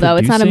show, though.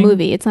 It's not a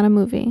movie. It's not a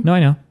movie. No, I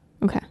know.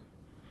 Okay.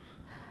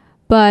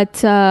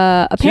 But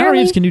apparently... Keanu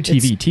Reeves can do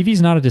TV.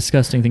 TV's not a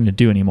disgusting thing to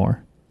do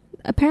anymore.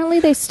 Apparently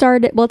they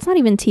started... Well, it's not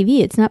even TV.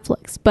 It's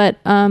Netflix. But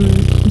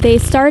they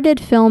started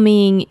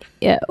filming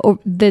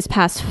this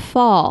past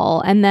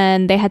fall, and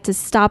then they had to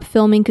stop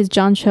filming because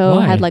John Cho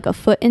had like a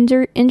foot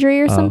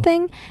injury or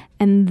something.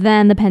 And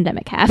then the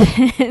pandemic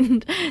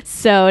happened.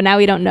 So now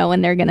we don't know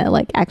when they're going to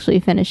like actually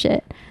finish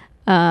it.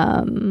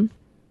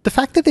 The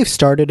fact that they've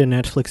started and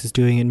Netflix is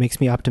doing it makes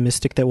me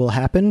optimistic that will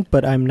happen,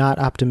 but I'm not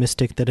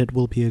optimistic that it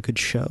will be a good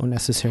show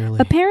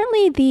necessarily.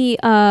 Apparently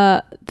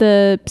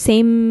the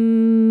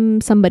same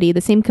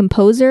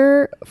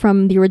composer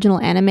from the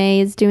original anime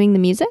is doing the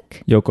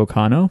music. Yoko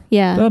Kanno?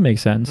 Yeah. That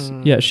makes sense.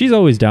 Yeah, she's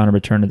always down to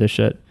return to this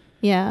shit.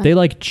 Yeah. They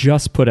like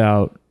just put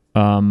out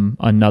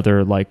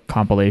another like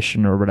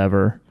compilation or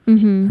whatever.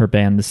 Her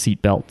band, the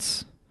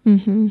Seatbelts.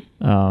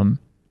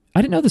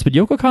 I didn't know this, but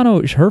Yoko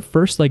Kanno, her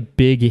first like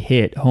big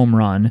hit, home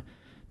run,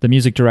 the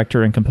music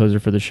director and composer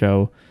for the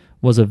show,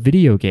 was a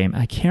video game.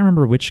 I can't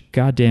remember which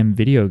goddamn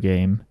video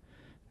game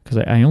because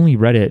I only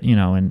read it,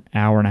 an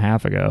hour and a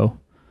half ago.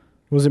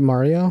 Was it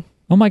Mario?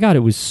 Oh my god,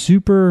 it was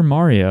Super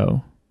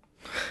Mario.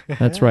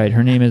 That's right.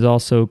 Her name is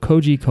also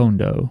Koji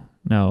Kondo.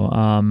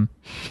 No,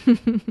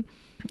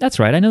 that's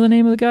right. I know the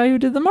name of the guy who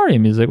did the Mario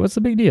music. What's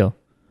the big deal?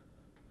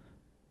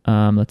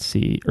 Let's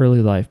see.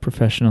 Early life,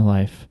 professional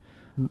life.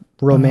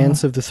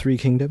 Romance of the Three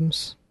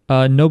Kingdoms?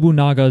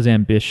 Nobunaga's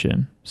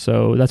Ambition.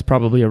 So that's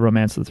probably a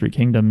Romance of the Three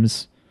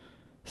Kingdoms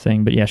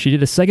thing. But yeah, she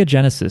did a Sega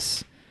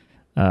Genesis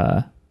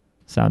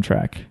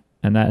soundtrack,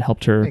 and that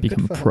helped her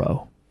become a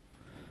pro.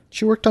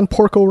 She worked on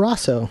Porco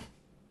Rosso.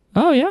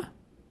 Oh, yeah?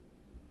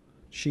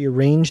 She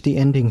arranged the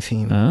ending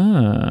theme.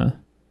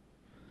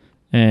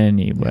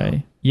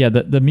 Anyway. Yeah,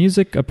 the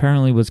music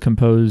apparently was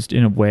composed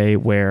in a way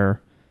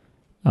where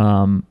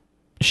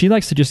she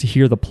likes to just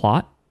hear the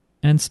plot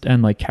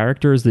and like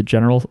characters, the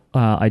general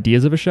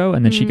ideas of a show,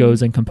 and then she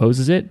goes and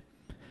composes it.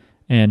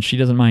 And she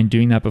doesn't mind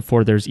doing that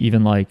before there's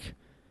even like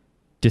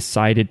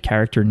decided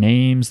character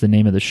names, the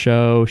name of the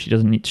show. She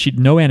doesn't need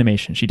no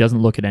animation. She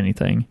doesn't look at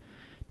anything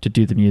to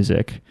do the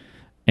music.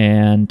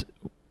 And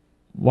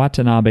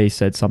Watanabe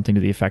said something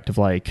to the effect of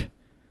like,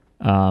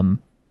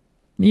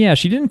 yeah,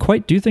 she didn't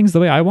quite do things the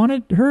way I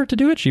wanted her to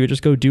do it. She would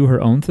just go do her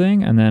own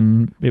thing, and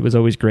then it was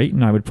always great,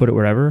 and I would put it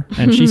wherever.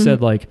 And she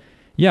said like,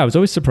 yeah, I was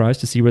always surprised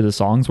to see where the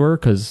songs were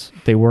because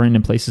they weren't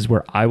in places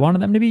where I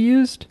wanted them to be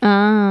used.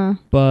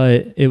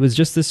 But it was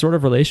just this sort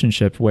of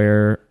relationship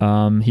where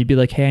he'd be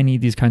like, hey, I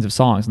need these kinds of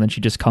songs. And then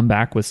she'd just come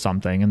back with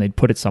something and they'd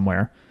put it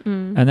somewhere.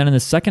 And then in the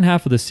second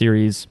half of the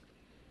series,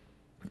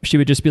 she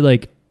would just be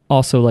like,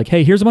 also like,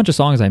 hey, here's a bunch of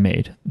songs I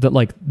made that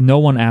like no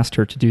one asked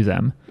her to do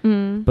them.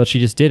 But she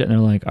just did it. And they're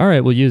like, all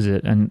right, we'll use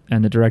it. And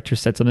the director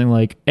said something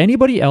like,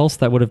 anybody else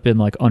that would have been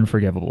like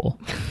unforgivable.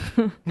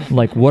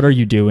 Like, what are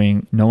you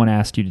doing? No one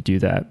asked you to do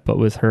that. But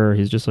with her,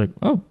 he's just like,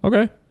 oh,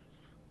 okay.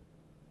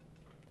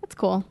 That's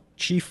cool.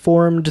 She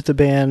formed the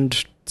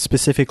band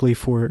specifically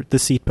for the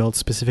Seatbelts,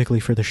 specifically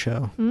for the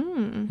show.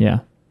 Yeah.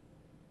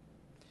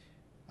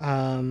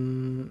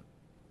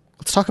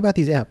 Let's talk about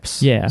these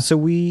eps. Yeah. So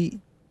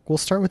we'll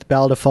start with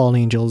Ballad of Fallen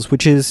Angels,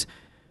 which is,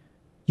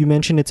 you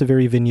mentioned it's a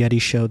very vignette-y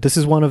show. This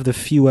is one of the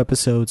few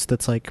episodes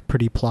that's like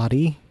pretty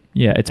plotty.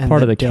 Yeah, it's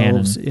part of the canon.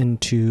 Delves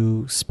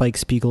into Spike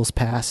Spiegel's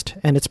past,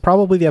 and it's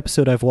probably the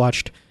episode I've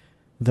watched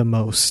the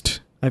most.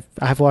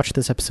 I've watched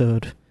this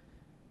episode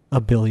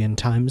 1 billion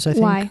times, I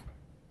think. Why?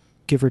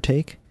 Give or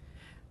take.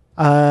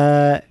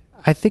 I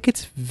think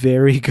it's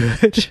very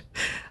good.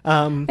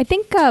 I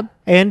think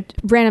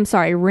random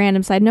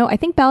side note, I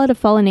think Ballad of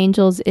Fallen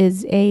Angels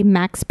is a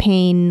Max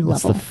Payne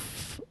level.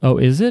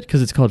 Is it?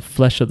 Because it's called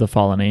Flesh of the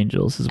Fallen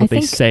Angels is what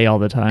they say all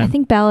the time. I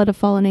think Ballad of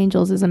Fallen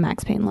Angels is a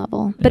Max Payne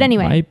level. But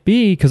anyway. It might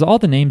be, because all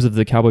the names of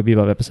the Cowboy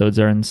Bebop episodes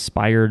are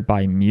inspired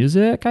by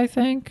music, I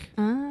think.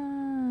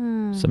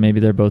 So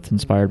maybe they're both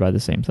inspired by the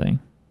same thing.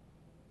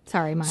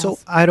 Sorry, Miles. So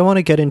I don't want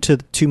to get into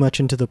too much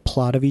into the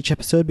plot of each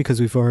episode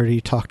because we've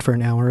already talked for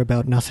an hour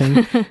about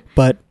nothing.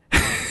 But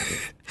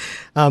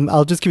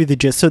I'll just give you the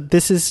gist.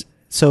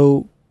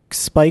 So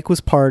Spike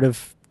was part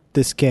of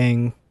this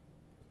gang.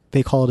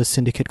 They call it a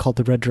syndicate called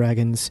the Red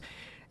Dragons.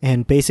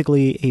 And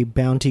basically a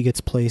bounty gets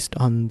placed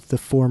on the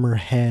former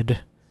head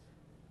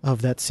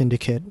of that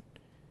syndicate,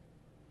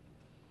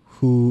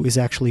 who is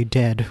actually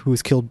dead, who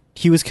was killed.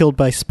 He was killed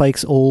by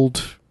Spike's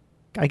old,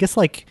 I guess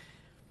like,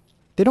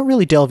 they don't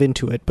really delve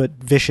into it, but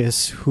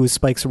Vicious, who is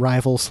Spike's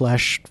rival / who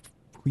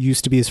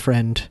used to be his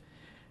friend,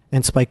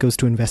 and Spike goes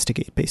to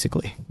investigate,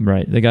 basically.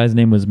 Right. The guy's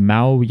name was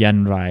Mao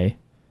Yanrai.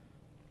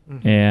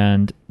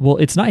 And, well,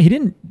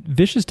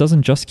 Vicious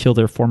doesn't just kill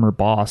their former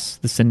boss,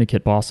 the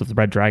syndicate boss of the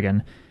Red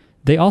Dragon.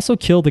 They also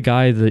kill the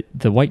guy,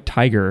 the white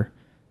tiger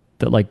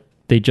that like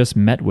they just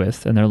met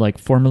with, and they're like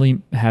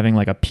formally having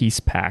like a peace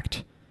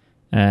pact.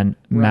 And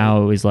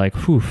Mao is like,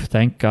 whew,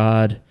 thank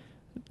God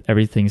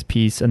everything's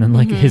peace. And then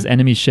like his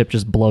enemy ship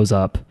just blows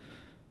up.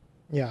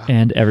 Yeah.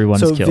 And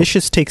everyone's killed. So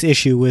Vicious takes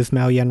issue with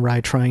Mao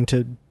Yanrai trying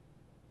to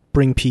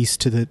bring peace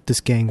to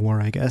this gang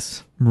war, I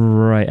guess.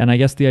 Right. And I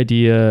guess the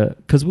idea,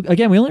 because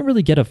again, we only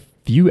really get a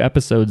few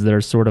episodes that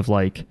are sort of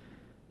like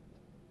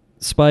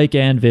Spike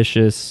and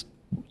Vicious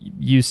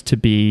used to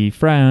be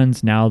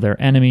friends, now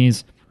they're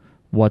enemies.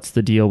 What's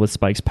the deal with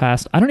Spike's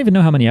past? I don't even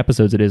know how many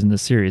episodes it is in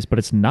this series, but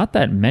it's not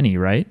that many,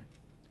 right?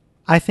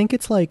 I think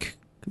it's like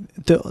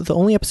the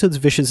only episodes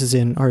Vicious is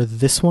in are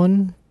this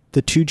one,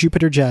 the 2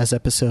 Jupiter Jazz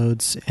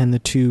episodes, and the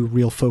 2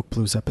 Real Folk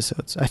Blues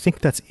episodes. I think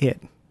that's it.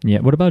 Yeah.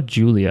 What about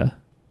Julia?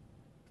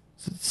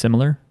 Is it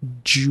similar?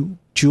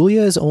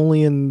 Julia is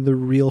only in the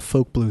Real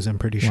Folk Blues, I'm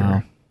pretty sure.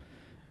 Wow.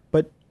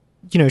 But,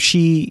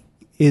 she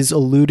is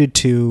alluded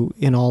to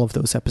in all of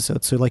those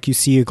episodes. So, like, you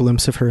see a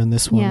glimpse of her in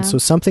this one. Yeah. So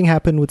something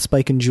happened with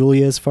Spike and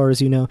Julia, as far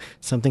as you know.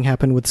 Something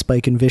happened with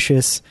Spike and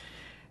Vicious,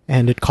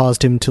 and it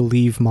caused him to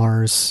leave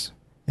Mars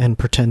and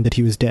pretend that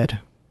he was dead.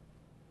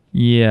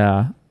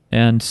 Yeah.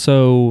 And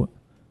so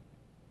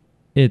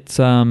it's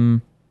I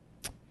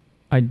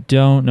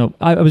don't know.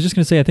 I was just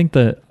going to say I think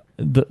the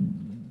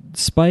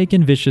Spike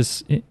and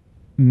Vicious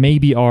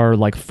maybe are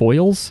like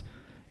foils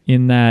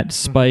in that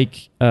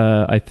Spike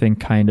I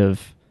think kind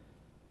of,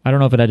 I don't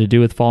know if it had to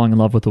do with falling in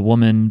love with a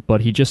woman,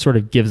 but he just sort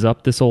of gives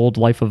up this old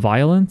life of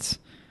violence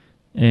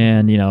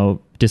and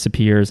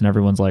disappears, and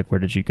everyone's like, where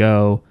did you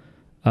go?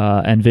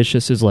 And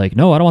Vicious is like,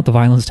 no, I don't want the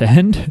violence to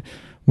end.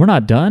 We're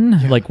not done.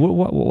 Yeah. Like,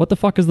 what the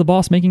fuck is the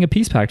boss making a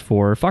peace pact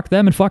for? Fuck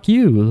them and fuck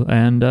you.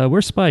 And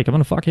we're Spike. I'm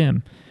going to fuck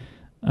him.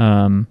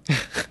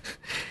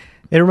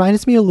 It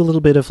reminds me a little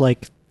bit of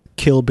like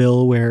Kill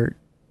Bill, where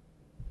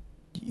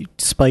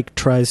Spike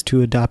tries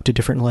to adopt a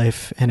different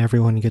life and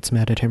everyone gets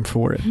mad at him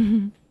for it.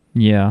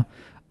 Yeah.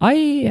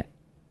 I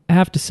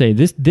have to say,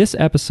 this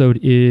episode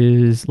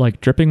is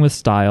like dripping with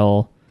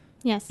style.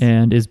 Yes.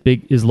 And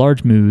is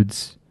large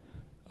moods.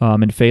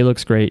 And Faye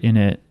looks great in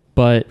it.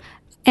 But...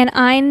 And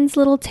Ein's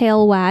little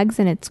tail wags,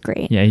 and it's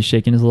great. Yeah, he's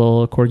shaking his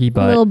little corgi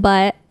butt. Little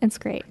butt. It's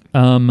great.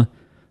 But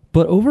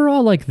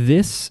overall, like,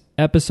 this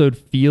episode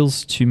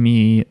feels to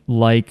me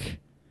like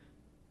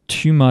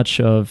too much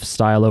of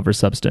style over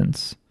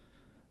substance.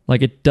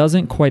 Like, it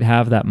doesn't quite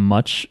have that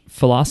much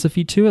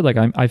philosophy to it. Like,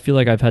 I feel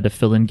like I've had to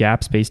fill in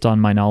gaps based on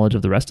my knowledge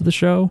of the rest of the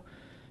show.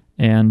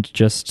 And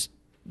just,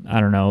 I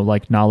don't know,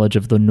 like, knowledge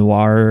of the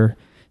noir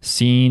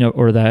scene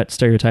or that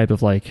stereotype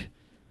of, like,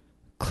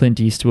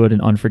 Clint Eastwood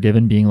in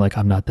Unforgiven being like,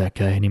 I'm not that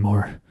guy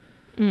anymore.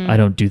 I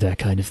don't do that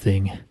kind of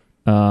thing.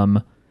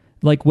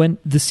 Like when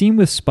the scene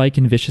with Spike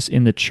and Vicious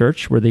in the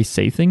church where they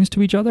say things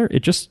to each other,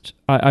 it just,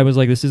 I was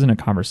like, this isn't a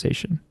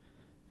conversation.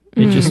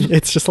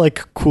 It's just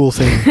like cool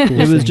thing.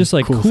 It was just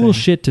like cool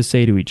shit to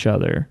say to each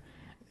other.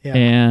 Yeah.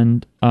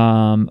 And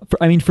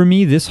for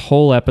me, this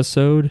whole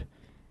episode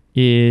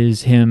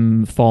is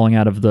him falling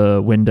out of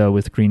the window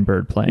with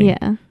Greenbird playing.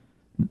 Yeah.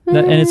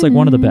 And it's like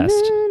one of the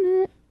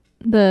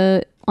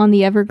best. On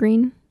the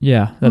Evergreen?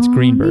 Yeah, that's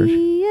Greenbird.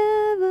 The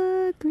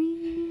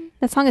Evergreen.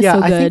 That song is so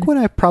good. I think when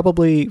I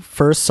probably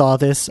first saw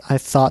this, I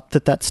thought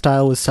that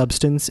style was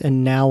substance,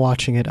 and now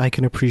watching it, I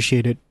can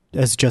appreciate it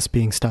as just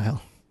being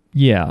style.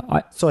 Yeah.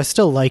 So I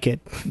still like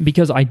it.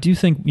 Because I do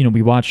think,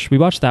 we watched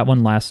that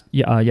one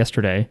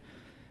yesterday,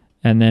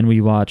 and then we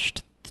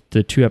watched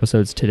the 2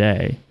 episodes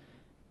today,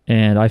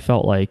 and I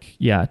felt like,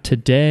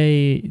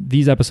 today,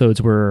 these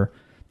episodes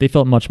they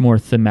felt much more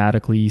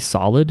thematically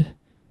solid.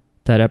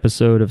 That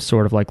episode of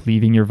sort of like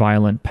leaving your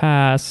violent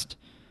past,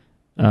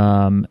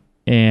 and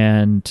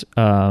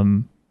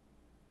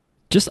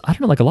just, I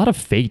don't know, like a lot of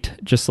fate,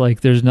 just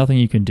like there's nothing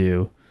you can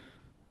do.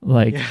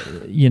 Like,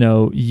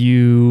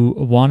 you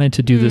wanted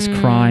to do this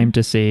crime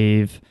to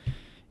save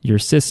your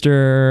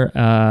sister,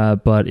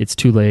 but it's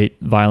too late.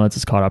 Violence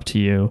has caught up to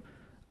you.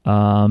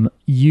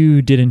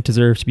 You didn't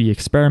deserve to be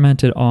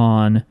experimented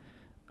on,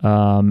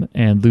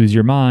 and lose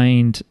your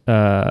mind,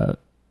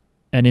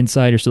 and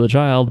inside you're still a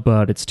child,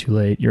 but it's too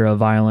late. You're a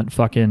violent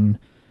fucking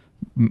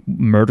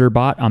murder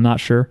bot. I'm not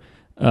sure.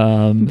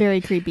 Very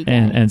creepy guy.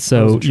 And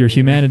so your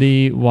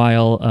humanity,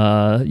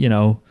 while,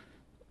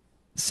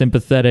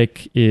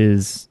 sympathetic,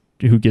 is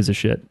who gives a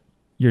shit?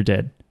 You're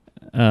dead.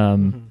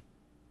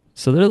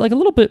 So they're like a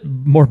little bit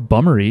more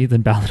bummery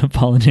than Ballad of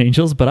Fallen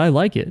Angels, but I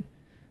like it.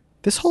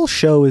 This whole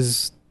show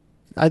is...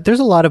 there's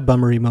a lot of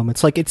bummery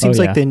moments. Like, it seems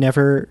like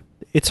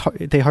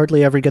they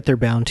hardly ever get their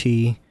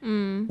bounty,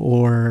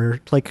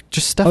 or like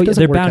just stuff doesn't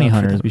they're work bounty out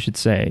hunters, we should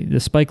say. The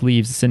Spike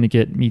leaves, the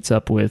Syndicate meets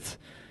up with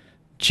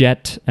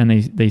Jet, and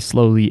they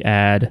slowly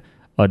add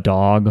a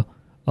dog,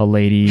 a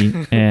lady,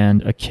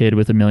 and a kid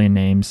with a million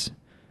names.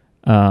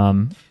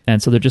 And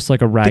so they're just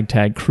like a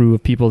ragtag crew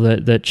of people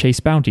that chase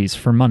bounties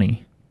for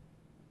money.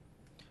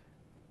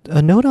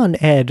 A note on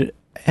Ed.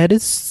 Ed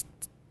is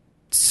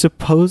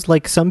supposed,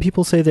 like, some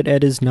people say that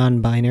Ed is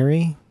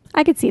non-binary.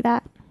 I could see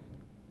that.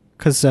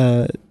 Because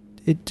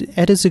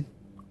Ed is a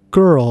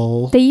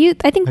girl. I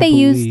think I they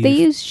believe.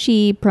 use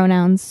she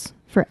pronouns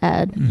for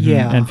Ed. Mhm.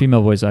 Yeah. And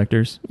female voice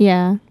actors.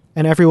 Yeah.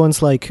 And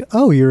everyone's like,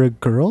 "Oh, you're a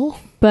girl."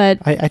 But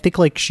I think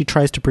like she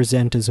tries to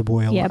present as a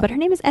boy a yeah, lot. but her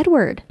name is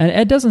Edward. And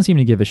Ed doesn't seem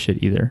to give a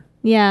shit either.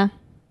 Yeah.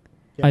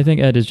 Yeah. I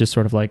think Ed is just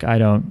sort of like, I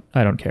don't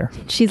care.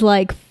 She's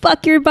like,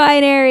 fuck your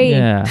binary.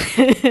 Yeah.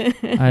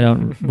 I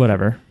don't,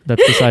 whatever.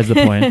 That's besides the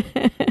point.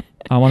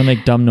 I want to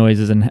make dumb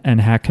noises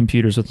and hack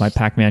computers with my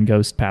Pac-Man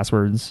ghost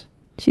passwords.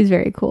 She's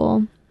very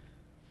cool.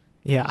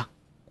 Yeah.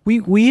 We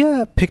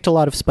picked a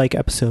lot of Spike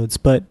episodes,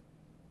 but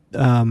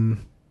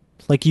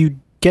like you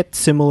get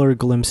similar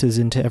glimpses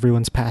into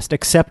everyone's past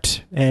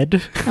except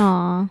Ed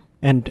Aw.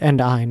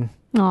 and Ein.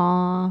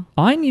 Aw.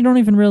 Ein, you don't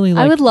even really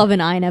like. I would love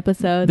an Ein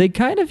episode. They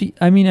kind of,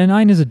 I mean, and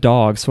Ein is a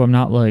dog, so I'm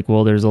not like,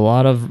 well, there's a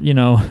lot of,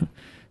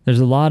 there's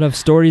a lot of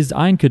stories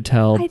Ein could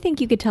tell. I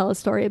think you could tell a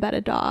story about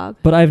a dog.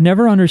 But I've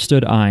never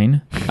understood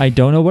Ein. I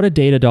don't know what a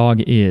data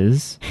dog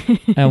is.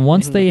 And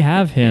once they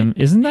have him,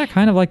 isn't that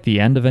kind of like the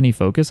end of any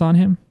focus on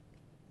him?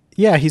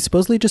 Yeah, he's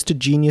supposedly just a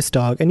genius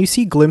dog, and you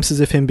see glimpses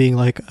of him being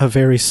like a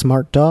very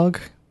smart dog,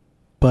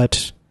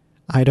 but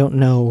I don't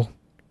know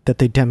that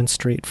they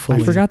demonstrate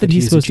fully. I forgot that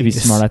he's a supposed to be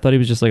genius. smart. I thought he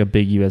was just like a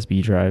big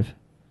USB drive.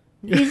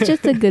 He's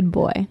just a good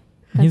boy.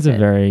 He's That's a it.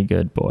 very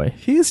good boy.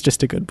 He is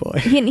just a good boy.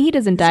 He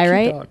doesn't He's a die, cute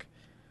right? dog.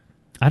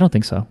 I don't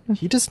think so.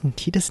 He does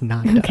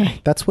not Okay.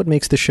 die. That's what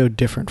makes the show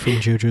different from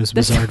JoJo's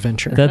Bizarre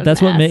Adventure.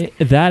 That's what Fast. made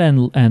that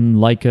and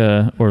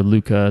Laika or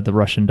Luca, the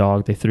Russian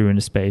dog, they threw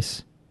into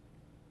space.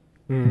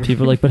 And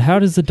people are like, but how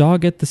does the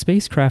dog get the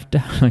spacecraft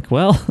down? Like,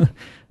 well,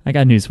 I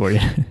got news for you.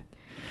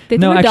 They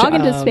No, threw a dog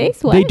actually, into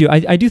space? What? They do.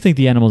 I do think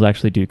the animals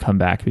actually do come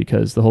back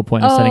because the whole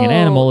point of setting an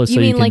animal is you so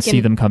you mean can like see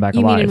in- them come back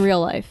You alive. mean in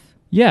real life?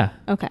 Yeah.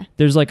 Okay.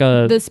 There's like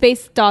a The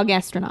space dog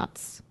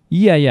astronauts.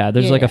 yeah.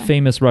 There's Yeah, like a yeah.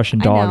 famous Russian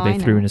I dog know, they I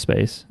threw know. into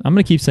space. I'm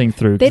gonna keep saying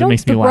through They because it don't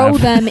makes me throw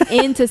laugh. them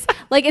into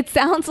like it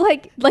sounds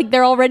like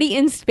they're already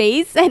in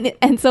space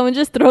and someone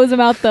just throws them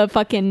out the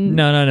fucking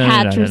No,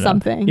 hatch no, or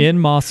something. In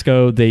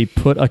Moscow, they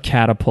put a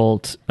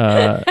catapult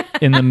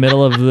in the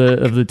middle of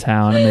the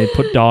town, and they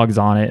put dogs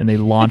on it, and they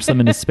launch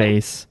them into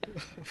space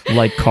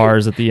like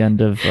cars at the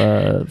end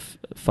of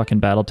fucking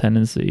Battle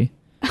Tendency.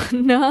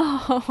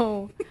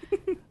 No.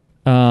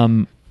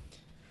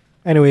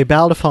 Anyway,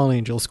 Battle to Fallen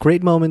Angels.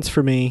 Great moments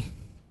for me.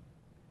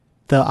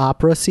 The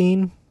opera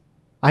scene.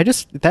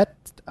 That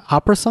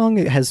opera song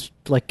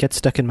gets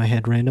stuck in my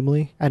head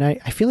randomly. And I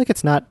feel like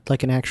it's not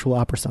like an actual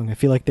opera song. I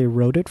feel like they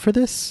wrote it for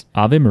this.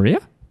 Ave Maria?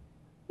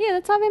 Yeah,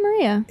 that's Ave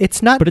Maria.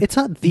 It's not But it's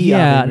not the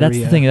yeah, Ave that's the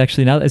Maria. thing.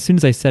 Actually, now as soon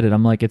as I said it,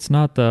 I'm like, it's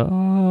not the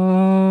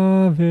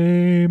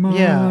Ave Maria.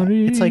 Yeah,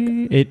 it's like-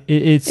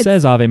 it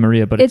says Ave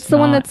Maria, but It's the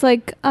one not. that's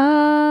like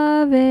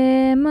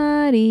Ave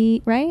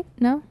Maria, right?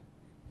 No?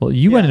 Well,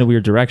 you went Yeah. in a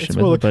weird direction It's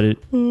with more it, but it.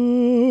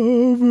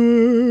 Ave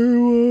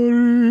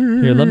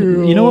Maria. Here, let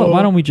me. You know what?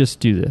 Why don't we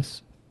just do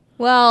this?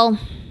 Well,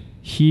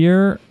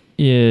 Here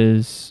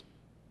is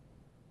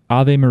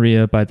Ave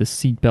Maria by the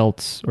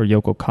Seatbelts or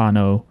Yoko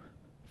Kano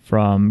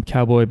from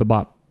Cowboy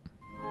Bebop.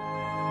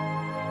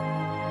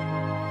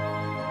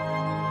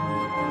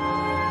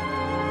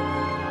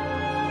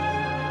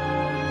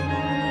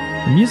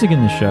 The music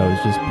in the show is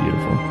just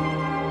beautiful.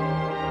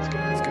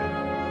 It's good.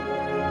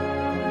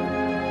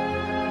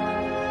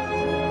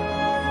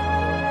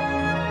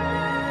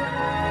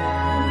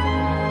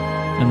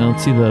 And then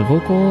let's see the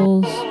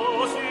vocals.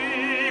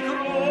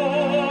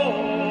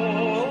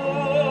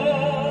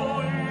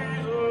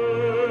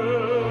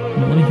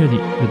 No, let me hear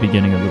the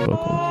beginning of the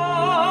vocals.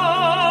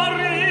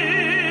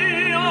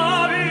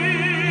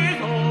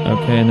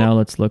 Okay, now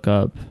let's look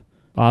up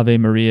Ave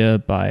Maria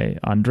by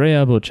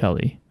Andrea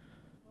Bocelli.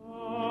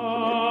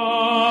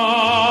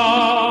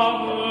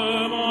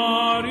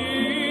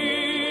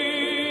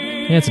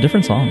 Yeah, it's a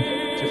different song.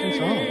 Different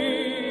song.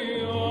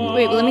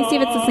 wait, let me see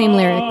if it's the same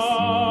lyrics.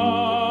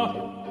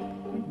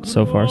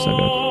 So far, so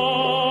good.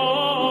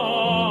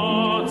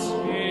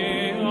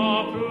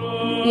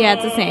 Yeah,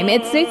 it's the same.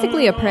 It's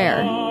basically a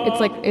prayer. It's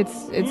like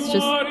it's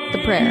just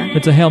the prayer.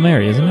 It's a Hail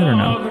Mary, isn't it, or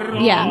no?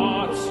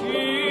 Yeah.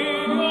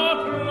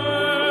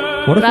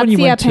 What if when you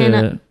Grazia went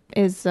plena to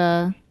is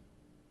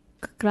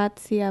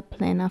grazia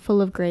plena,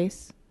 full of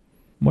grace.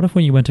 what if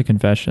when you went to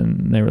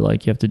confession, they were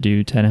like, you have to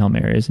do 10 Hail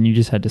Marys, and you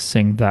just had to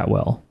sing that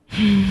well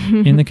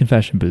in the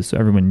confession booth, so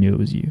everyone knew it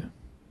was you.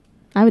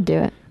 I would do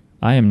it.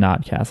 I am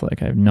not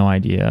Catholic. I have no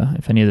idea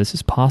if any of this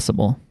is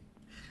possible.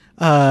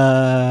 No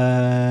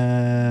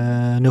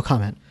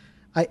comment.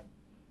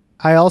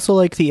 I also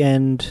like the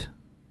end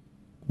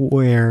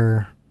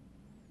where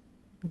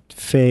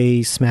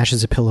Faye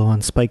smashes a pillow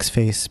on Spike's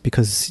face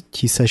because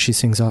he says she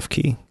sings off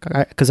key.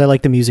 Because I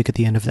like the music at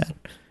the end of that,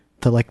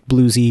 the like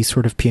bluesy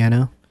sort of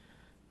piano.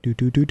 Do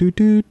do do do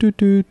do do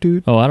do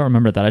do. Oh, I don't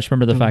remember that. I just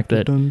remember the fact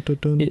that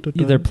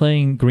they're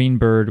playing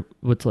Greenbird,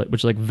 which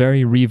is like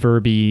very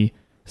reverby,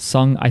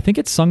 sung. I think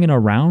it's sung in a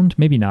round.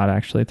 Maybe not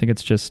actually. I think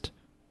it's just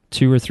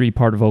 2 or 3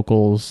 part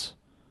vocals,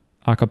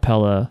 a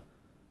cappella,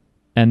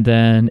 and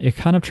then it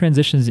kind of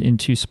transitions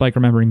into Spike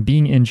remembering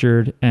being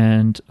injured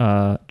and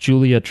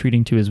Julia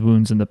treating to his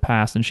wounds in the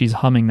past, and she's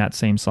humming that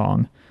same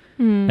song.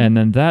 And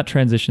then that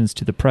transitions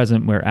to the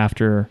present, where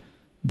after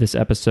this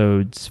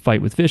episode's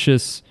fight with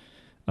Vicious,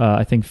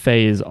 I think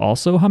Faye is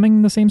also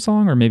humming the same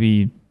song, or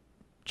maybe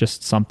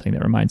just something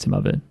that reminds him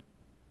of it.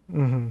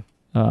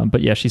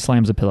 But yeah, she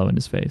slams a pillow in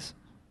his face,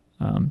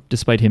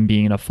 despite him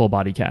being in a full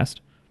body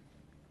cast.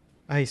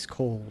 Ice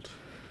cold.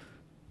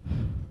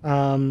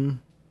 Any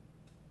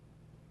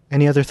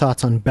other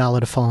thoughts on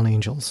Ballad of Fallen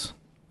Angels?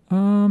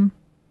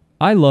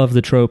 I love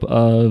the trope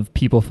of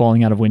people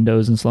falling out of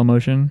windows in slow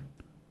motion.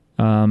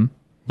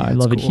 I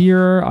love it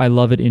here. I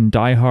love it in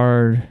Die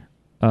Hard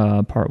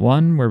Part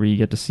 1, where we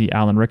get to see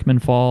Alan Rickman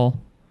fall,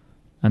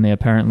 and they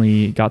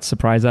apparently got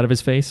surprised out of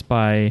his face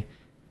by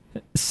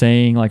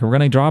saying, like, we're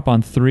going to drop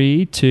on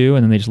 3, 2,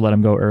 and then they just let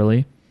him go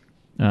early.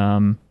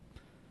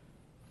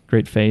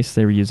 Great face.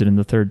 They reuse it in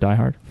the third Die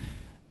Hard.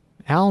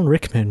 Alan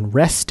Rickman,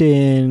 rest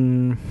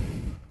in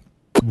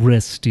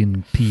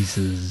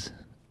pieces.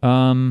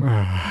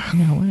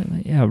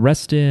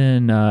 Rest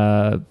in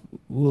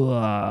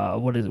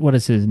what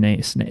is his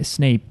name?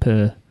 Snape.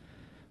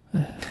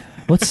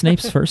 What's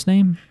Snape's first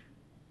name?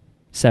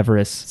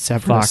 Severus.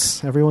 Fuck.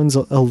 Everyone's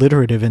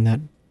alliterative in that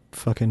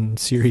fucking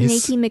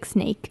series. Snakey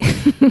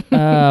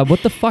McSnake.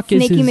 What the fuck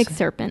is Snakey his...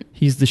 McSerpent.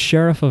 He's the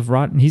sheriff of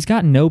Rotten. He's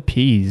got no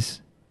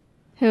P's.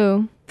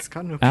 Who? He's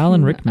got no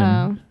Alan P. Rickman.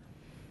 Oh.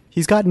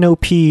 He's got no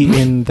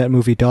P in that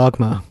movie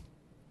Dogma.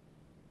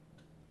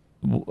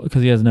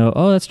 Because he has no...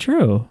 Oh, that's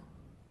true.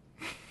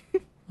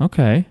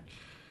 Okay.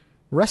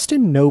 Rest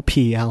in no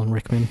P, Alan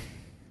Rickman.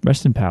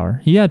 Rest in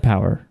power. He had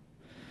power.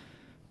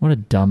 What a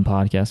dumb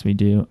podcast we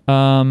do.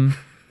 I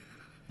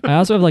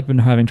also have been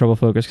having trouble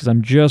focus because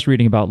I'm just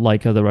reading about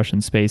Laika, the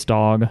Russian space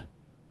dog.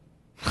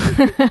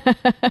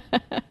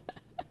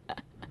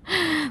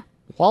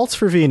 Waltz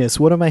for Venus,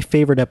 one of my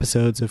favorite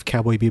episodes of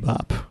Cowboy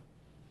Bebop.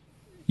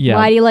 Yeah.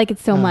 Why do you like it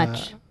so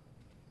much?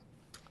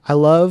 I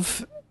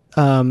love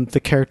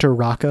the character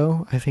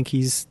Rocco. I think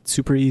he's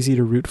super easy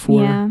to root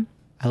for. Yeah.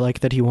 I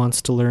like that he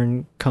wants to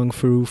learn Kung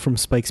Fu from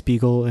Spike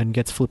Spiegel and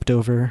gets flipped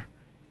over.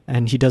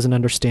 And he doesn't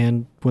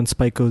understand when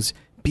Spike goes,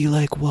 be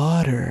like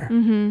water.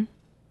 Mm-hmm.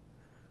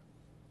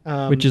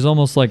 Which is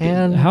almost like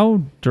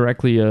how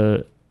directly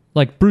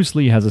Bruce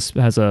Lee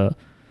has a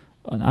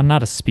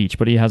not a speech,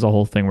 but he has a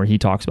whole thing where he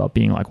talks about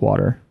being like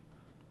water.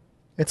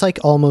 It's like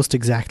almost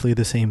exactly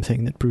the same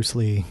thing that Bruce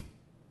Lee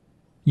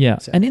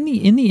said. And in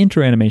the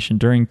intro animation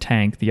during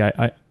Tank,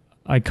 the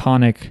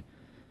iconic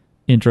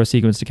intro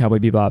sequence to Cowboy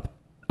Bebop,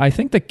 I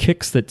think the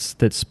kicks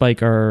that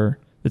Spike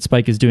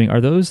is doing,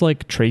 are those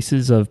like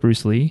traces of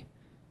Bruce Lee?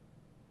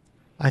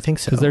 I think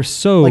so. Because they're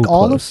so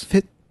close.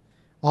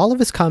 All of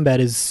his combat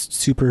is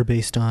super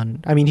based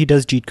on... I mean, he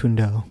does Jeet Kune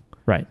Do.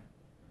 Right.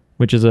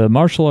 Which is a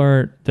martial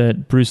art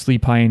that Bruce Lee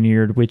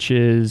pioneered,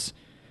 it's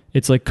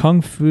like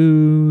Kung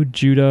Fu,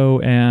 Judo,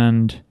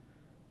 and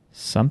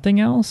something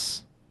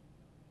else?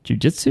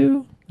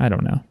 Jiu-Jitsu? I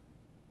don't know.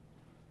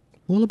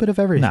 A little bit of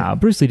everything. Nah,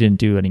 Bruce Lee didn't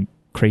do any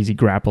crazy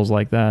grapples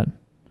like that.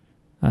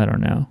 I don't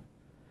know.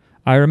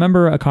 I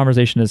remember a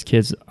conversation as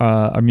kids.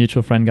 Our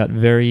mutual friend got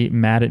very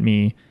mad at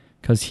me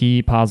because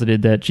he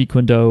posited that Jeet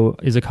Kune Do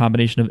is a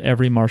combination of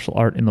every martial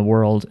art in the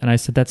world. And I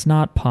said, that's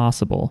not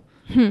possible.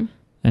 And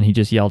he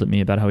just yelled at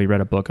me about how he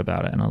read a book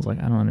about it. And I was like,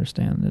 I don't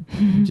understand that.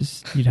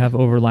 You'd have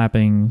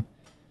overlapping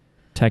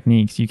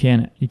techniques. You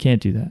can't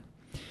do that.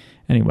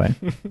 Anyway.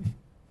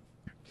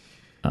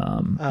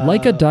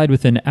 Laika died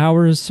within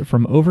hours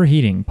from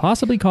overheating,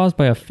 possibly caused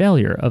by a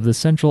failure of the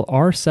central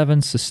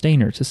R7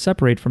 sustainer to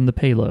separate from the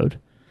payload.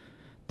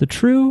 The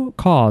true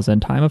cause and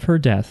time of her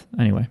death...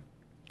 Anyway,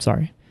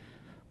 sorry.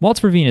 Waltz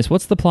for Venus,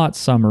 what's the plot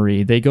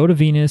summary? They go to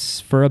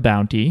Venus for a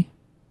bounty.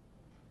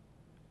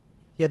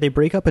 Yeah, they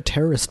break up a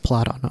terrorist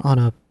plot on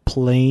a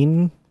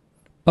plane.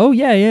 Oh,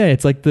 yeah.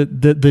 It's like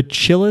the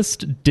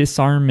chillest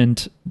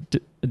disarmament...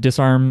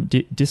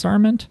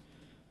 Disarmament?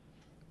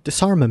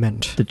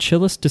 Disarmament. The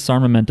chillest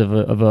disarmament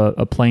of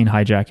a plane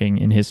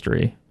hijacking in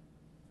history.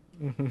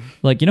 Mm-hmm.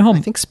 Like, you know how... I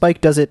think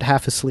Spike does it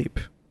half asleep.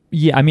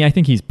 Yeah, I mean, I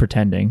think he's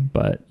pretending,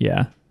 but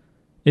yeah.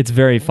 It's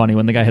very funny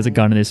when the guy has a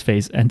gun in his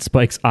face and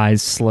Spike's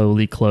eyes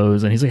slowly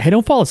close and he's like, hey,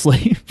 don't fall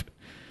asleep.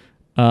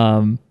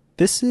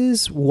 This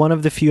is one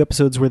of the few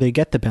episodes where they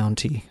get the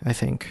bounty, I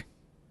think.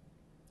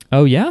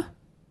 Oh, yeah?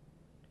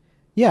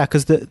 Yeah,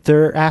 because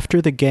they're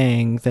after the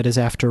gang that is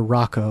after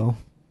Rocco,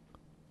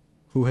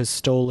 who has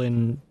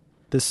stolen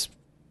this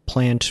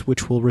plant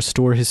which will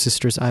restore his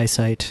sister's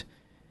eyesight.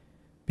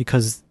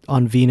 Because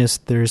on Venus,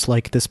 there's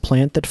like this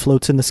plant that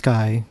floats in the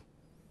sky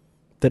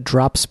that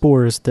drops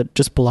spores that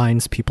just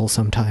blinds people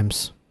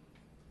sometimes.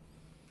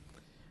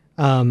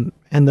 And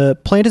the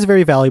plant is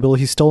very valuable.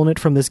 He's stolen it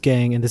from this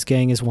gang, and this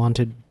gang is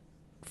wanted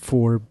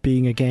for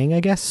being a gang, I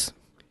guess.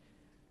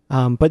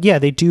 But yeah,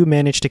 they do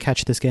manage to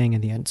catch this gang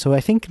in the end. So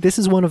I think this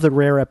is one of the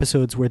rare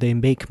episodes where they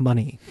make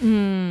money.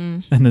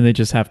 And then they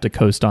just have to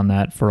coast on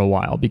that for a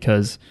while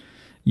because,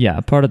 yeah,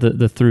 part of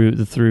the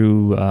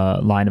through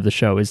line of the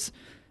show is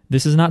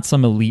this is not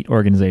some elite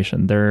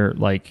organization. They're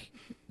like...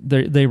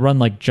 They run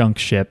like junk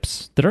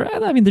ships that are,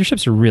 I mean, their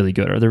ships are really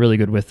good, or they're really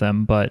good with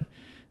them, but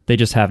they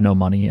just have no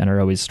money and are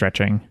always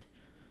stretching.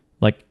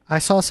 Like, I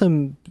saw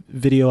some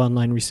video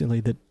online recently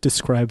that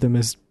described them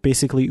as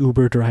basically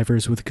Uber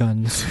drivers with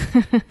guns.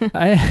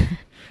 I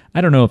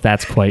don't know if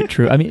that's quite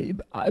true. I mean,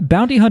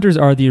 bounty hunters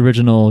are the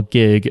original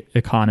gig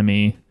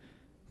economy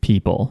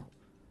people.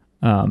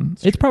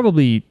 It's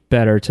probably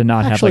better to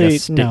not Actually, have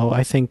like a no,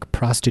 I think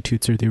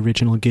prostitutes are the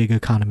original gig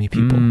economy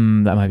people.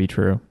 That might be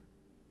true.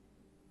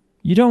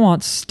 You don't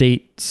want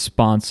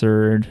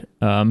state-sponsored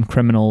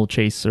criminal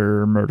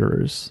chaser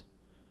murderers.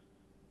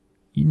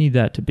 You need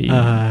that to be... well,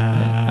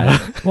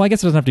 I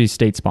guess it doesn't have to be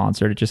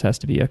state-sponsored. It just has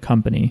to be a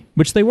company,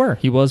 which they were.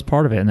 He was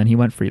part of it, and then he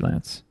went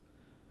freelance.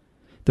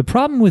 The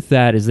problem with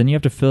that is then you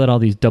have to fill out all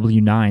these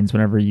W-9s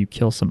whenever you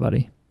kill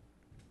somebody.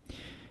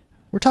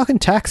 We're talking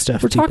tax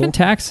stuff. We're talking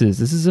taxes.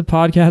 This is a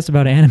podcast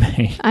about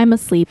anime I'm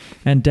asleep.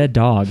 and dead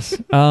dogs.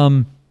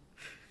 So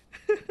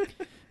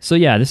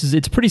yeah, it's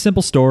a pretty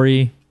simple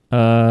story.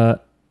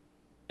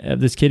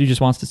 This kid who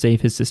just wants to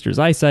save his sister's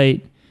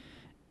eyesight,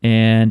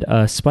 and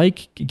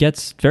Spike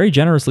gets very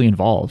generously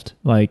involved.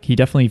 Like, he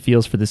definitely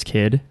feels for this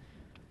kid,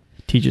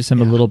 teaches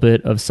him a little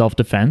bit of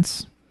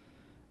self-defense.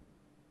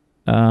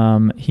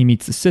 He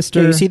meets the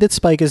sister. Yeah, you see that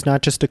Spike is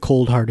not just a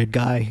cold-hearted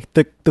guy.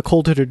 The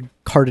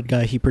cold-hearted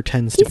guy he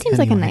pretends to He be. seems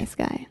like a anyway. nice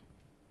guy.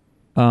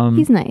 He's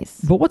He's nice.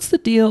 But what's the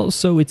deal?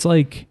 So it's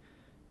like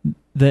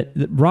that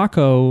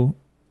Rocco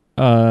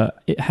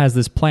it has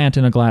this plant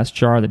in a glass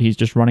jar that he's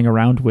just running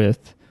around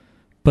with,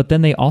 but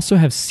then they also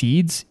have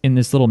seeds in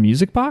this little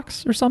music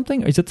box or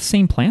something. Is it the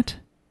same plant?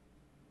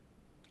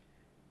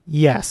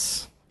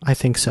 Yes, I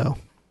think so.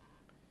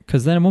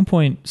 Because then at one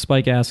point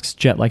Spike asks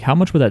Jet, like, how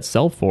much would that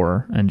sell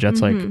for? And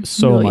Jet's like,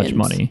 so Millions.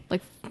 much money.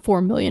 Like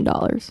 $4 million.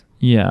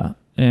 Yeah.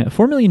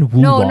 4 million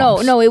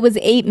woolongs. No, it was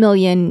 8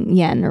 million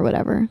yen or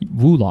whatever.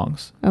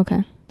 Woolongs.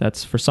 Okay.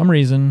 That's, for some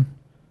reason,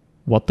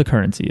 what the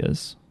currency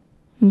is.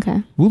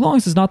 Okay.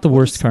 Woolongs is not the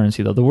worst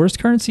currency, though. The worst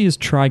currency is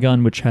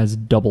Trigun, which has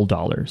double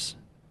dollars.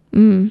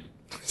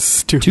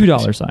 Stupid.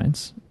 $2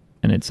 signs.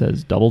 And it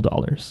says double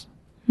dollars.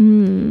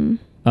 The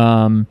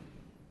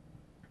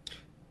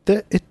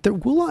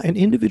Wulong, an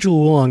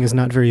individual Wulong is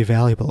not very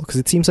valuable because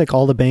it seems like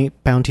all the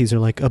bounties are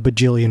like a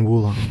bajillion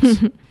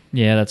Wulongs.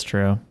 Yeah, that's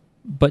true.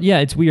 But yeah,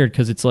 it's weird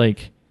because it's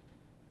like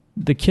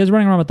the kid's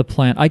running around with the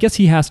plant. I guess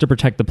he has to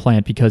protect the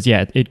plant because,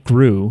 yeah, it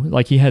grew.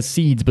 Like, he has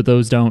seeds, but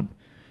those don't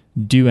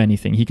do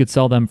anything. He could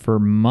sell them for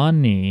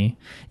money.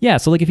 Yeah,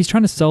 so like if he's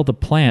trying to sell the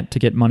plant to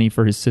get money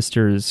for his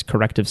sister's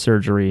corrective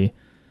surgery,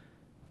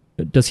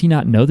 does he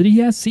not know that he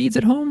has seeds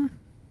at home?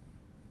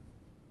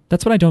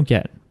 That's what I don't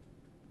get.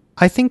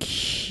 I think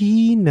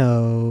he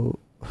know.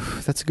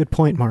 That's a good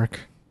point,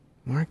 Mark.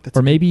 That's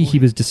Or maybe he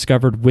was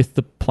discovered with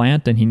the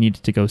plant and he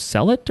needed to go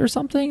sell it or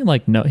something.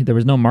 Like, no, there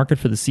was no market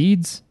for the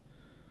seeds.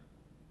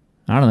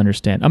 I don't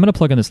understand. I'm going to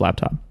plug in this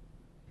laptop.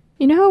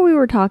 You know how we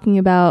were talking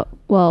about,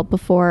 well,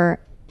 before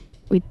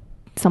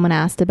someone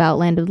asked about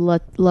Land of the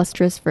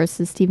Lustrous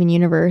versus Steven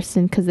Universe,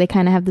 and because they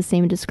kind of have the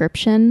same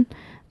description.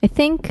 I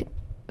think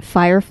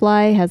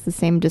Firefly has the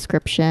same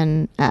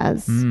description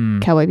as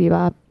Cowboy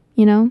Bebop,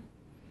 you know?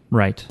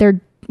 Right.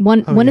 They're one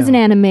is yeah. an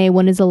anime,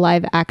 one is a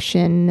live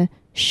action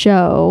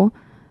show,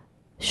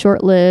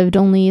 short-lived,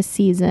 only a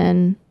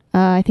season.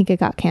 I think it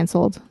got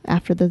canceled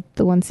after the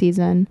one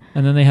season.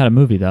 And then they had a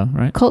movie, though,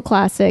 right? Cult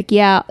classic,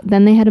 yeah.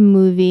 Then they had a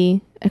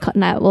movie. It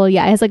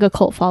has like a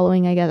cult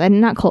following, I guess.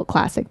 And not cult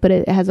classic, but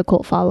it has a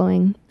cult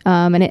following.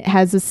 And it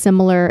has a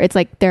similar. It's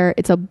like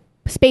it's a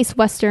space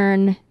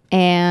western,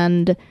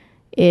 and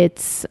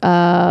it's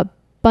a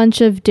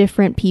bunch of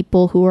different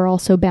people who are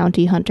also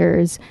bounty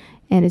hunters,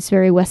 and it's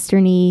very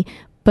westerny,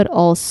 but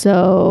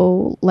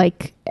also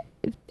like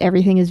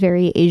everything is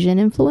very Asian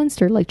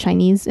influenced or like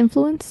Chinese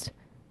influenced.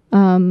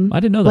 I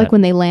didn't know that. Like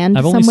when they land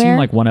I've somewhere. only seen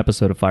like one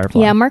episode of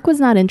Firefly. Yeah, Mark was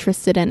not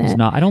interested in He's it.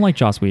 not. I don't like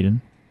Joss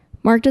Whedon.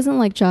 Mark doesn't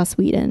like Joss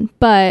Whedon,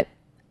 but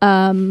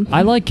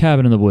I like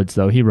Cabin in the Woods,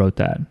 though. He wrote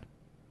that.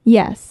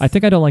 yes. I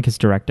think I don't like his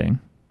directing.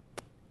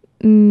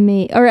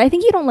 Or I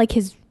think you don't like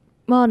his.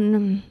 Well,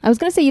 I was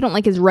gonna say you don't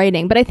like his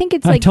writing, but I think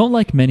it's I like don't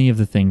like many of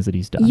the things that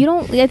he's done. you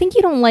don't. I think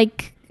you don't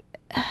like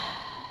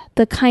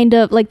the kind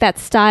of like that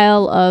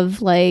style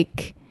of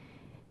like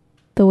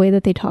the way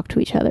that they talk to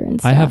each other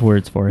and stuff. I have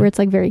words for where it. it's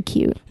like very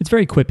cute, It's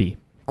very quippy.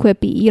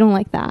 quippy. You don't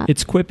like that.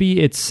 It's quippy.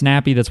 It's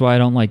snappy. That's why I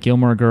don't like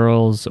Gilmore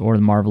Girls or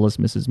The Marvelous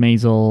Mrs.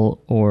 Maisel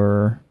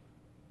or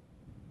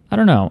I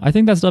don't know. I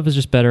think that stuff is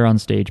just better on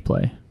stage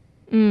play.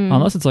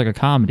 Unless it's like a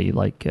comedy,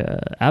 like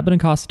Abbott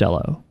and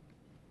Costello.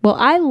 Well,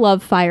 I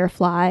love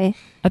Firefly.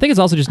 I think it's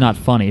also just not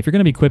funny. If you're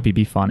going to be quippy,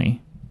 be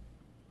funny.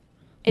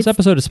 This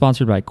episode is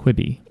sponsored by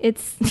Quibi.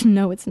 It's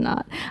no, it's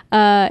not.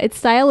 It's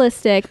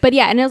stylistic, but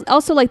yeah, and it's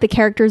also like the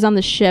characters on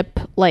the ship,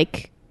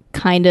 like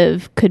kind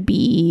of could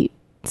be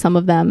some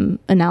of them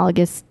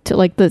analogous to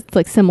like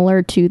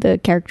similar to the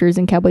characters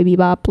in Cowboy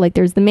Bebop. Like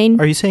there's the main.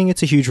 Are you saying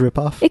it's a huge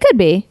ripoff? It could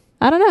be.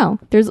 I don't know.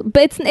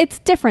 But it's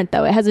different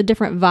though. It has a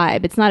different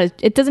vibe. It's not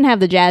it doesn't have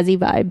the jazzy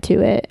vibe to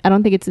it. I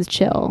don't think it's as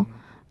chill.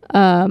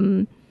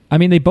 I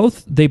mean, they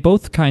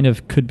both kind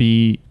of could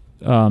be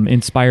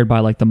inspired by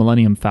like the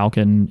Millennium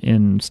Falcon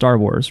in Star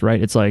Wars,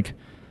 right? It's like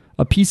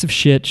a piece of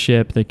shit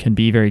ship that can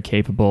be very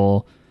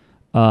capable.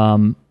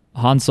 Han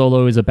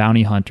Solo is a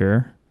bounty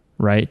hunter,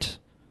 right?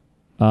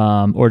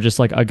 Or just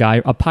like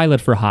a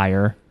pilot for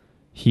hire.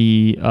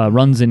 He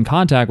runs in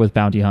contact with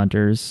bounty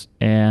hunters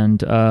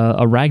and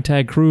a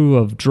ragtag crew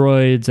of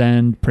droids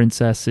and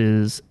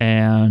princesses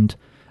and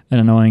an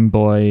annoying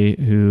boy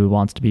who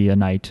wants to be a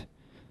knight.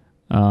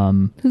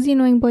 Who's the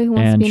annoying boy who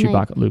wants to be a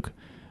knight? And Chewbacca, Luke.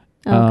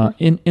 Oh,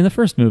 okay. In the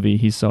first movie,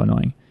 he's so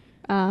annoying.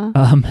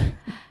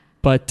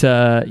 But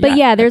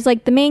yeah, there's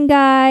like the main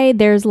guy.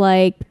 There's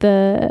like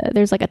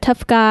a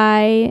tough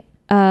guy.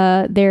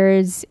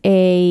 There's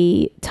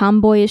a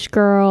tomboyish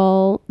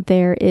girl.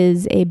 There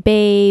is a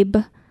babe.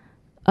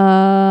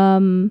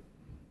 And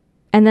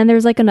then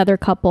there's like another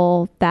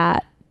couple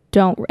that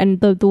don't, and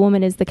the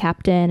woman is the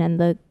captain and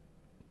the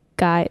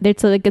guy,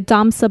 it's like a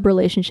dom sub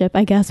relationship,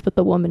 I guess, but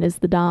the woman is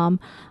the dom.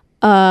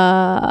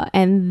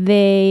 And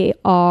they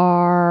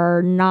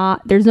are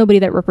not, there's nobody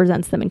that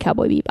represents them in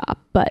Cowboy Bebop,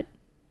 but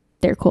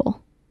they're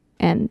cool.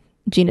 And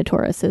Gina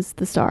Torres is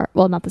the star.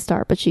 Well, not the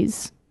star, but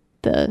she's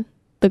the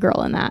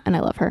girl in that, and I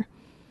love her.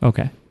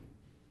 Okay.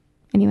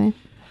 Anyway.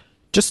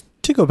 Just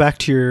to go back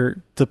to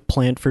the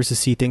plant versus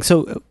sea thing.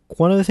 So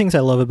one of the things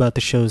I love about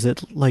the show is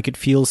that like it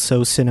feels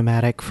so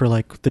cinematic for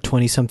like the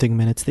 20-something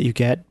minutes that you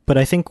get. But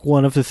I think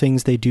one of the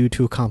things they do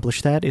to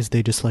accomplish that is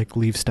they just like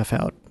leave stuff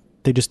out.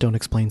 They just don't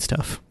explain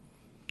stuff.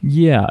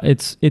 Yeah,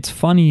 it's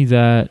funny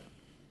that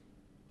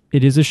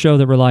it is a show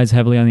that relies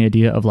heavily on the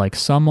idea of like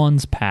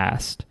someone's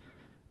past,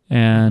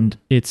 and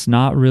it's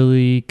not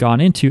really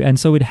gone into. And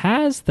so it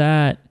has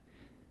that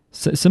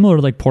similar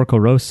to like Porco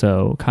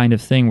Rosso kind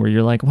of thing where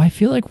you're like, well, I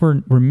feel like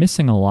we're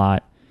missing a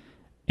lot,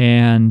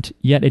 and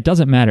yet it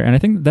doesn't matter. And I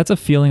think that's a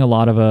feeling a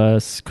lot of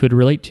us could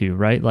relate to,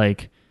 right?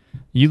 Like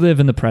you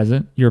live in the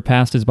present, your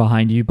past is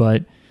behind you,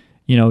 but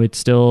you know, it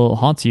still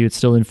haunts you. It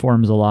still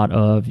informs a lot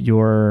of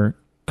your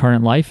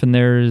current life. And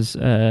there's,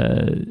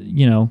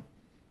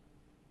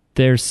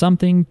 there's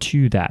something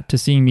to that, to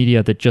seeing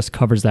media that just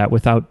covers that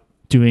without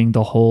doing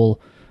the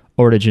whole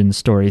origin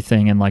story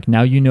thing. And like,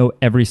 now you know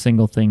every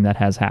single thing that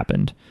has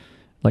happened.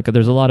 Like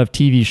there's a lot of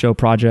TV show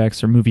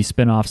projects or movie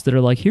spinoffs that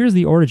are like, here's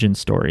the origin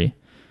story.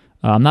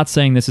 I'm not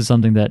saying this is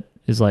something that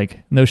is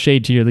like, no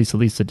shade to your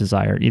Lisa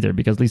desire either,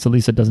 because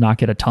Lisa does not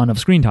get a ton of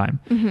screen time.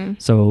 Mm-hmm.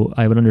 So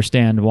I would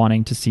understand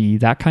wanting to see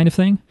that kind of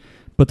thing.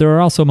 But there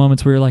are also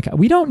moments where you're like,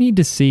 we don't need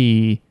to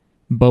see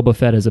Boba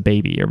Fett as a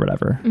baby or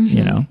whatever,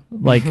 you know?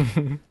 Like,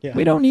 yeah.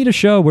 We don't need a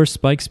show where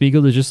Spike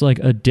Spiegel is just like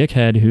a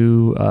dickhead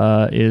who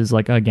is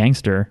like a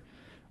gangster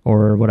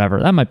or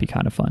whatever. That might be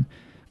kind of fun.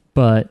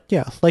 But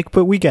yeah, like,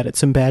 but we get it.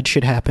 Some bad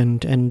shit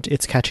happened and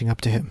it's catching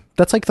up to him.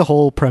 That's like the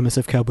whole premise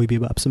of Cowboy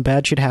Bebop. Some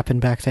bad shit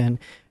happened back then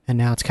and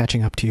now it's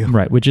catching up to you.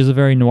 Right, which is a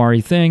very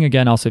noir-y thing.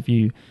 Again, also if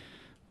you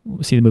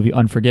see the movie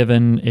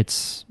Unforgiven,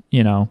 it's,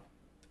 you know,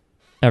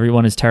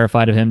 everyone is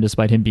terrified of him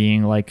despite him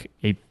being like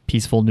a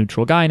peaceful,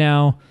 neutral guy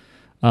now.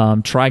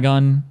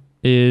 Trigun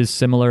is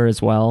similar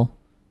as well,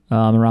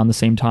 around the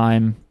same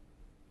time.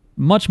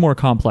 Much more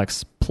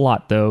complex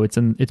plot though. It's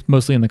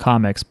mostly in the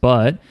comics,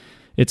 but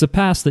it's a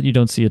past that you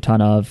don't see a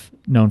ton of,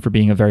 known for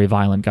being a very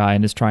violent guy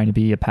and is trying to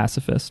be a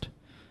pacifist.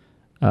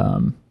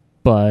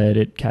 But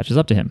it catches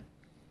up to him.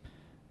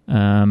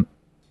 All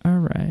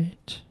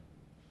right.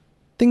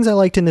 Things I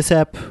liked in this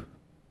ep,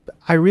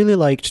 I really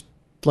liked,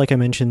 like I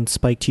mentioned,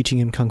 Spike teaching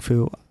him Kung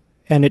Fu.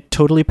 And it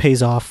totally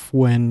pays off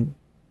when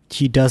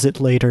he does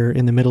it later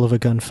in the middle of a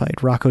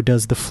gunfight. Rocco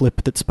does the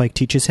flip that Spike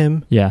teaches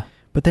him. Yeah.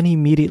 But then he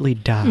immediately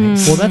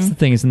dies. Well, that's the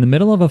thing, is in the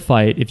middle of a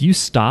fight, if you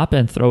stop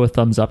and throw a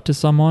thumbs up to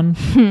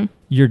someone,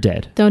 you're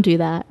dead. Don't do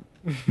that.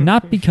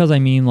 Not because I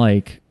mean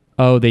like,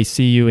 oh, they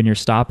see you and you're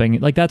stopping.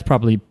 Like that's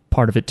probably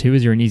part of it too,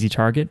 is you're an easy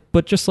target.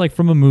 But just like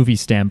from a movie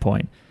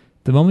standpoint,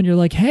 the moment you're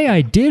like, hey,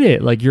 I did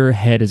it, like your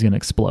head is going to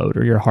explode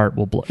or your heart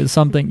will blow.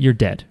 Something, you're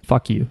dead.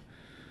 Fuck you.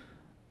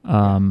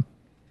 But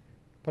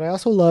I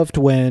also loved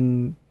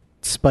when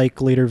Spike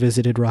later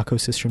visited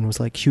Rocco's sister and was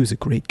like, he was a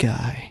great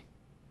guy.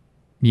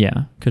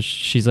 Yeah, because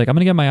she's like, I'm going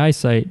to get my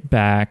eyesight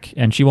back,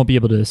 and she won't be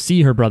able to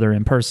see her brother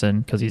in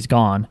person because he's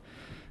gone.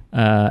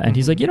 And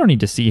he's like, you don't need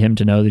to see him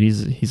to know that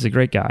he's a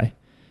great guy.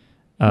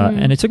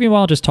 And it took me a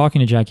while just talking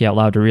to Jackie out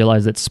loud to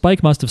realize that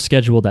Spike must have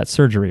scheduled that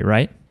surgery,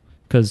 right?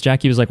 Because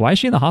Jackie was like, why is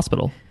she in the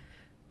hospital?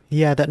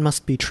 Yeah, that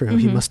must be true.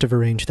 He must have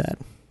arranged that.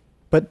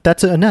 But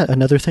that's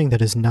another thing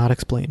that is not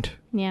explained.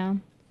 Yeah.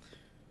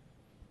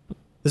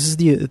 This is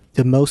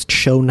the most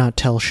show not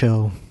tell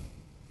show.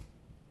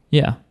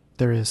 Yeah.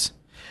 There is.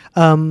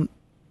 I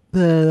forget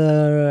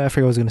what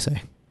I was going to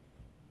say.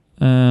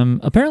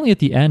 Apparently at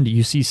the end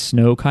you see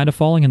snow kind of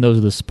falling, and those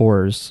are the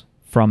spores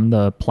from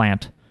the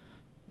plant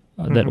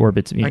that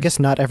orbits Venus. I guess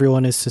not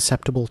everyone is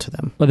susceptible to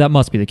them. But that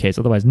must be the case.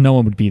 Otherwise no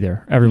one would be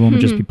there. Everyone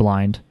would just be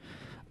blind.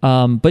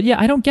 But yeah,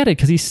 I don't get it,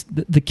 because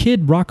the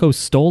kid Rocco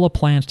stole a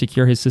plant to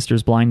cure his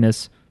sister's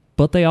blindness,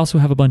 but they also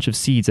have a bunch of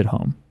seeds at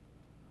home.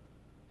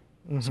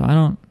 So I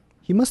don't...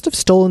 He must have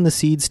stolen the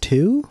seeds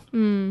too?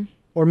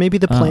 Or maybe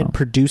the plant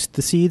produced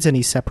the seeds and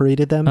he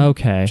separated them.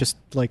 Okay. Just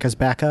like as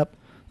backup.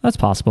 That's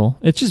possible.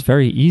 It's just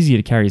very easy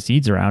to carry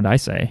seeds around, I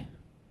say.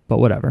 but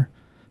whatever.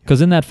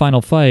 Because in that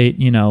final fight,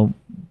 you know,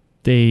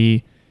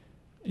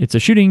 it's a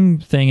shooting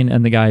thing,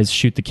 and the guys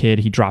shoot the kid.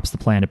 He drops the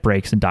plant, it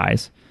breaks and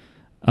dies.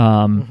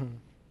 And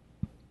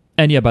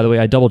yeah, by the way,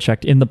 I double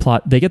checked in the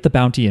plot. They get the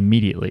bounty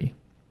immediately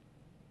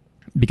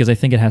because I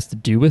think it has to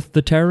do with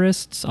the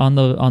terrorists on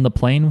the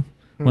plane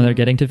when they're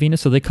getting to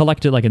Venus. So they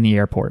collect it like in the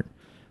airport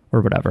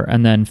or whatever,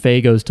 and then Faye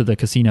goes to the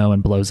casino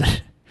and blows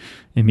it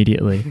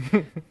immediately.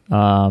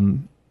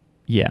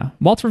 Yeah,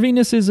 Waltz for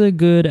Venus is a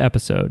good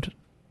episode.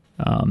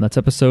 That's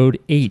episode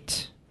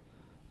 8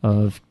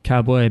 of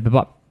Cowboy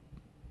Bebop.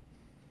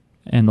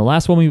 And the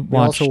last one we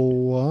watched... We also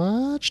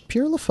watched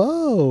Pure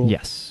LeFou.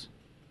 Yes.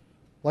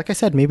 Like I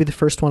said, maybe the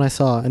first one I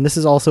saw. And this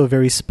is also a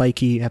very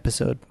spiky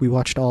episode. We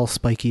watched all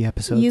spiky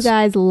episodes. You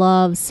guys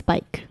love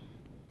Spike.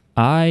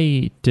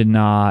 I did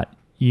not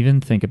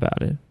even think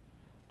about it.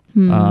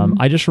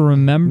 I just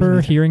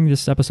remember hearing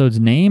this episode's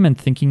name and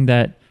thinking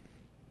that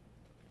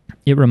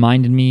it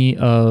reminded me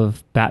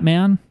of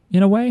Batman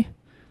in a way.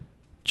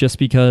 Just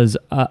because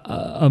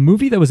a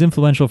movie that was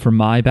influential for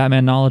my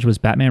Batman knowledge was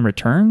Batman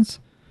Returns,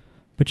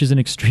 which is an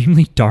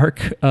extremely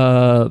dark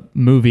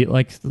movie,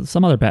 like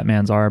some other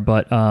Batmans are.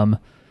 But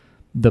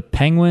the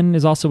Penguin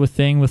is also a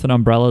thing with an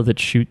umbrella that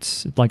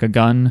shoots like a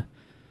gun,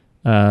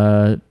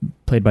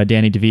 played by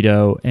Danny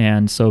DeVito.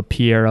 And so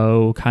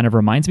Pierrot kind of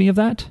reminds me of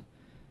that.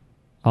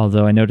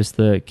 Although I noticed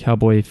the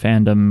Cowboy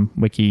Fandom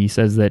wiki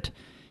says that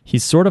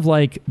he's sort of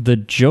like the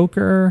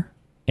Joker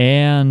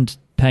and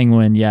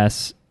Penguin,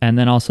 yes, and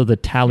then also the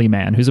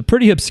Tallyman, who's a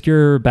pretty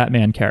obscure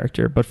Batman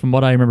character. But from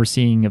what I remember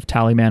seeing of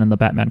Tallyman in the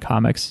Batman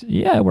comics,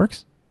 yeah, it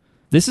works.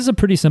 This is a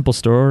pretty simple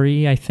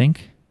story, I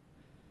think,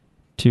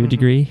 to a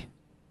degree.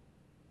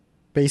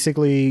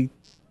 Basically,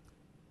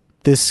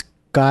 this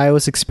guy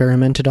was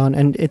experimented on,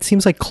 and it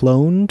seems like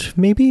cloned,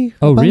 maybe?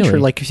 Oh, really? Or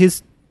like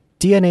his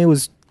DNA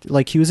was,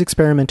 like, he was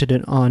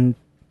experimented on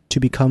to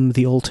become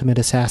the ultimate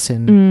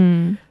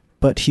assassin,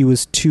 but he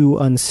was too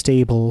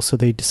unstable, so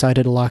they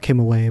decided to lock him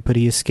away, but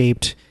he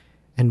escaped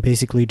and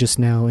basically just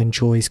now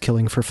enjoys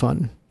killing for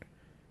fun.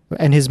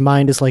 And his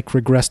mind is like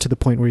regressed to the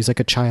point where he's like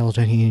a child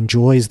and he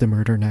enjoys the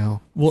murder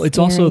now. Well, it's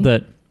also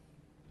that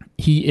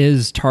he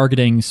is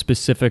targeting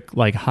specific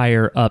like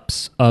higher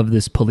ups of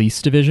this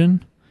police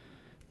division,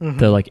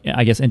 the like,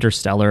 I guess,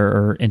 Interstellar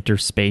or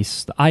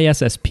Interspace, the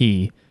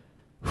ISSP,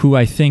 who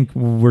I think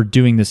were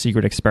doing the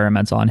secret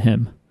experiments on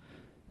him.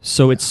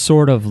 So it's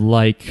sort of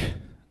like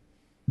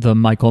the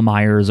Michael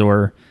Myers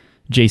or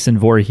Jason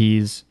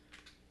Voorhees,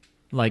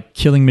 like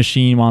Killing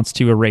Machine wants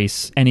to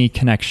erase any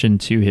connection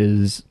to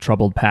his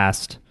troubled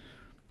past.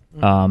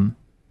 Even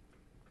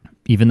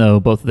though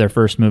both of their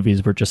first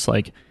movies were just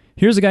like,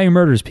 here's a guy who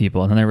murders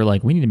people. And then they were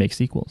like, we need to make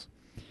sequels.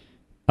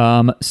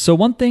 So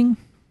one thing,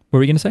 what were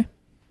we going to say?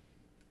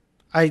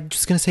 I'm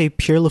just going to say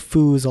Pure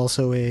LeFou is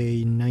also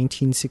a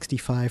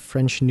 1965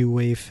 French New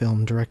Wave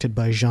film directed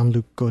by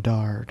Jean-Luc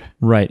Godard.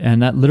 Right,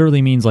 and that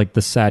literally means like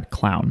the sad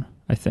clown,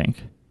 I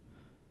think.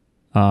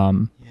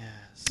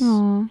 Yes.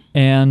 Aww.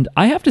 And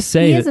I have to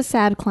say, he is a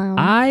sad clown.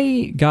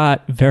 I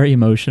got very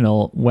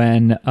emotional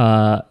when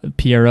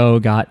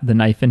Pierrot got the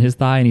knife in his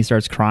thigh and he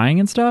starts crying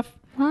and stuff.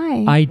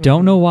 Why? I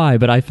don't know why,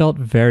 but I felt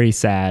very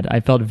sad. I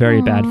felt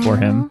very bad for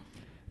him.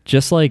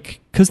 Just like,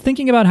 because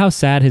thinking about how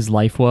sad his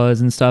life was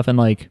and stuff, and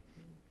like,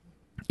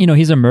 you know,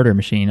 he's a murder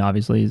machine,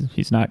 obviously.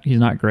 He's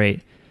not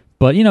great.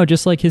 But, you know,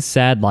 just like his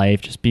sad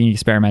life, just being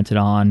experimented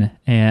on,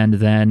 and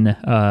then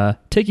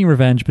taking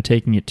revenge, but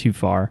taking it too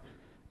far.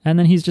 And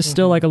then he's just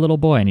still like a little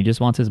boy, and he just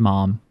wants his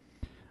mom.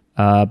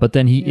 But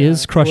then he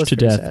is crushed to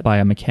death by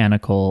a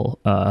mechanical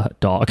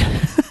dog.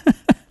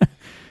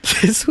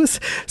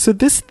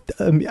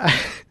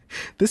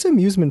 This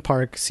amusement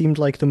park seemed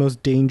like the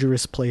most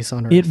dangerous place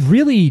on earth. It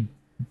really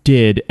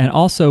did, and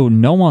also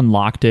no one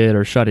locked it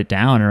or shut it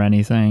down or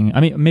anything. I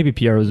mean, maybe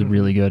Pierrot was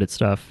really good at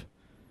stuff.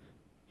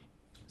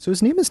 So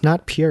his name is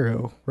not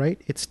Pierrot,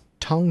 right? It's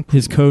Tong Pu.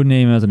 His code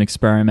name as an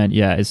experiment,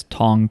 is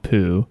Tong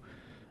Pu.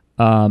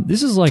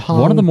 This is like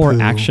one of the more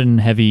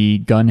action-heavy,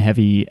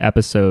 gun-heavy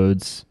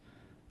episodes.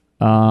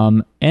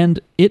 And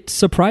it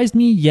surprised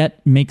me,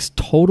 yet makes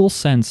total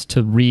sense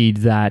to read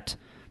that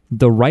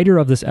the writer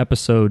of this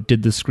episode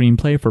did the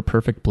screenplay for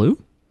Perfect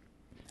Blue.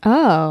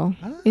 Oh,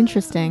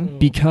 interesting.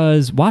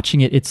 Because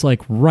watching it, it's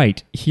like,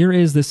 right, here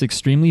is this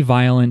extremely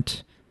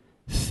violent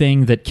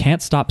thing that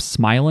can't stop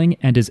smiling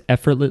and is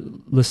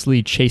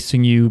effortlessly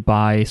chasing you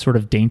by sort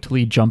of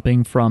daintily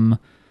jumping from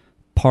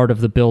part of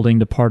the building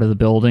to part of the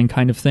building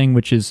kind of thing,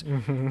 which is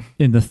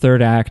in the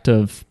third act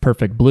of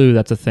Perfect Blue,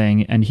 that's a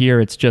thing. And here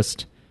it's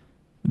just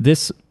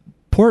this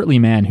portly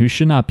man who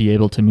should not be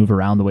able to move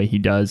around the way he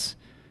does,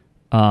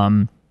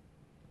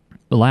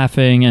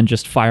 laughing and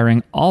just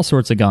firing all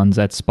sorts of guns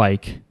at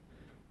Spike.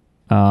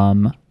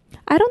 I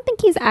don't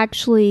think he's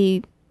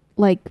actually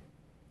like,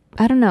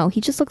 I don't know.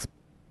 He just looks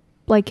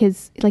like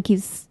he's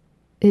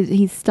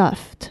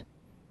stuffed.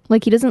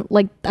 Like he doesn't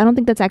like. I don't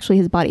think that's actually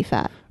his body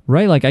fat.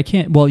 Right, like I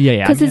can't. Well,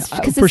 yeah, because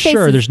for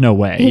sure, there's no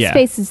way. His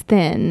face is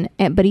thin,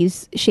 but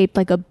he's shaped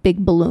like a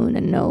big balloon,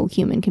 and no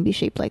human can be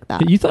shaped like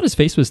that. You thought his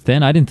face was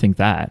thin? I didn't think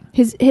that.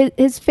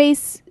 His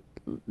face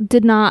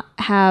did not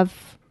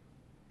have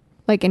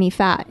like any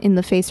fat in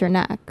the face or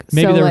neck.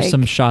 Maybe so, there were like,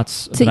 some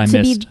shots that I to be-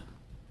 missed.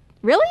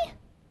 Really?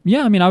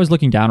 Yeah, I mean, I was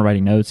looking down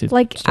writing notes. It's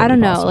Like, I totally don't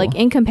know. possible. Like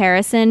in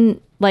comparison,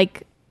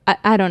 like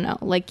I don't know.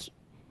 Like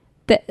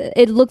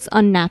it looks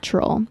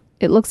unnatural.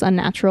 It looks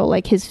unnatural.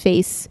 Like his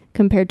face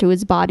compared to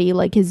his body.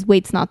 Like his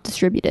weight's not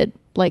distributed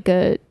like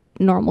a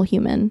normal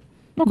human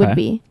Okay. would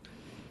be.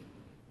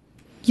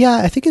 Yeah,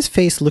 I think his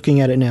face, looking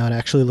at it now, it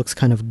actually looks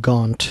kind of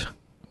gaunt.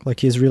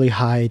 Like he has really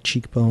high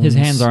cheekbones. His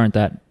hands aren't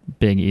that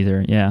big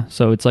either. Yeah,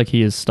 so it's like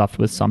he is stuffed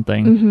with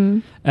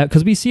something.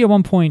 Because we see at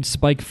one point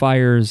Spike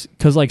fires,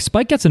 because like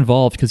Spike gets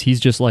involved because he's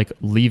just like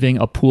leaving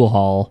a pool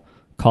hall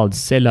called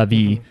C'est la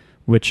vie,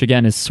 which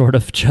again is sort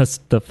of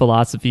just the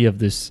philosophy of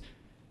this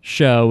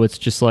show. It's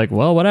just like,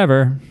 well,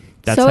 whatever.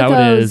 That's so how it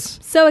goes. it is.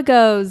 So it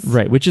goes.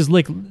 Right, which is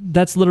like,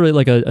 that's literally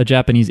like a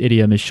Japanese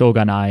idiom is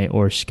shoganai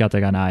or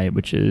shikataganai,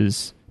 which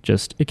is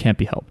just, it can't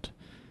be helped.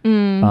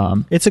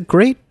 It's a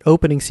great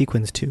opening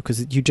sequence too,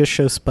 because you just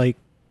show Spike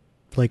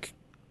like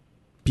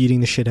beating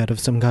the shit out of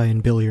some guy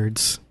in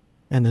billiards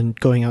and then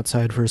going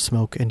outside for a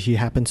smoke, and he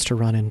happens to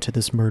run into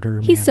this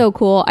murderer. He's man. so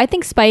cool. I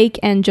think Spike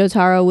and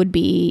Jotaro would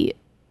be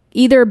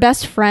either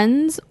best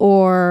friends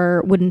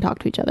or wouldn't talk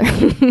to each other.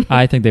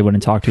 I think they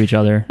wouldn't talk to each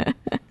other.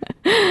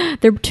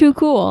 They're too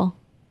cool.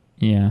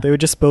 Yeah. They would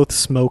just both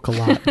smoke a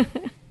lot.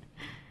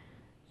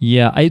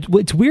 Yeah,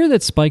 it's weird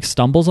that Spike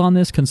stumbles on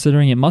this,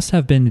 considering it must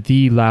have been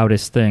the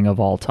loudest thing of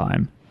all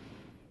time.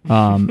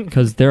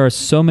 Because there are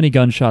so many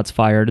gunshots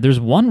fired. There's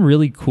one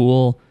really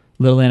cool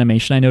little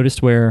animation I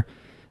noticed where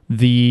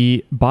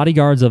the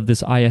bodyguards of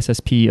this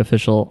ISSP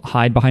official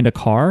hide behind a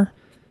car,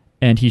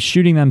 and he's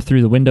shooting them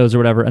through the windows or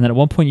whatever. And then at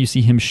one point, you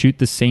see him shoot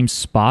the same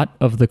spot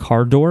of the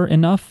car door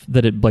enough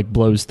that it like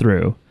blows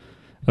through,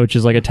 which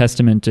is like a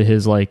testament to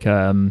his like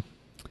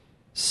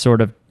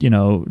sort of, you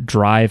know,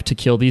 drive to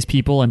kill these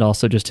people, and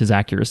also just his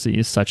accuracy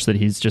is such that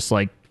he's just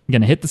like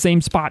gonna hit the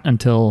same spot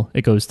until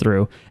it goes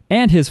through.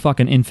 And his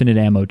fucking infinite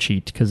ammo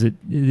cheat, because it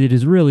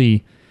is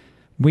really,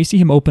 we see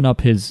him open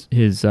up his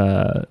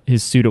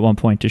suit at one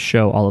point to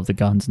show all of the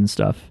guns and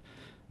stuff,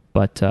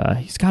 but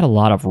he's got a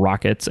lot of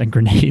rockets and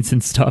grenades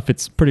and stuff.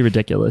 It's pretty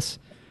ridiculous.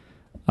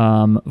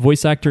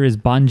 Voice actor is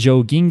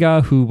Banjo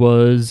Ginga, who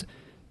was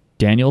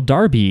Daniel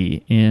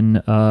Darby in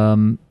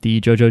the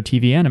JoJo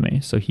TV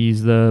anime. So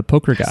he's the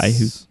poker guy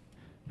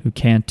who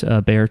can't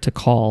bear to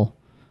call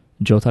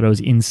Jotaro's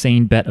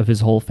insane bet of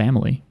his whole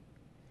family.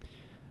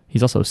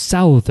 He's also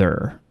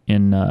Souther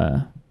in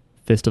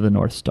Fist of the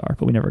North Star,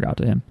 but we never got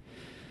to him.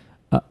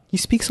 He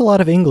speaks a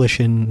lot of English,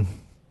 and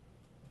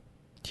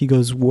he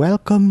goes,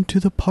 "Welcome to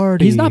the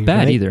party." He's not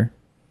bad right? either.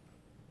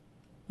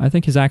 I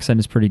think his accent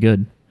is pretty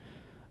good.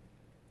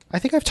 I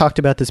think I've talked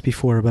about this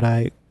before, but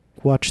I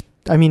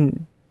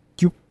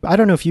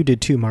don't know if you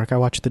did too, Mark. I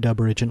watched the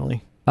dub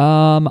originally.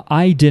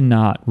 I did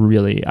not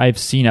really. I've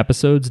seen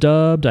episodes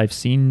dubbed. I've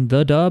seen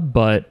the dub,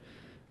 but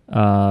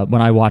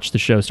when I watched the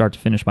show start to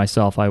finish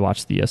myself, I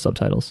watched the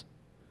subtitles.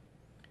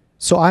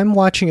 So I'm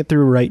watching it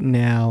through right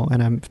now,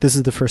 and this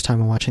is the first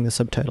time I'm watching the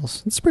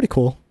subtitles. It's pretty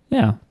cool.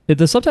 Yeah.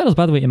 The subtitles,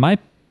 by the way, in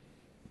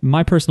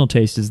my personal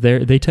taste, is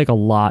they take a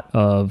lot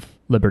of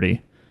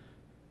liberty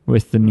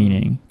with the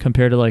meaning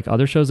compared to like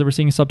other shows that we're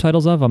seeing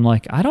subtitles of. I'm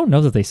like, I don't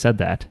know that they said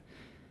that.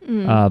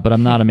 But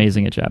I'm not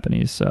amazing at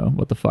Japanese, so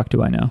what the fuck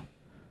do I know?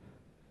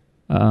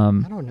 I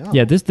don't know.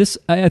 Yeah,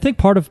 I think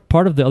part of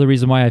the other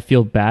reason why I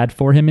feel bad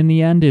for him in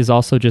the end is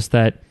also just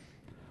that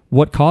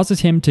what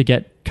causes him to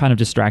get kind of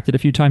distracted a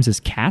few times is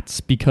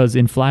cats, because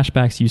in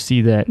flashbacks you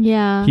see that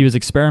he was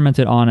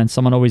experimented on, and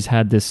someone always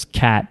had this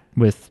cat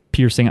with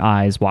piercing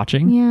eyes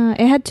watching. Yeah,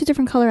 it had two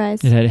different color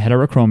eyes. It had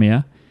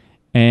heterochromia,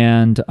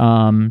 and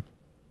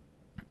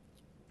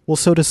well,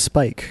 so does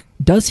Spike.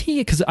 does he?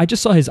 Because I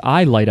just saw his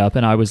eye light up,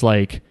 and I was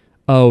like,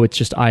 oh, it's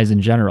just eyes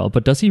in general.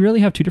 But does he really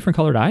have two different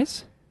colored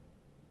eyes?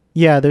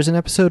 Yeah, there's an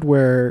episode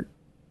where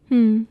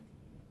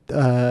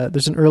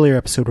there's an earlier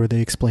episode where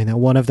they explain that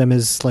one of them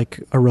is like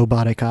a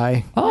robotic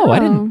eye. Oh, I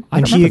didn't. I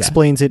And don't he remember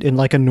explains it in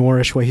like a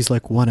Noorish way. He's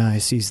like, one eye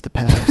sees the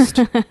past.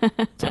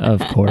 that.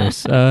 Of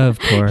course.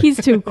 He's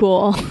too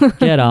cool.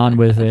 Get on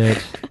with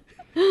it.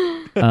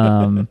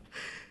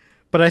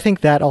 But I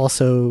think that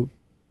also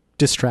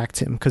distracts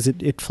him, because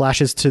it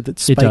flashes to the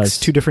does. Spike's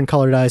two different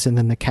colored eyes and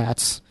then the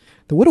cat's.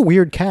 What a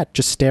weird cat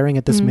just staring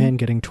at this man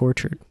getting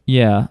tortured.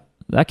 Yeah,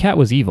 that cat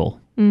was evil.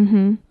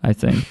 I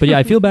think. But yeah,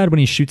 I feel bad when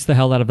he shoots the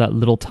hell out of that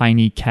little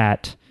tiny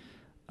cat.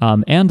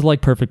 And like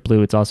Perfect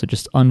Blue, it's also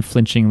just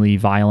unflinchingly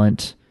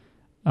violent.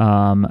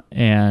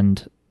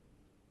 And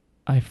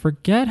I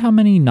forget how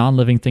many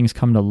non-living things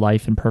come to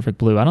life in Perfect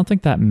Blue. I don't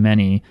think that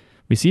many.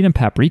 We see it in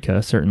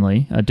Paprika,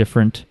 certainly, a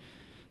different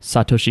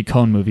Satoshi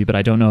Kon movie, but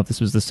I don't know if this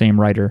was the same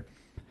writer.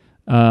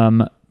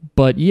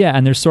 But yeah,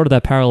 and there's sort of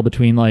that parallel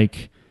between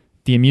like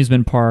the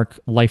amusement park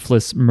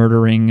lifeless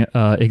murdering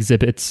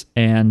exhibits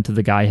and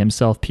the guy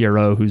himself,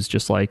 Pierrot, who's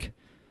just like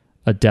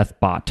a death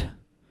bot.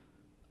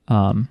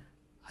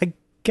 I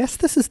guess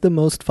this is the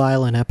most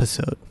violent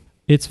episode.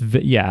 It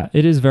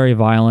is very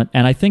violent,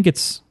 and I think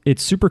it's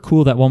super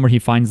cool, that one where he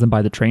finds them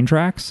by the train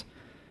tracks,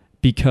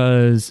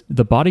 because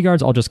the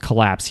bodyguards all just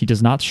collapse. He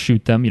does not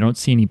shoot them. You don't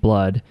see any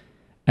blood.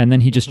 And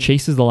then he just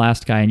chases the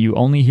last guy, and you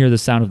only hear the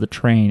sound of the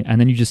train. And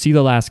then you just see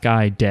the last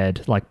guy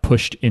dead, like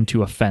pushed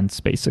into a fence,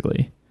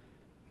 basically.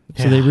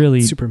 So they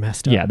really... super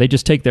messed up. Yeah, they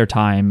just take their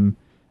time.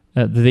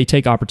 They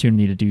take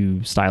opportunity to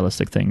do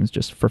stylistic things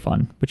just for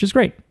fun, which is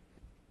great.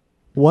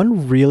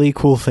 One really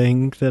cool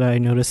thing that I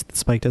noticed that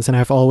Spike does, and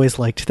I've always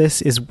liked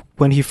this, is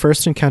when he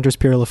first encounters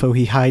Pierre LaFaux,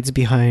 he hides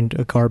behind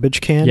a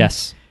garbage can.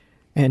 Yes.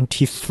 And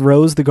he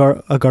throws a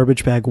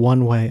garbage bag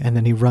one way, and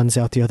then he runs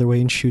out the other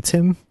way and shoots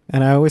him.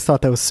 And I always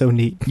thought that was so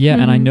neat. Yeah,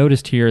 and I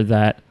noticed here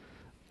that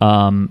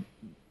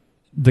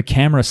the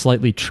camera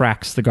slightly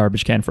tracks the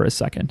garbage can for a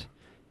second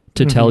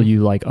to tell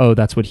you, like, oh,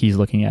 that's what he's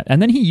looking at.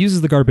 And then he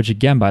uses the garbage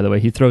again, by the way.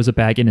 He throws a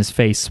bag in his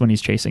face when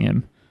he's chasing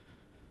him.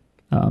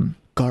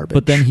 Garbage.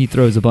 But then he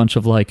throws a bunch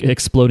of, like,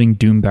 exploding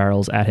doom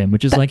barrels at him,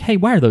 which is like, hey,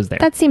 why are those there?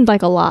 That seemed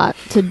like a lot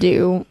to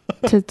do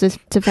to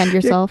defend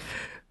yourself.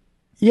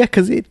 Yeah,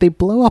 because they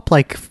blow up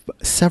like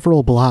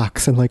several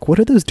blocks, and like, what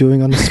are those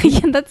doing on the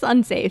street? Yeah, that's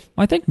unsafe.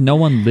 I think no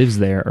one lives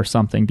there or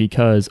something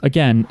because,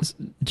 again,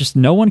 just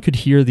no one could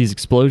hear these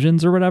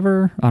explosions or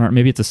whatever. I don't know,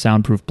 maybe it's a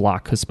soundproof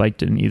block because Spike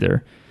didn't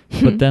either.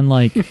 But then,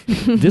 like,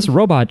 this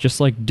robot just,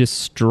 like,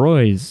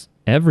 destroys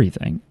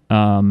everything.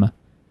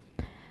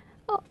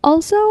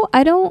 Also,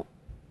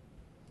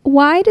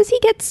 why does he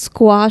get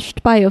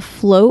squashed by a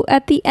float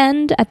at the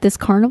end at this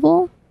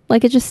carnival?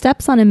 Like, it just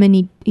steps on him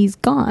and he's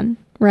gone,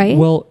 right?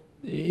 Well,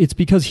 it's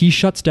because he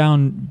shuts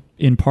down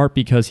in part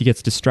because he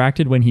gets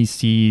distracted when he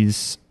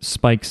sees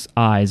Spike's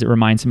eyes. It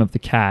reminds him of the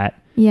cat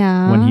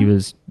when he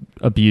was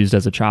abused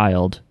as a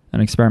child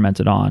and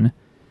experimented on.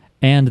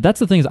 And that's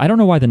the thing is, I don't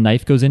know why the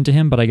knife goes into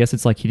him, but I guess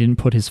it's like he didn't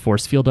put his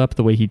force field up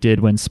the way he did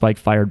when Spike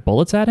fired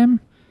bullets at him.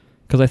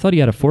 Because I thought he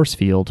had a force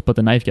field, but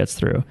the knife gets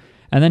through.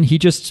 And then he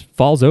just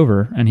falls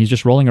over and he's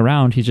just rolling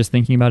around. He's just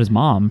thinking about his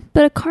mom.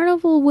 But a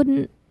carnival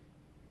wouldn't...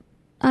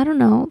 I don't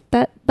know.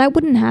 That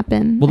wouldn't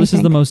happen. Well, this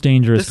is the most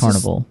dangerous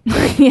carnival.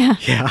 Yeah.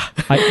 Yeah.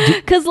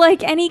 Because,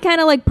 like, any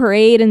kind of, like,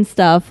 parade and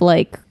stuff,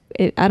 like,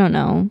 I don't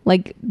know.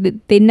 Like,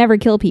 they never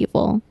kill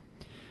people.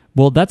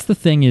 Well, that's the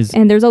thing is...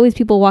 And there's always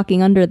people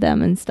walking under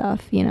them and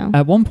stuff, you know?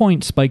 At one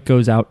point, Spike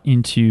goes out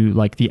into,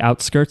 like, the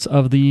outskirts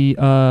of the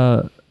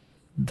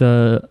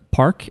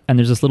park, and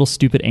there's this little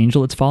stupid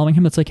angel that's following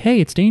him. It's like, hey,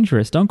 it's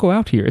dangerous. Don't go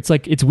out here. It's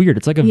like, it's weird.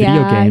 It's like a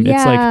video game. Yeah.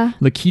 It's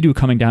like Lakitu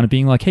coming down and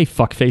being like, hey,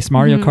 fuckface,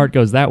 Mario Kart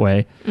goes that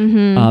way.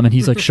 And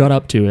he's like, shut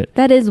up to it.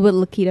 That is what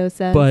Lakitu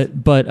says.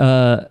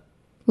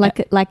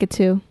 Like it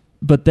too.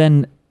 But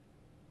then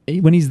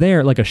when he's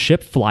there, like, a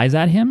ship flies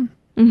at him.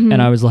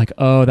 And I was like,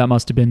 oh, that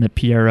must have been that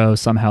Pierrot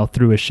somehow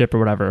threw a ship or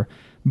whatever.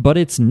 But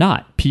it's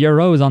not.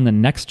 Pierrot is on the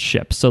next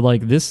ship. So,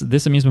 like, this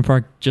amusement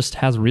park just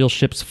has real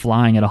ships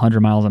flying at 100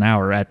 miles an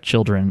hour at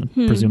children,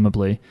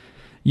 presumably.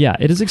 Yeah,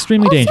 it is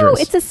extremely dangerous.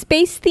 Also, it's a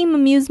space-themed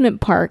amusement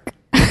park.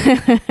 What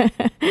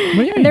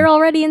do you mean? They're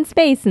already in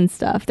space and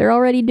stuff. They're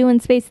already doing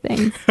space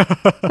things.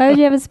 Why would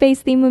you have a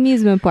space-themed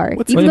amusement park?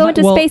 You can go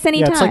into space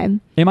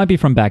anytime. It might be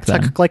from back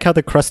then. It's like how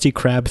the Krusty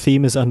Krab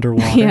theme is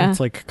underwater. Yeah. It's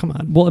like, come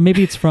on. Well,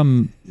 maybe it's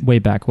from way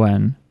back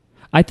when.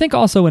 I think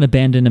also an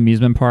abandoned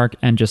amusement park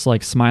and just,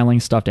 like, smiling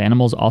stuffed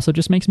animals also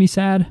just makes me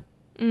sad.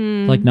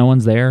 Like, no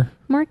one's there.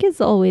 Mark is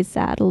always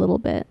sad a little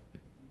bit.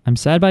 I'm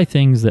sad by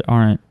things that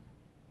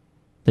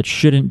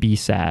shouldn't be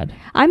sad.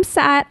 I'm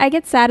sad. I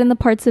get sad in the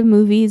parts of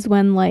movies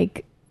when,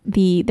 like,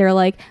 they're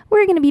like,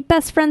 we're going to be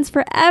best friends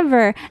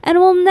forever and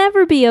we'll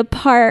never be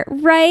apart,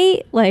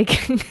 right?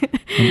 Like,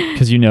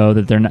 because you know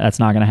that that's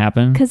not going to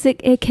happen. Because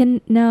it can,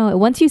 no,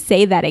 once you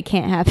say that, it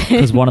can't happen.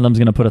 Because one of them's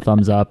going to put a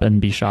thumbs up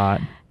and be shot.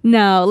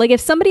 No, like,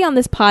 if somebody on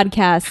this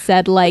podcast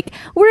said, like,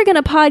 we're going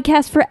to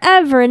podcast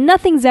forever and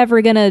nothing's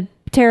ever going to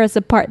tear us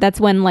apart,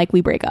 that's when, like,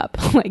 we break up.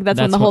 Like, that's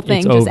when the whole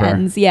thing just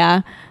ends.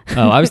 Yeah.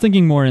 Oh, I was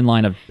thinking more in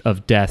line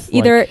of death.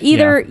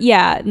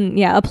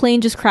 A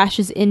plane just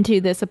crashes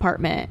into this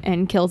apartment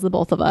and kills the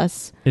both of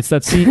us. It's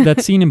that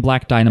scene in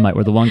Black Dynamite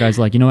where the one guy's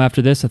like,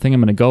 after this, I think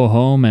I'm going to go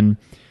home and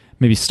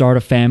maybe start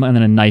a family, and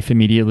then a knife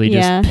immediately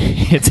just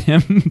hits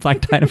him. Black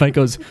Dynamite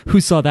goes,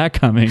 who saw that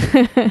coming?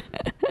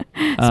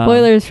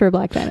 Spoilers for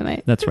Black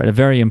Dynamite. That's right. A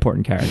very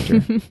important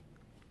character.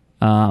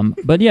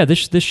 But yeah,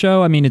 this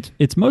show, I mean,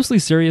 it's mostly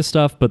serious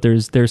stuff, but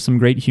there's some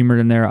great humor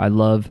in there. I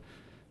love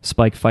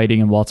Spike fighting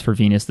in Waltz for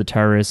Venus, the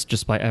terrorist,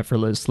 just by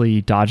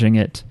effortlessly dodging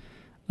it.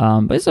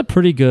 But it's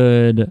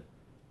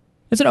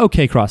it's an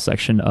okay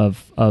cross-section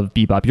of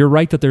Bebop. You're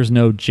right that there's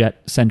no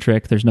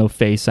Jet-centric, there's no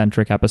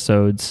Faye-centric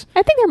episodes.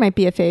 I think there might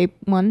be a Faye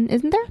one,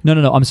 isn't there?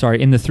 No, I'm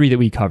sorry. In the 3 that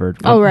we covered.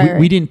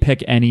 We didn't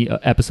pick any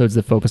episodes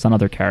that focus on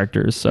other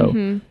characters.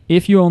 So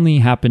if you only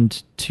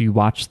happened to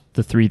watch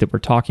the 3 that we're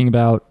talking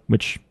about,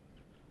 which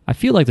I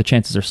feel like the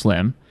chances are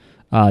slim,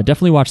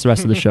 definitely watch the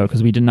rest of the show,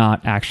 because we did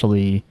not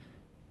actually...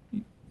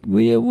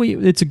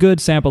 it's a good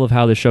sample of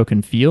how the show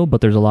can feel,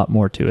 but there's a lot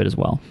more to it as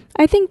well.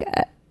 I think...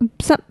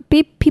 some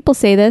people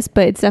say this,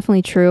 but it's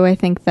definitely true. I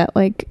think that,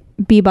 like,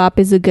 Bebop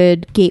is a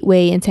good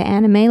gateway into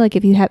anime. Like,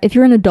 if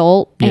you're an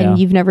adult and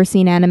you've never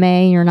seen anime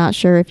and you're not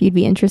sure if you'd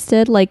be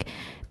interested, like,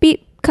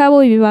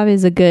 Cowboy Bebop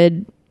is a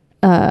good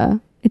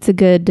it's a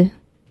good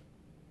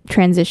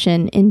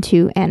transition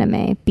into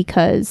anime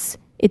because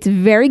it's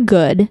very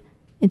good.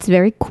 It's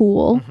very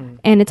cool. Mm-hmm.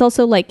 And it's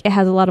also like it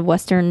has a lot of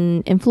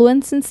Western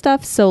influence and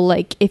stuff. So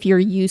like if you're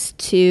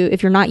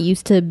not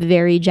used to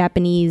very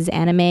Japanese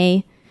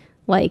anime,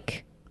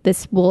 like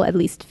this will at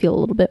least feel a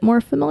little bit more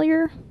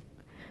familiar.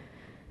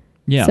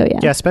 Yeah. So, yeah.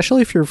 Yeah,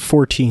 especially if you're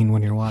 14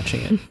 when you're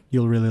watching it.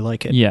 You'll really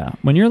like it. Yeah.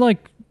 When you're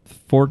like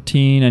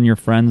 14 and your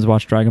friends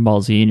watch Dragon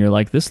Ball Z and you're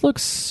like, this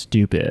looks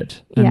stupid.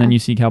 And Yeah. then you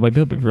see Cowboy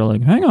Bebop, you're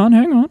like, hang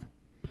on.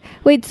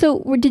 Wait, so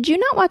did you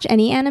not watch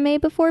any anime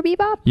before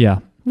Bebop? Yeah.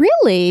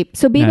 Really?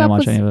 So I didn't Bebop watch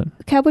was any of it.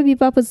 Cowboy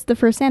Bebop was the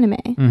first anime.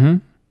 Mm-hmm.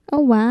 Oh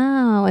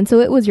wow! And so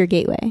it was your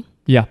gateway.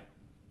 Yeah.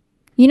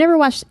 You never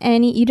watched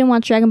any. You didn't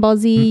watch Dragon Ball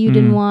Z. You Mm-mm.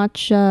 didn't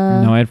watch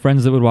No, I had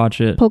friends that would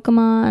watch it.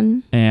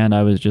 Pokemon. And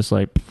I was just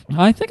like,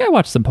 I think I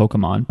watched some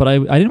Pokemon, but I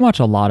didn't watch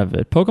a lot of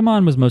it.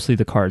 Pokemon was mostly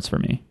the cards for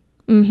me.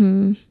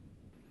 Mm-hmm.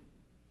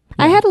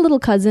 I Yeah. had a little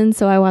cousin,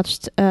 so I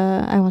watched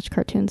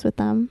cartoons with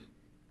them.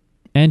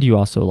 And you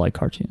also like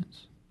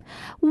cartoons.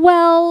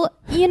 Well,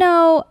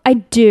 I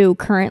do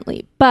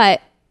currently,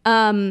 but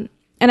and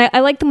I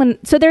like them when.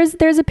 So there's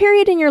a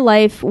period in your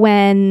life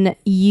when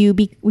you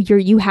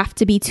have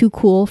to be too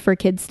cool for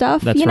kid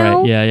stuff. That's you right.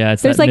 know? Yeah.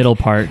 It's There's that like- middle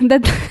part.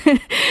 That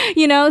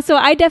so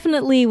I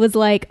definitely was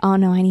like, oh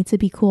no, I need to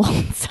be cool.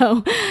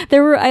 So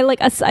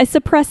I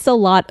suppressed a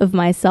lot of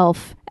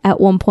myself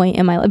at one point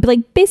in my life,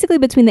 like basically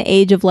between the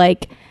age of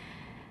like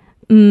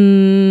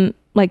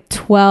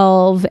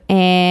 12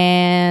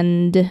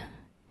 and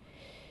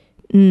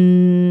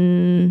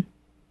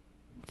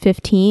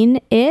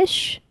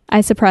 15-ish. I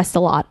suppressed a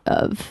lot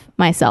of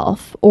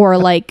myself, or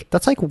like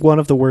That's like one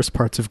of the worst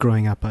parts of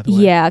growing up, by the way.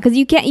 yeah, because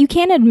you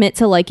can't admit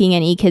to liking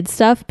any kid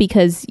stuff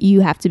because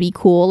you have to be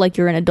cool. Like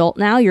you're an adult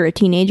now, you're a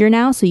teenager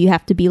now, so you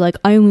have to be like,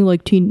 I only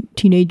like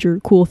teenager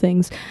cool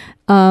things.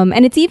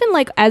 And it's even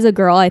like as a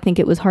girl, I think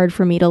it was hard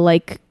for me to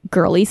like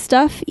girly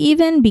stuff,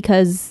 even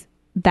because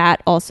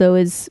that also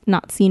is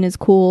not seen as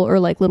cool or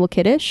like little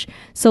kiddish.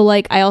 So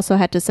like I also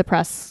had to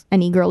suppress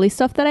any girly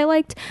stuff that I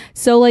liked.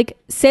 So like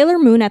Sailor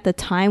Moon at the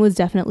time was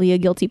definitely a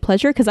guilty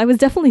pleasure because I was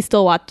definitely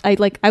still I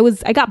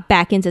got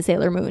back into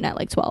Sailor Moon at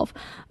like 12.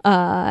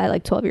 At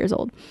like 12 years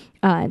old.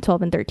 And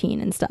 12 and 13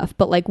 and stuff.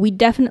 But like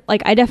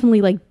I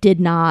definitely like did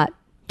not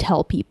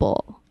tell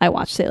people I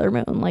watched Sailor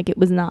Moon. Like it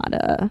was not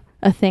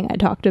a thing I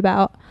talked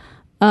about.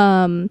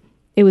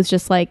 It was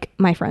just like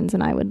my friends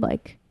and I would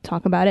like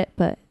talk about it,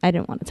 but I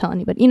didn't want to tell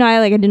anybody.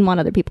 I didn't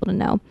want other people to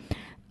know.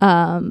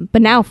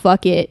 But now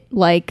fuck it.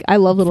 Like I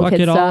love little Fuck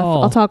kid it stuff.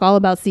 all. I'll talk all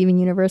about Steven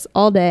Universe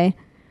all day.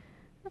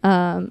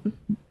 By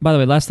the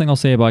way, last thing I'll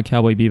say about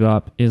Cowboy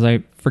Bebop is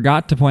I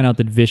forgot to point out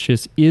that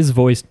Vicious is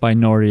voiced by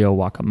Norio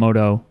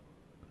Wakamoto,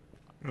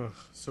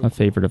 a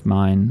favorite of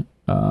mine.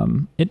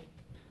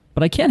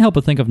 But I can't help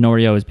but think of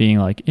Norio as being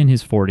like in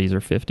his 40s or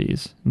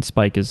 50s, and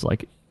Spike is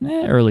like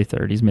early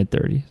 30s, mid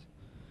 30s.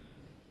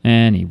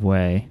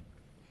 Anyway,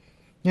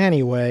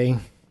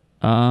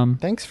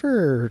 Thanks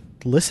for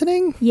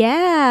listening,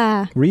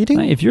 Yeah. reading.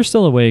 if you're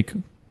still awake,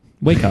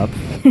 wake up,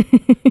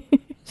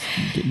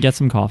 get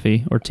some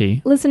coffee or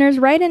tea. Listeners,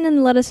 write in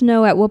and let us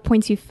know at what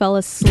points you fell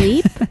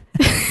asleep.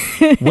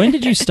 When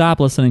did you stop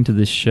listening to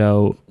this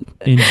show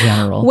in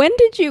general? When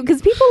did you,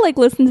 because people like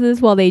listen to this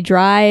while they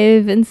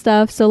drive and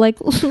stuff. So like,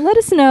 let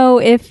us know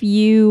if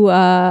you,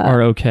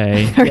 Are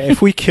okay. Yeah,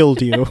 if we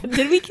killed you.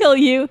 did we kill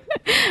you?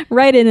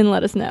 Write in and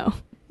let us know.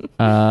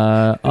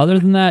 Other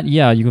than that,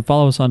 yeah, you can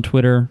follow us on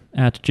Twitter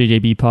at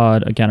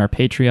JJBpod. Again, our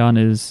Patreon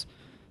is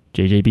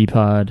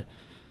JJBpod.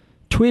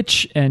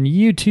 Twitch and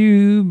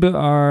YouTube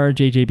are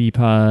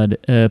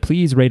JJBpod.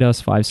 Please rate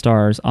us 5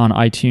 stars on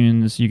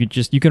iTunes.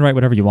 You can write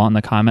whatever you want in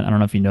the comment. I don't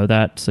know if you know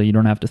that, so you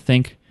don't have to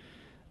think.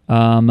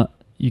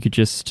 You could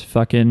just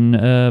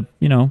fucking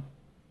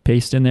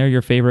paste in there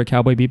your favorite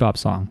Cowboy Bebop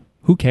song.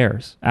 Who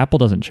cares? Apple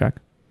doesn't check.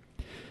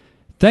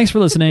 Thanks for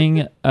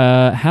listening.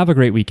 Have a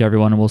great week,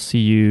 everyone, and we'll see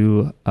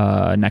you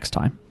next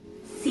time.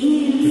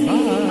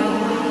 Bye.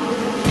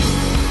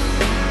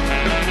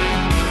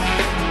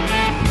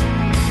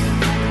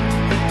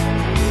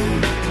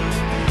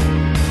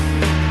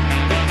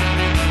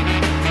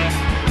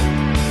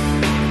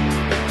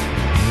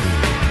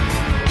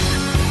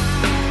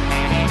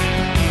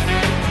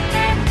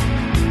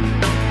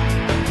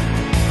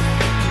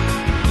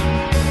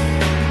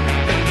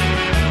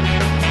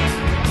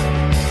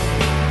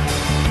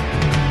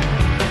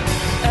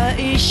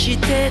 愛し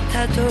て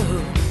たと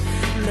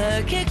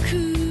嘆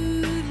く